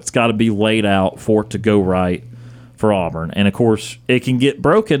how it's got to be laid out for it to go right for Auburn. And, of course, it can get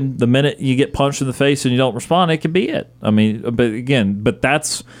broken the minute you get punched in the face and you don't respond. It could be it. I mean, but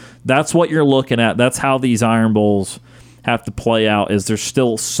that's what you're looking at. That's how these Iron Bowls have to play out, is there's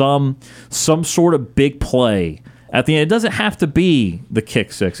still some sort of big play at the end. It doesn't have to be the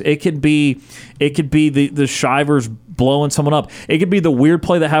kick six. It could be the Shivers blowing someone up. It could be the weird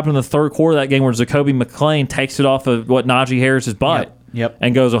play that happened in the third quarter of that game where Jacoby McClain takes it off of Najee Harris's butt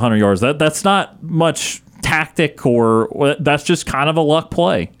and goes 100 yards. That's not much tactic, or that's just kind of a luck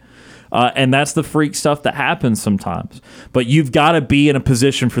play. And that's the freak stuff that happens sometimes. But you've got to be in a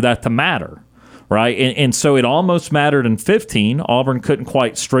position for that to matter, right? And so it almost mattered in 15. Auburn couldn't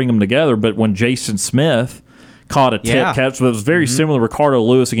quite string them together, but when Jason Smith caught a tip catch, but it was very similar to Ricardo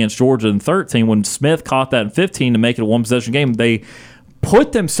Lewis against Georgia in 13. When Smith caught that in 15 to make it a one-possession game, they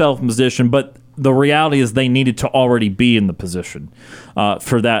put themselves in position, but the reality is they needed to already be in the position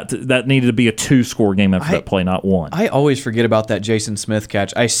for that. That needed to be a 2-score game after that play, not 1. I always forget about that Jason Smith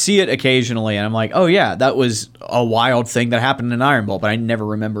catch. I see it occasionally, and I'm like, oh, yeah, that was a wild thing that happened in an Iron Bowl, but I never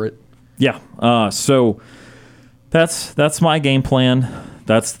remember it. Yeah, so that's my game plan.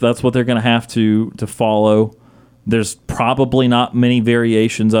 That's what they're going to have to follow. There's probably not many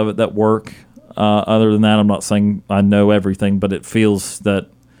variations of it that work. Other than that, I'm not saying I know everything, but it feels that,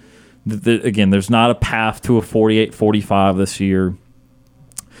 again, there's not a path to a 48-45 this year.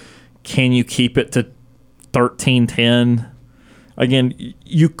 Can you keep it to 13-10? Again,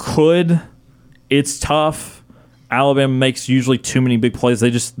 you could. It's tough. Alabama makes usually too many big plays.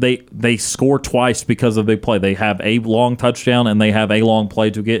 They score twice because of big play. They have a long touchdown and they have a long play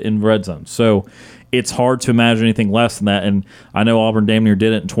to get in red zone. So it's hard to imagine anything less than that. And I know Auburn damn near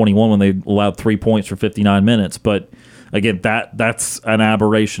did it in 21 when they allowed 3 points for 59 minutes. But again, that's an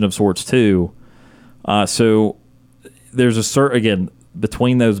aberration of sorts too. So there's a certain, again,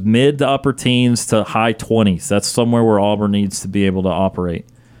 between those mid to upper teens to high 20s, that's somewhere where Auburn needs to be able to operate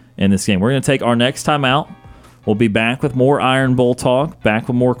in this game. We're going to take our next time out. We'll be back with more Iron Bowl talk, back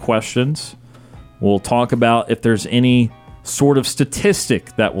with more questions. We'll talk about if there's any sort of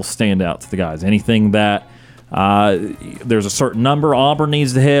statistic that will stand out to the guys, anything that there's a certain number Auburn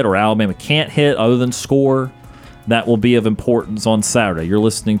needs to hit or Alabama can't hit other than score. That will be of importance on Saturday. You're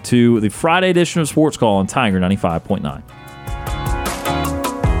listening to the Friday edition of Sports Call on Tiger 95.9.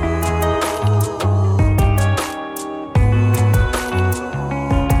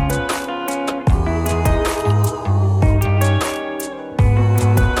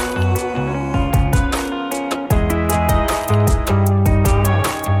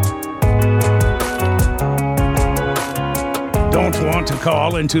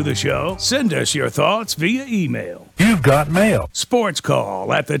 Call into the show? Send us your thoughts via email. You've got mail.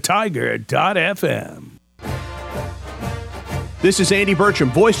 SportsCall@thetiger.fm. This is Andy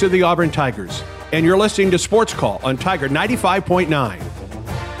Burcham, voice of the Auburn Tigers, and you're listening to Sports Call on Tiger 95.9.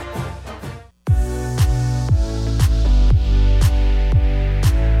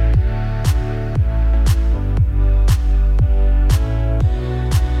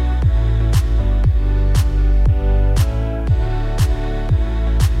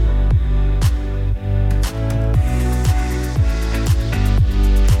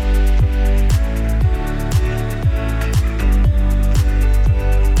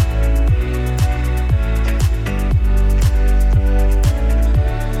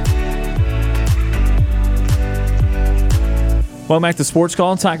 Welcome back to Sports Call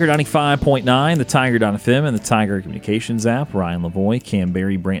on Tiger 95.9, the Tiger.fm, and the Tiger Communications app. Ryan Lavoie, Kam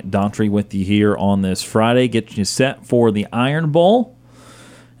Berry, Brant Daughtry with you here on this Friday, getting you set for the Iron Bowl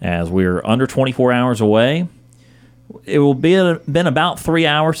as we're under 24 hours away. It will been about 3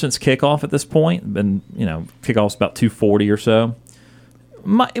 hours since kickoff at this point. Kickoff's about 2:40 or so.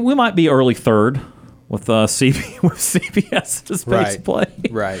 We might be early third with CBS's pace of play.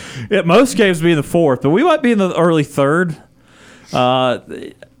 Right. At most games be in the fourth, but we might be in the early third.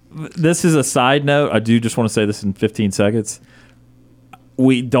 This is a side note. I do just want to say this in 15 seconds.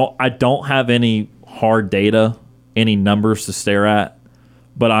 I don't have any hard data, any numbers to stare at,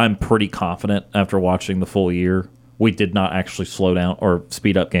 but I'm pretty confident after watching the full year, we did not actually slow down or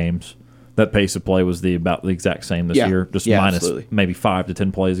speed up games. That pace of play was about the exact same this year, just minus absolutely. Maybe 5 to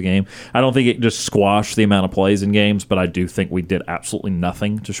 10 plays a game. I don't think it just squashed the amount of plays in games, but I do think we did absolutely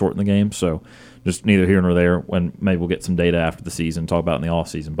nothing to shorten the game. So just neither here nor there. When maybe we'll get some data after the season, talk about it in the off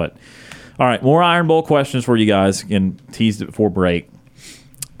season. But all right, more Iron Bowl questions for you guys. Again, teased it before break.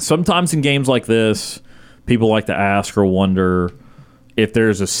 Sometimes in games like this, people like to ask or wonder if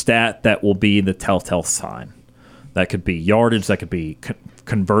there's a stat that will be the telltale sign. That could be yardage. That could be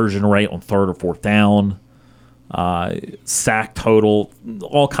conversion rate on third or fourth down, sack total,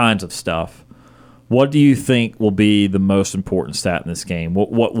 all kinds of stuff. What do you think will be the most important stat in this game?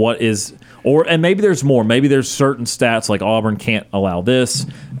 What is, and maybe there's more. Maybe there's certain stats like Auburn can't allow this,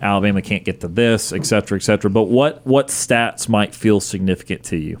 Alabama can't get to this, et cetera, et cetera. But what stats might feel significant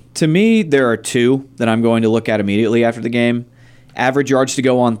to you? To me, there are two that I'm going to look at immediately after the game. Average yards to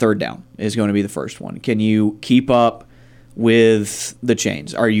go on third down is going to be the first one. Can you keep up with the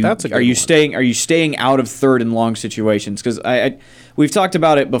chains? Are you staying out of third and long situations? Because we've talked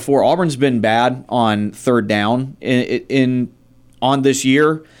about it before. Auburn's been bad on third down on this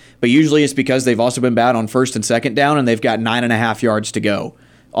year, but usually it's because they've also been bad on first and second down, and they've got 9.5 yards to go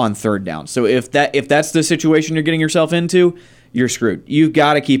on third down. So if that's the situation you're getting yourself into, you're screwed. You've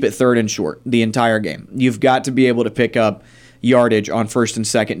got to keep it third and short the entire game. You've got to be able to pick up yardage on first and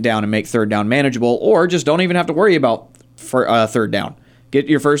second down and make third down manageable, or just don't even have to worry about third down. Get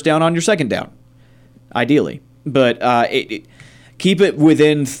your first down on your second down, ideally. But keep it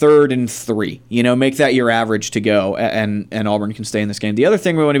within third and 3. Make that your average to go, and Auburn can stay in this game. The other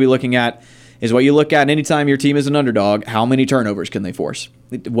thing we want to be looking at is what you look at anytime your team is an underdog. How many turnovers can they force?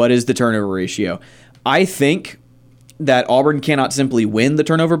 What is the turnover ratio? I think that Auburn cannot simply win the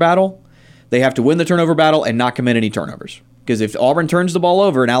turnover battle. They have to win the turnover battle and not commit any turnovers. Because if Auburn turns the ball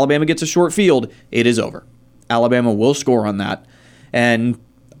over and Alabama gets a short field, it is over. Alabama will score on that. And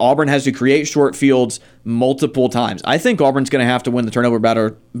Auburn has to create short fields multiple times. I think Auburn's going to have to win the turnover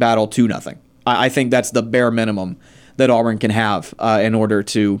battle 2-0. I think that's the bare minimum that Auburn can have in order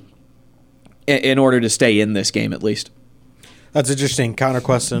to stay in this game at least. That's interesting. Counter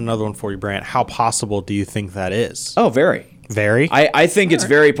question, another one for you, Brant. How possible do you think that is? Oh, very. Very? I think it's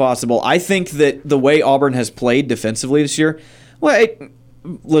very possible. I think that the way Auburn has played defensively this year,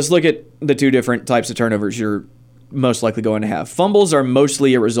 let's look at the two different types of turnovers you're most likely going to have. Fumbles are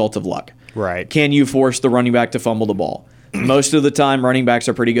mostly a result of luck. Right. Can you force the running back to fumble the ball? Most of the time, running backs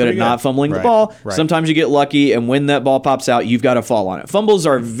are pretty good at not fumbling the ball. Right. Sometimes you get lucky, and when that ball pops out, you've got to fall on it. Fumbles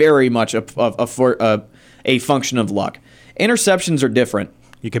are very much a function of luck. Interceptions are different.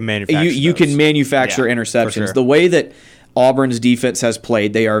 You can manufacture You can manufacture interceptions. Sure. The way that Auburn's defense has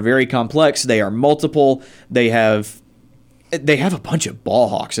played, they are very complex. They are multiple. They have a bunch of ball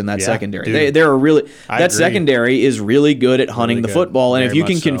hawks in that secondary. They're really secondary is really good at hunting the football. And if you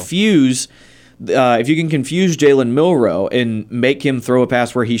can confuse Jalen Milroe and make him throw a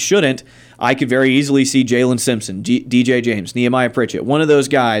pass where he shouldn't, I could very easily see Jalen Simpson, DJ James, Nehemiah Pritchett, one of those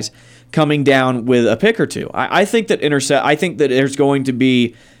guys coming down with a pick or two. I think that the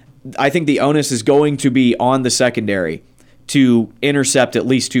onus is going to be on the secondary to intercept at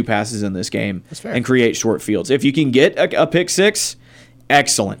least 2 passes in this game and create short fields. If you can get a pick six,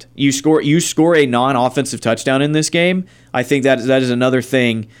 excellent. You score a non-offensive touchdown in this game, I think that is another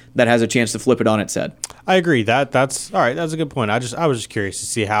thing that has a chance to flip it on its head. I agree. That's all right. That's a good point. I was just curious to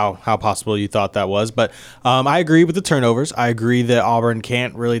see how possible you thought that was, but I agree with the turnovers. I agree that Auburn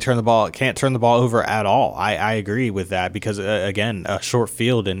can't turn the ball over at all. I agree with that because again, a short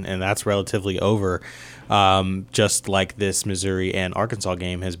field and that's relatively over. Just like this Missouri and Arkansas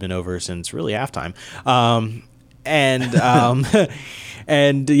game has been over since really halftime.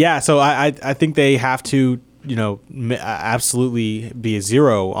 So I think they have to, absolutely be a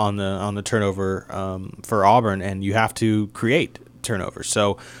zero on the turnover for Auburn, and you have to create turnovers.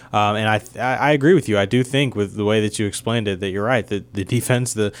 So, and I agree with you. I do think with the way that you explained it that you're right. The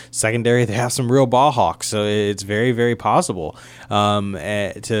defense, the secondary, they have some real ball hawks. So it's very, very possible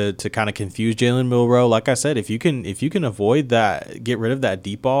to kind of confuse Jalen Milroe. Like I said, if you can avoid that, get rid of that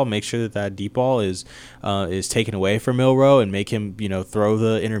deep ball, make sure that deep ball is taken away from Milroe and make him throw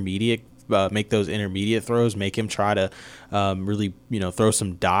the intermediate. Make those intermediate throws, make him try to really throw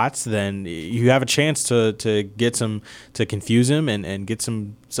some dots, then you have a chance to confuse him and get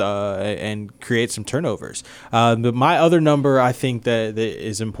some and create some turnovers. But my other number I think that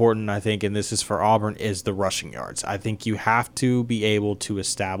is important, and this is for Auburn, is the rushing yards. I think you have to be able to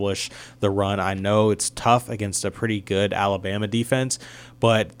establish the run. I know it's tough against a pretty good Alabama defense,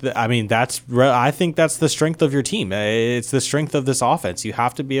 but I think that's the strength of your team. It's the strength of this offense. You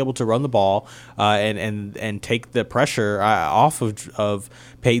have to be able to run the ball and take the pressure off of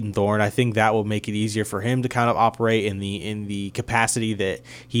Peyton Thorne. I think that will make it easier for him to kind of operate in the capacity that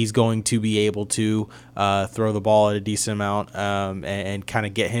he's going to be able to throw the ball at a decent amount and kind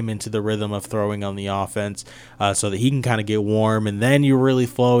of get him into the rhythm of throwing on the offense so that he can kind of get warm, and then you're really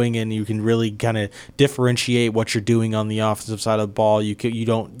flowing and you can really kind of differentiate what you're doing on the offensive side of the ball.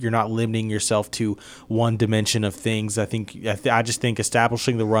 You're not limiting yourself to one dimension of things. I just think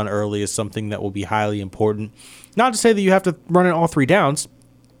establishing the run early is something that will be highly important. Not to say that you have to run it all 3 downs,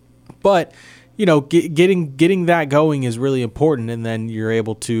 but getting that going is really important, and then you're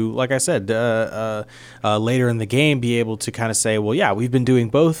able to, like I said, later in the game, be able to kind of say, well, yeah, we've been doing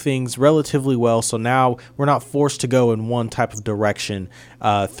both things relatively well, so now we're not forced to go in one type of direction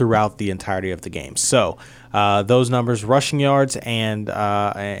throughout the entirety of the game. So those numbers, rushing yards and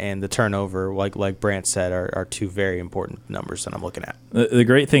the turnover, like Brant said, are 2 very important numbers that I'm looking at. The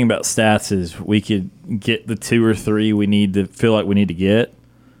great thing about stats is we could get the 2 or 3 we need to feel like we need to get,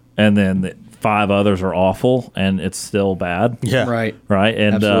 and then the 5 others are awful, and it's still bad. Yeah, right.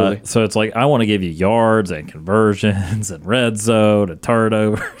 And so it's like I want to give you yards and conversions and red zone and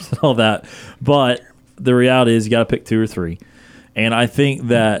turnovers and all that, but the reality is you got to pick 2 or 3. And I think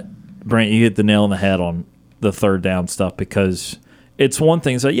that Brant, you hit the nail on the head on the third down stuff, because it's one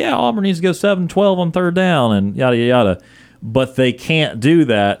thing to say, yeah, Auburn needs to go 7-12 on third down and yada yada, but they can't do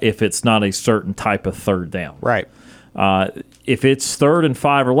that if it's not a certain type of third down. Right. If it's 3rd and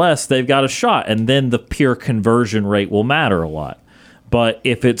 5 or less, they've got a shot, and then the pure conversion rate will matter a lot. But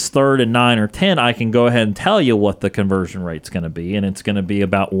if it's 3rd and 9 or 10, I can go ahead and tell you what the conversion rate's going to be, and it's going to be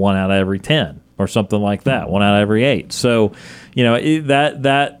about 1 out of every 10 or something like that, 1 out of every 8. So,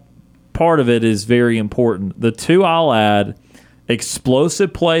 that part of it is very important. The 2 I'll add,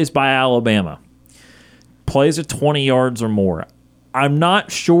 explosive plays by Alabama. plays at 20 yards or more. I'm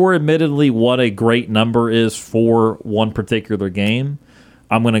not sure, admittedly, what a great number is for one particular game.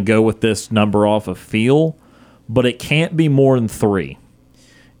 I'm going to go with this number off of feel, but it can't be more than 3.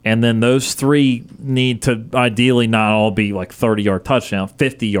 And then those 3 need to ideally not all be like 30-yard touchdown,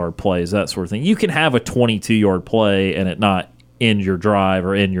 50-yard plays, that sort of thing. You can have a 22-yard play and it not end your drive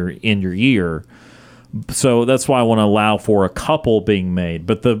or end your year. So that's why I want to allow for a couple being made.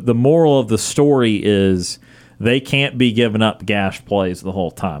 But the moral of the story is they can't be giving up gash plays the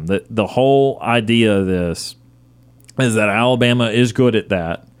whole time. The whole idea of this is that Alabama is good at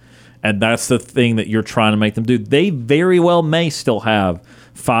that, and that's the thing that you're trying to make them do. They very well may still have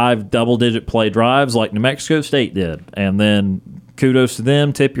 5 double-digit play drives like New Mexico State did, and then kudos to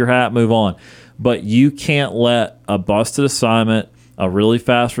them, tip your hat, move on. But you can't let a busted assignment, a really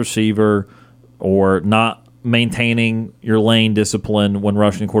fast receiver, or not maintaining your lane discipline when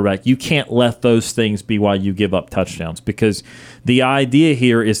rushing the quarterback, you can't let those things be why you give up touchdowns, because the idea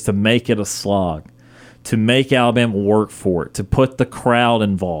here is to make it a slog, to make Alabama work for it, to put the crowd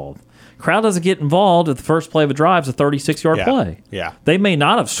involved. Crowd doesn't get involved at the first play of a drive. It's a 36-yard play. Yeah. They may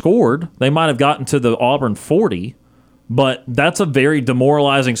not have scored. They might have gotten to the Auburn 40, but that's a very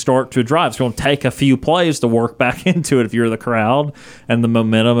demoralizing start to a drive. It's going to take a few plays to work back into it if you're the crowd and the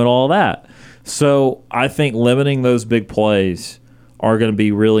momentum and all that. So I think limiting those big plays are going to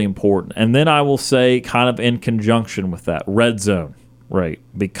be really important. And then I will say, kind of in conjunction with that, red zone, right?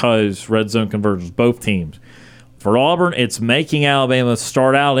 Because red zone conversions, both teams. For Auburn, it's making Alabama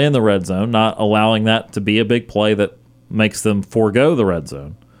start out in the red zone, not allowing that to be a big play that makes them forego the red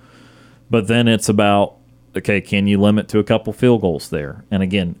zone. But then it's about, okay, can you limit to a couple field goals there? And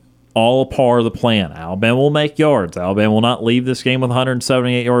again, all a part of the plan. Alabama will make yards. Alabama will not leave this game with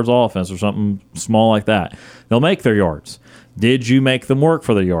 178 yards offense or something small like that. They'll make their yards. Did you make them work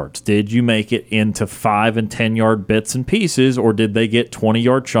for their yards? Did you make it into 5 and 10-yard bits and pieces, or did they get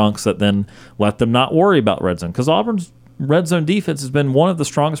 20-yard chunks that then let them not worry about red zone? Because Auburn's red zone defense has been one of the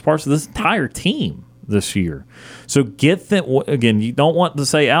strongest parts of this entire team this year. So get them, again, you don't want to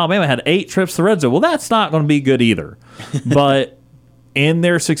say Alabama had 8 trips to the red zone. Well, that's not going to be good either. But in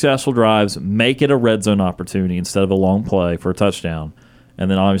their successful drives, make it a red zone opportunity instead of a long play for a touchdown, and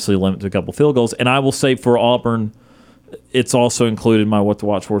then obviously limit to a couple field goals. And I will say for Auburn, it's also included my what to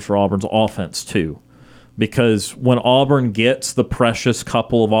watch for Auburn's offense too, because when Auburn gets the precious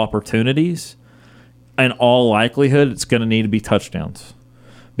couple of opportunities, in all likelihood, it's going to need to be touchdowns.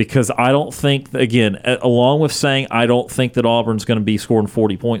 Because I don't think, again, along with saying I don't think that Auburn's going to be scoring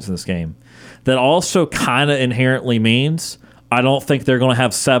 40 points in this game, that also kind of inherently means I don't think they're going to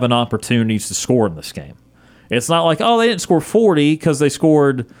have 7 opportunities to score in this game. It's not like, oh, they didn't score 40 because they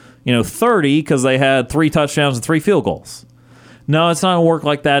scored 30 because they had 3 touchdowns and 3 field goals. No, it's not going to work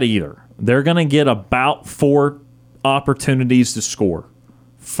like that either. They're going to get about 4 opportunities to score.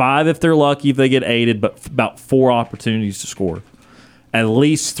 5 if they're lucky if they get aided, but about 4 opportunities to score. At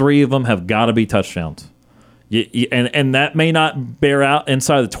least 3 of them have got to be touchdowns. And that may not bear out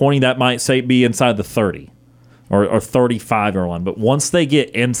inside the 20. That might say be inside the 30 or 35-yard line. But once they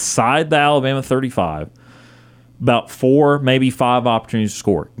get inside the Alabama 35, about 4, maybe 5 opportunities to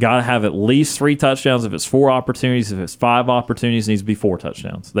score. Got to have at least 3 touchdowns. If it's 4 opportunities, if it's 5 opportunities, it needs to be 4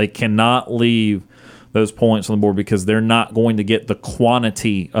 touchdowns. They cannot leave those points on the board because they're not going to get the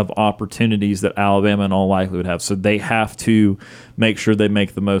quantity of opportunities that Alabama in all likelihood have. So they have to make sure they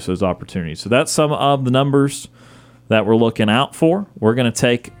make the most of those opportunities. So that's some of the numbers that we're looking out for. We're going to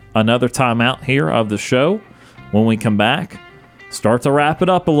take another timeout here of the show. When we come back, start to wrap it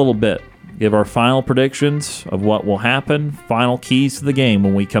up a little bit. Give our final predictions of what will happen, final keys to the game.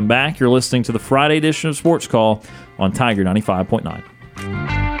 When we come back, you're listening to the Friday edition of Sports Call on Tiger 95.9.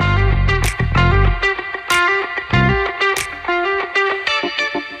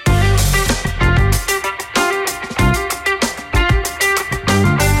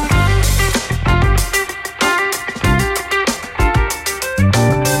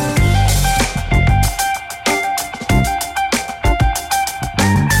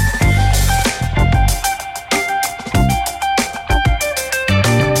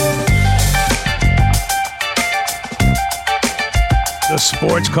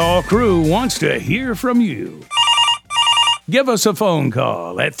 Sports Call crew wants to hear from you. Give us a phone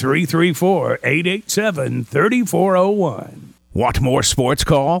call at 334-887-3401. Want more Sports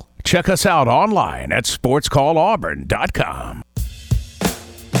Call? Check us out online at sportscallauburn.com.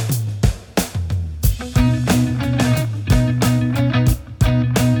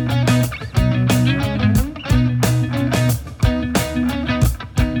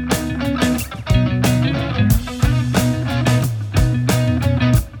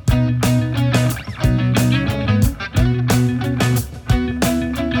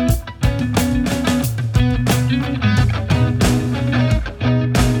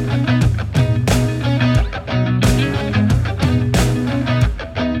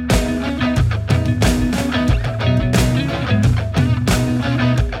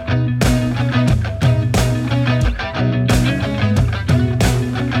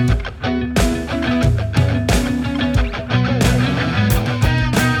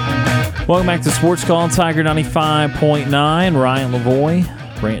 Welcome back to Sports Call on Tiger 95.9. Ryan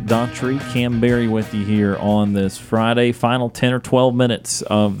Lavoie, Brant Daughtry, Kam Berry with you here on this Friday. Final 10 or 12 minutes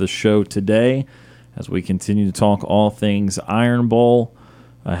of the show today as we continue to talk all things Iron Bowl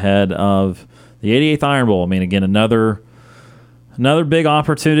ahead of the 88th Iron Bowl. I mean, again, another big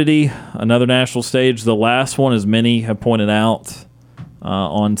opportunity, another national stage. The last one, as many have pointed out,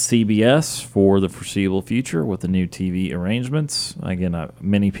 on CBS for the foreseeable future with the new TV arrangements. Again,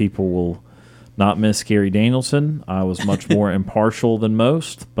 many people will not miss Gary Danielson. I was much more impartial than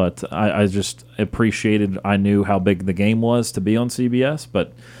most, but I just appreciated, I knew how big the game was to be on CBS,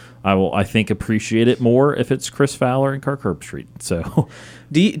 but I think, appreciate it more if it's Chris Fowler and Kirk Herbstreit. So,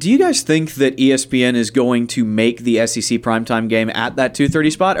 do you guys think that ESPN is going to make the SEC primetime game at that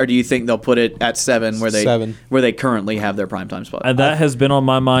 2:30 spot, or do you think they'll put it at 7 where they currently have their primetime spot? And that has been on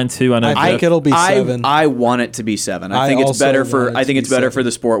my mind too. I think it'll be 7. I want it to be 7. I think it's better for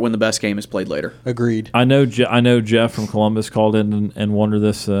the sport when the best game is played later. Agreed. I know Jeff from Columbus called in and wondered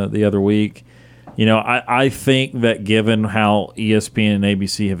this the other week. You know, I think that given how ESPN and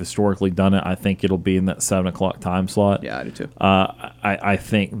ABC have historically done it, I think it'll be in that 7 o'clock time slot. Yeah, I do too. I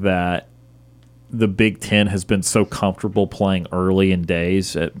think that the Big Ten has been so comfortable playing early in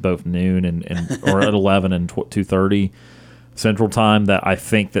days at both noon or at 11 and 2:30 Central Time that I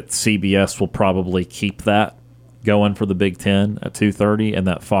think that CBS will probably keep that going for the Big Ten at 2:30, and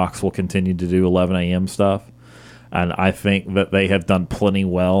that Fox will continue to do 11 a.m. stuff. And I think that they have done plenty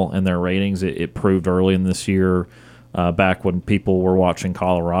well in their ratings. It proved early in this year, back when people were watching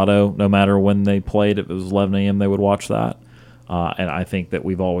Colorado, no matter when they played, if it was 11 a.m., they would watch that. And I think that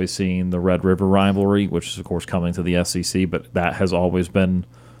we've always seen the Red River rivalry, which is, of course, coming to the SEC, but that has always been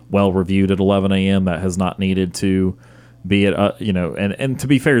well-reviewed at 11 a.m. That has not needed to be at, and to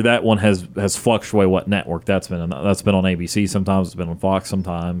be fair, that one has fluctuated what network that's been. That's been on ABC sometimes, it's been on Fox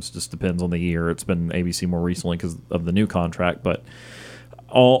sometimes, just depends on the year. It's been ABC more recently because of the new contract, but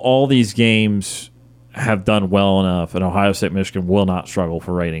all these games have done well enough, and Ohio State, Michigan will not struggle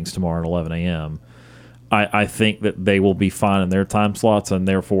for ratings tomorrow at 11 a.m. I think that they will be fine in their time slots, and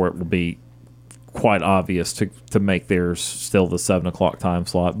therefore it will be quite obvious to make theirs still the 7 o'clock time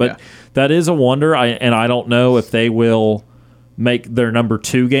slot. But that is a wonder, and I don't know if they will make their number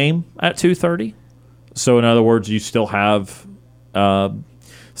 2 game at 2:30. So in other words, you still have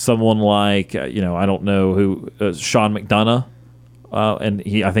someone like I don't know who Sean McDonough, and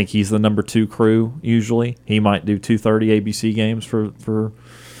I think he's the number 2 crew usually. He might do 2:30 ABC games for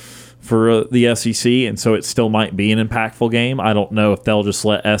the SEC, and so it still might be an impactful game. I don't know if they'll just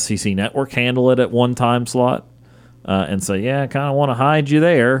let SEC Network handle it at one time slot and say, I kind of want to hide you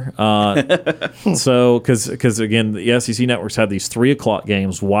there. So, because again, the SEC Networks had these 3 o'clock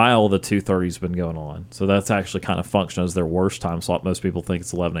games while the 2:30's been going on. So that's actually kind of functioned as their worst time slot. Most people think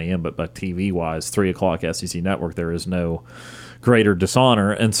it's 11 a.m., but TV-wise, 3 o'clock SEC Network, there is no greater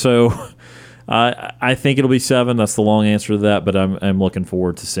dishonor. And so I think it'll be 7. That's the long answer to that, but I'm looking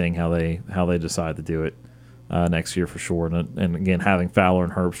forward to seeing how they decide to do it next year for sure. And again, having Fowler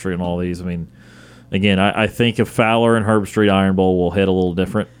and Herbstreit and all these, I mean, again, I think if Fowler and Herbstreit Iron Bowl will hit a little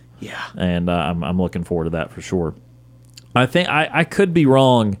different. Yeah. And I'm looking forward to that for sure. I think I could be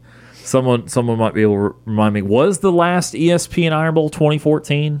wrong. Someone might be able to remind me. Was the last ESPN Iron Bowl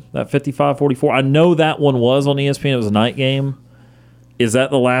 2014, that 55-44? I know that one was on ESPN. It was a night game. Is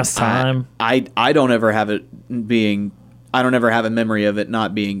that the last time? I don't ever have it being. I don't ever have a memory of it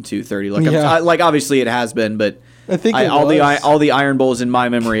not being 2:30. Like obviously it has been, but I think all the Iron Bowls in my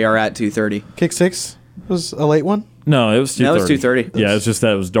memory are at 2:30. Kick 6 was a late one. No, it was 2:30. No, it was 2:30. Yeah, it's just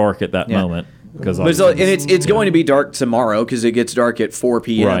that it was dark at that moment. Because it's going to be dark tomorrow because it gets dark at 4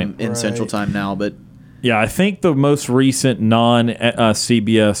 p.m. in Central Time now. But yeah, I think the most recent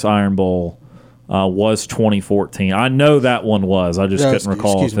non-CBS Iron Bowl was 2014. I know that one was. I just couldn't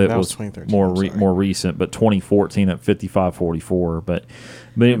recall if it was more recent. But 2014 at 55-44. But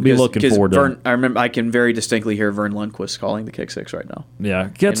be looking forward to it. I remember I can very distinctly hear Vern Lundquist calling the kick 6 right now. Yeah,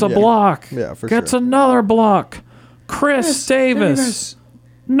 gets a block. Yeah, for gets sure. another block. Chris Davis.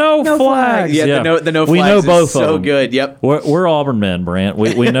 No flags. Yeah, the no flags. We know both so of them. Good. Yep. We're Auburn men, Brant.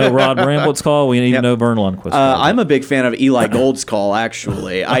 We know Rod Bramlett's call. We even know Vern Lundquist's call. I'm a big fan of Eli Gold's call.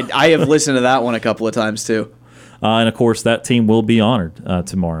 Actually, I have listened to that one a couple of times too. And of course, that team will be honored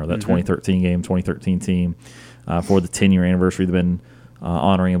tomorrow. That 2013 game, 2013 team for the 10-year anniversary. They've been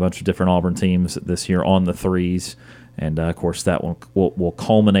honoring a bunch of different Auburn teams this year on the threes. And, of course, that one will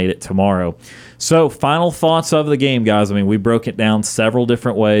culminate it tomorrow. So, final thoughts of the game, guys. I mean, we broke it down several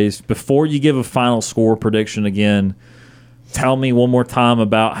different ways. Before you give a final score prediction again, tell me one more time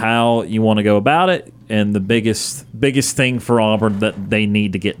about how you want to go about it and the biggest thing for Auburn that they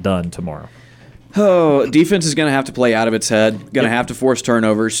need to get done tomorrow. Oh, defense is going to have to play out of its head. Going to have to force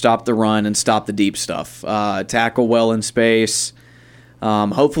turnovers, stop the run, and stop the deep stuff. Tackle well in space.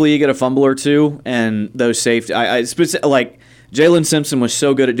 Hopefully you get a fumble or two, and those safety. Like Jalen Simpson was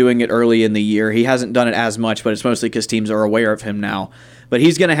so good at doing it early in the year. He hasn't done it as much, but it's mostly because teams are aware of him now. But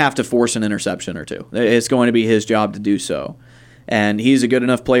he's going to have to force an interception or two. It's going to be his job to do so. And he's a good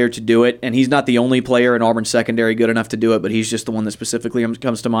enough player to do it. And he's not the only player in Auburn's secondary good enough to do it, but he's just the one that specifically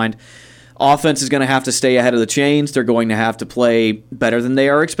comes to mind. Offense is going to have to stay ahead of the chains. They're going to have to play better than they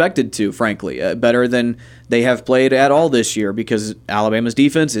are expected to, frankly. Better than they have played at all this year because Alabama's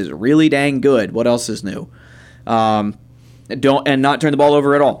defense is really dang good. What else is new? Not turn the ball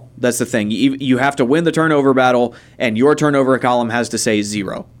over at all. That's the thing. You have to win the turnover battle, and your turnover column has to say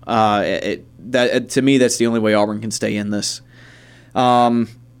 0. To me, that's the only way Auburn can stay in this.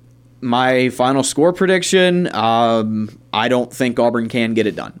 My final score prediction, I don't think Auburn can get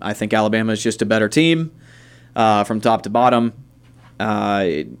it done. I think Alabama is just a better team from top to bottom.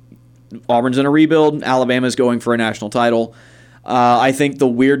 Auburn's in a rebuild. Alabama's going for a national title. I think the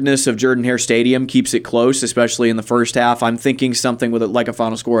weirdness of Jordan-Hare Stadium keeps it close, especially in the first half. I'm thinking something with like a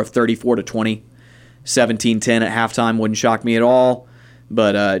final score of 34-20, 17-10 at halftime wouldn't shock me at all.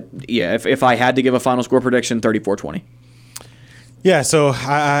 But if I had to give a final score prediction, 34-20. Yeah, so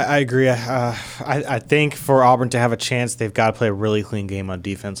I agree. I think for Auburn to have a chance, they've got to play a really clean game on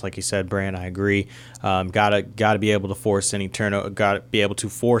defense, like you said, Brant. I agree. Got to be able to force any turnover. Got to be able to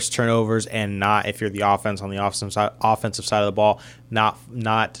force turnovers and not, if you're the offense on the offensive side of the ball,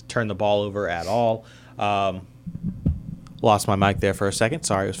 not turn the ball over at all. Lost my mic there for a second.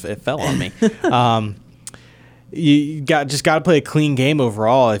 Sorry, it fell on me. You got to play a clean game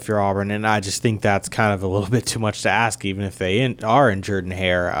overall if you're Auburn, and I just think that's kind of a little bit too much to ask, even if they are in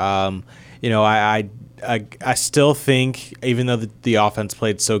Jordan-Hare. I still think, even though the offense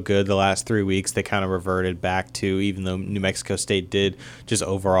played so good the last 3 weeks, they kind of reverted back to, even though New Mexico State did just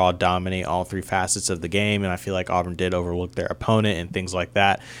overall dominate all 3 facets of the game, and I feel like Auburn did overlook their opponent and things like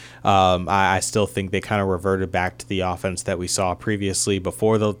that. I still think they kind of reverted back to the offense that we saw previously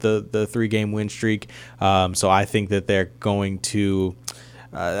before the 3-game win streak. So I think that they're going to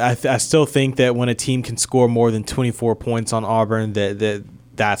I still think that when a team can score more than 24 points on Auburn,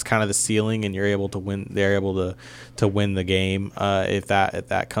 that's kind of the ceiling, and you're able to win. They're able to win the game if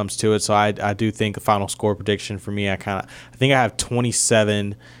that comes to it. So I do think a final score prediction for me, I think I have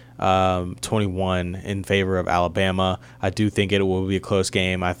 27-21 in favor of Alabama. I do think it will be a close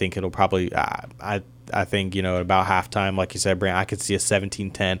game. I think it'll probably I think, at about halftime, like you said, Brant, I could see a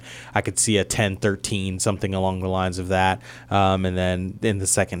 17-10. I could see a 10-13, something along the lines of that. And then in the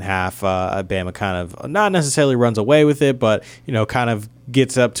second half, Alabama kind of not necessarily runs away with it, but, kind of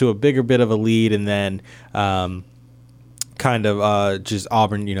gets up to a bigger bit of a lead, and then just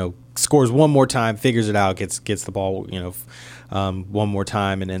Auburn, scores one more time, figures it out, gets the ball, one more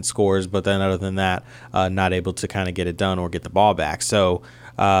time, and then scores. But then other than that, not able to kind of get it done or get the ball back. So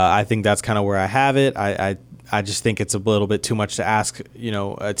I think that's kind of where I have it. I just think it's a little bit too much to ask,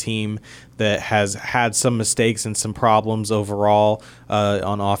 a team that has had some mistakes and some problems overall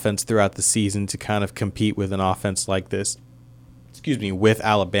on offense throughout the season to kind of compete with an offense like this. With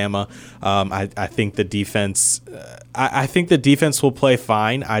Alabama. I think the defense. I think the defense will play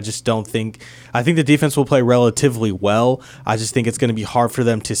fine. I think the defense will play relatively well. I just think it's going to be hard for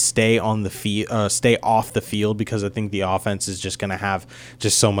them to stay on the stay off the field, because I think the offense is just going to have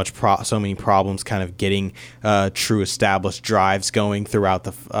just so many problems kind of getting true established drives going throughout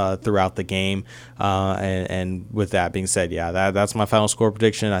the game. And with that being said, that's my final score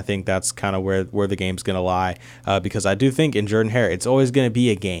prediction. I think that's kind of where the game's going to lie, because I do think in Jordan-Hare, it's always going to be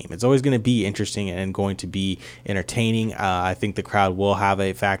a game. It's always going to be interesting and going to be entertaining. I think the crowd will have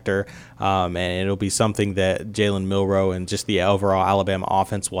a factor, and it'll be something that Jalen Milroe and just the overall Alabama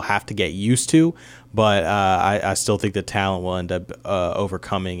offense will have to get used to. But I still think the talent will end up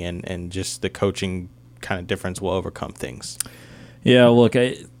overcoming, and just the coaching kind of difference will overcome things. Yeah, look,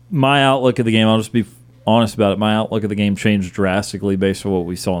 my outlook of the game, I'll just be honest about it, my outlook of the game changed drastically based on what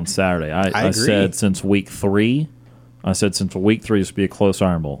we saw on Saturday. I said since week 3, this would be a close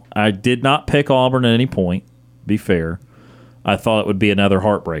Iron Bowl. I did not pick Auburn at any point, be fair. I thought it would be another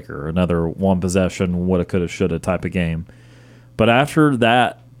heartbreaker, another one possession, woulda, coulda, shoulda type of game. But after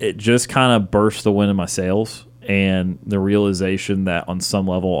that, it just kind of burst the wind in my sails, and the realization that on some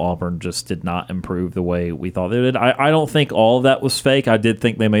level Auburn just did not improve the way we thought they did. I don't think all of that was fake. I did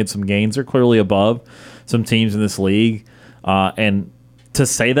think they made some gains. They're clearly above some teams in this league. And to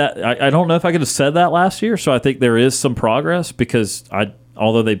say that. I don't know if I could have said that last year, so I think there is some progress because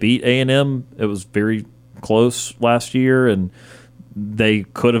although they beat A&M, it was very close last year, and they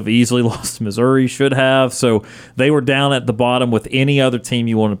could have easily lost to Missouri, should have. So they were down at the bottom with any other team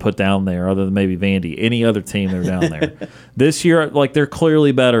you want to put down there other than maybe Vandy. Any other team, they're down there. This year, they're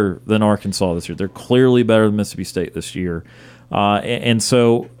clearly better than Arkansas this year. They're clearly better than Mississippi State this year. And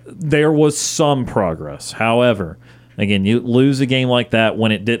so there was some progress. However, again, you lose a game like that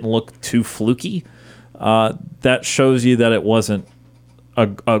when it didn't look too fluky. That shows you that it wasn't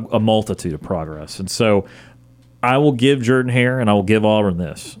a multitude of progress. And so I will give Jordan-Hare and I will give Auburn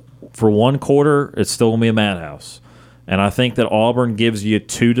this. For one quarter, it's still going to be a madhouse. And I think that Auburn gives you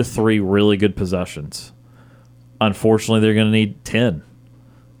 2 to 3 really good possessions. Unfortunately, they're going to need 10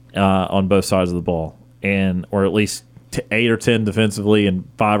 on both sides of the ball, or at least 8 or 10 defensively and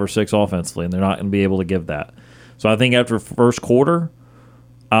 5 or 6 offensively, and they're not going to be able to give that. So I think after first quarter,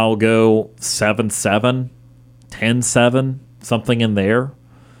 I'll go 7-7, 10-7, something in there,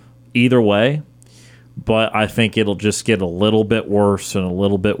 either way. But I think it'll just get a little bit worse and a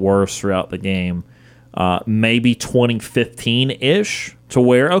little bit worse throughout the game. Maybe 2015-ish to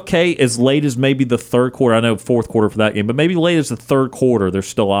where, okay, as late as maybe the third quarter, I know fourth quarter for that game, but maybe late as the third quarter, there's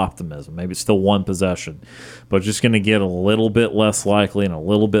still optimism. Maybe it's still one possession. But just going to get a little bit less likely and a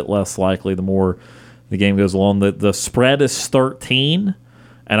little bit less likely the more the game goes along. The spread is 13,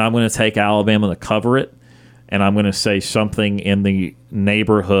 and I'm going to take Alabama to cover it, and I'm going to say something in the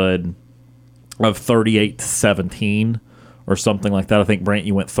neighborhood of 38-17 or something like that. I think, Brant,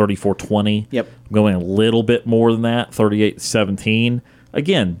 you went 34-20. Yep. I'm going a little bit more than that, 38-17.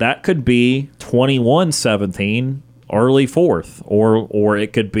 Again, that could be 21-17 early fourth, or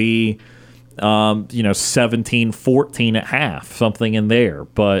it could be 17-14 at half, something in there.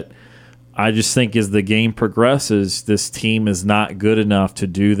 But I just think as the game progresses, this team is not good enough to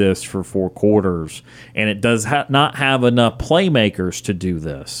do this for 4 quarters, and it does not have enough playmakers to do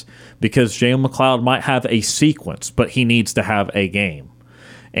this, because Jalen McLeod might have a sequence, but he needs to have a game.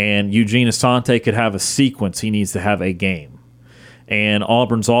 And Eugene Asante could have a sequence. He needs to have a game. And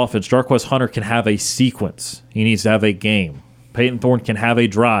Auburn's offense, Jarquez Hunter can have a sequence. He needs to have a game. Peyton Thorne can have a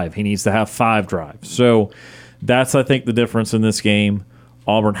drive. He needs to have 5 drives. So that's, I think, the difference in this game.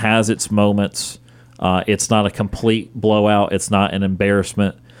 Auburn has its moments. It's not a complete blowout. It's not an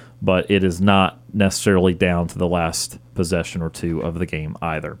embarrassment, but it is not necessarily down to the last possession or 2 of the game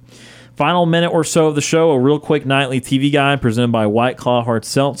either. Final minute or so of the show, a real quick nightly TV guide presented by White Claw Hard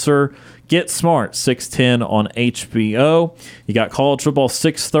Seltzer. Get Smart, 6:10 on HBO. You got college football,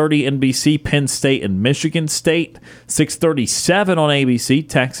 6:30 NBC, Penn State and Michigan State. 6:37 on ABC,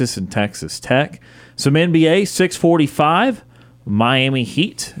 Texas and Texas Tech. Some NBA, 6:45. Miami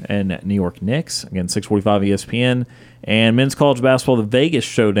Heat and New York Knicks. Again, 6:45 ESPN. And men's college basketball, the Vegas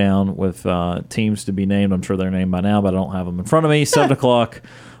Showdown with teams to be named. I'm sure they're named by now, but I don't have them in front of me. 7 o'clock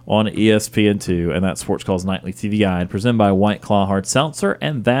on ESPN2. And that's Sports Call's Nightly TV Guide presented by White Claw Hard Seltzer.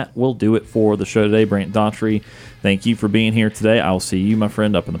 And that will do it for the show today. Brant Daughtry, thank you for being here today. I'll see you, my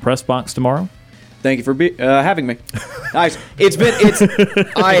friend, up in the press box tomorrow. Thank you for having me. Nice. It's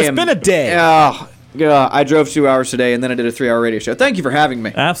been a day. I drove 2 hours today, and then I did a 3-hour radio show. Thank you for having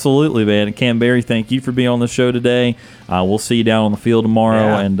me. Absolutely, man. And Kam Berry, thank you for being on the show today. We'll see you down on the field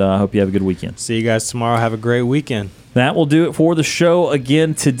tomorrow, and hope you have a good weekend. See you guys tomorrow. Have a great weekend. That will do it for the show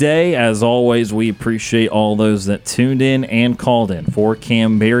again today. As always, we appreciate all those that tuned in and called in. For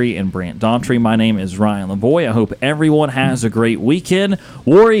Kam Berry and Brant Daughtry, my name is Ryan Lavoie. I hope everyone has a great weekend.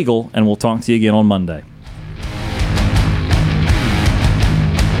 War Eagle, and we'll talk to you again on Monday.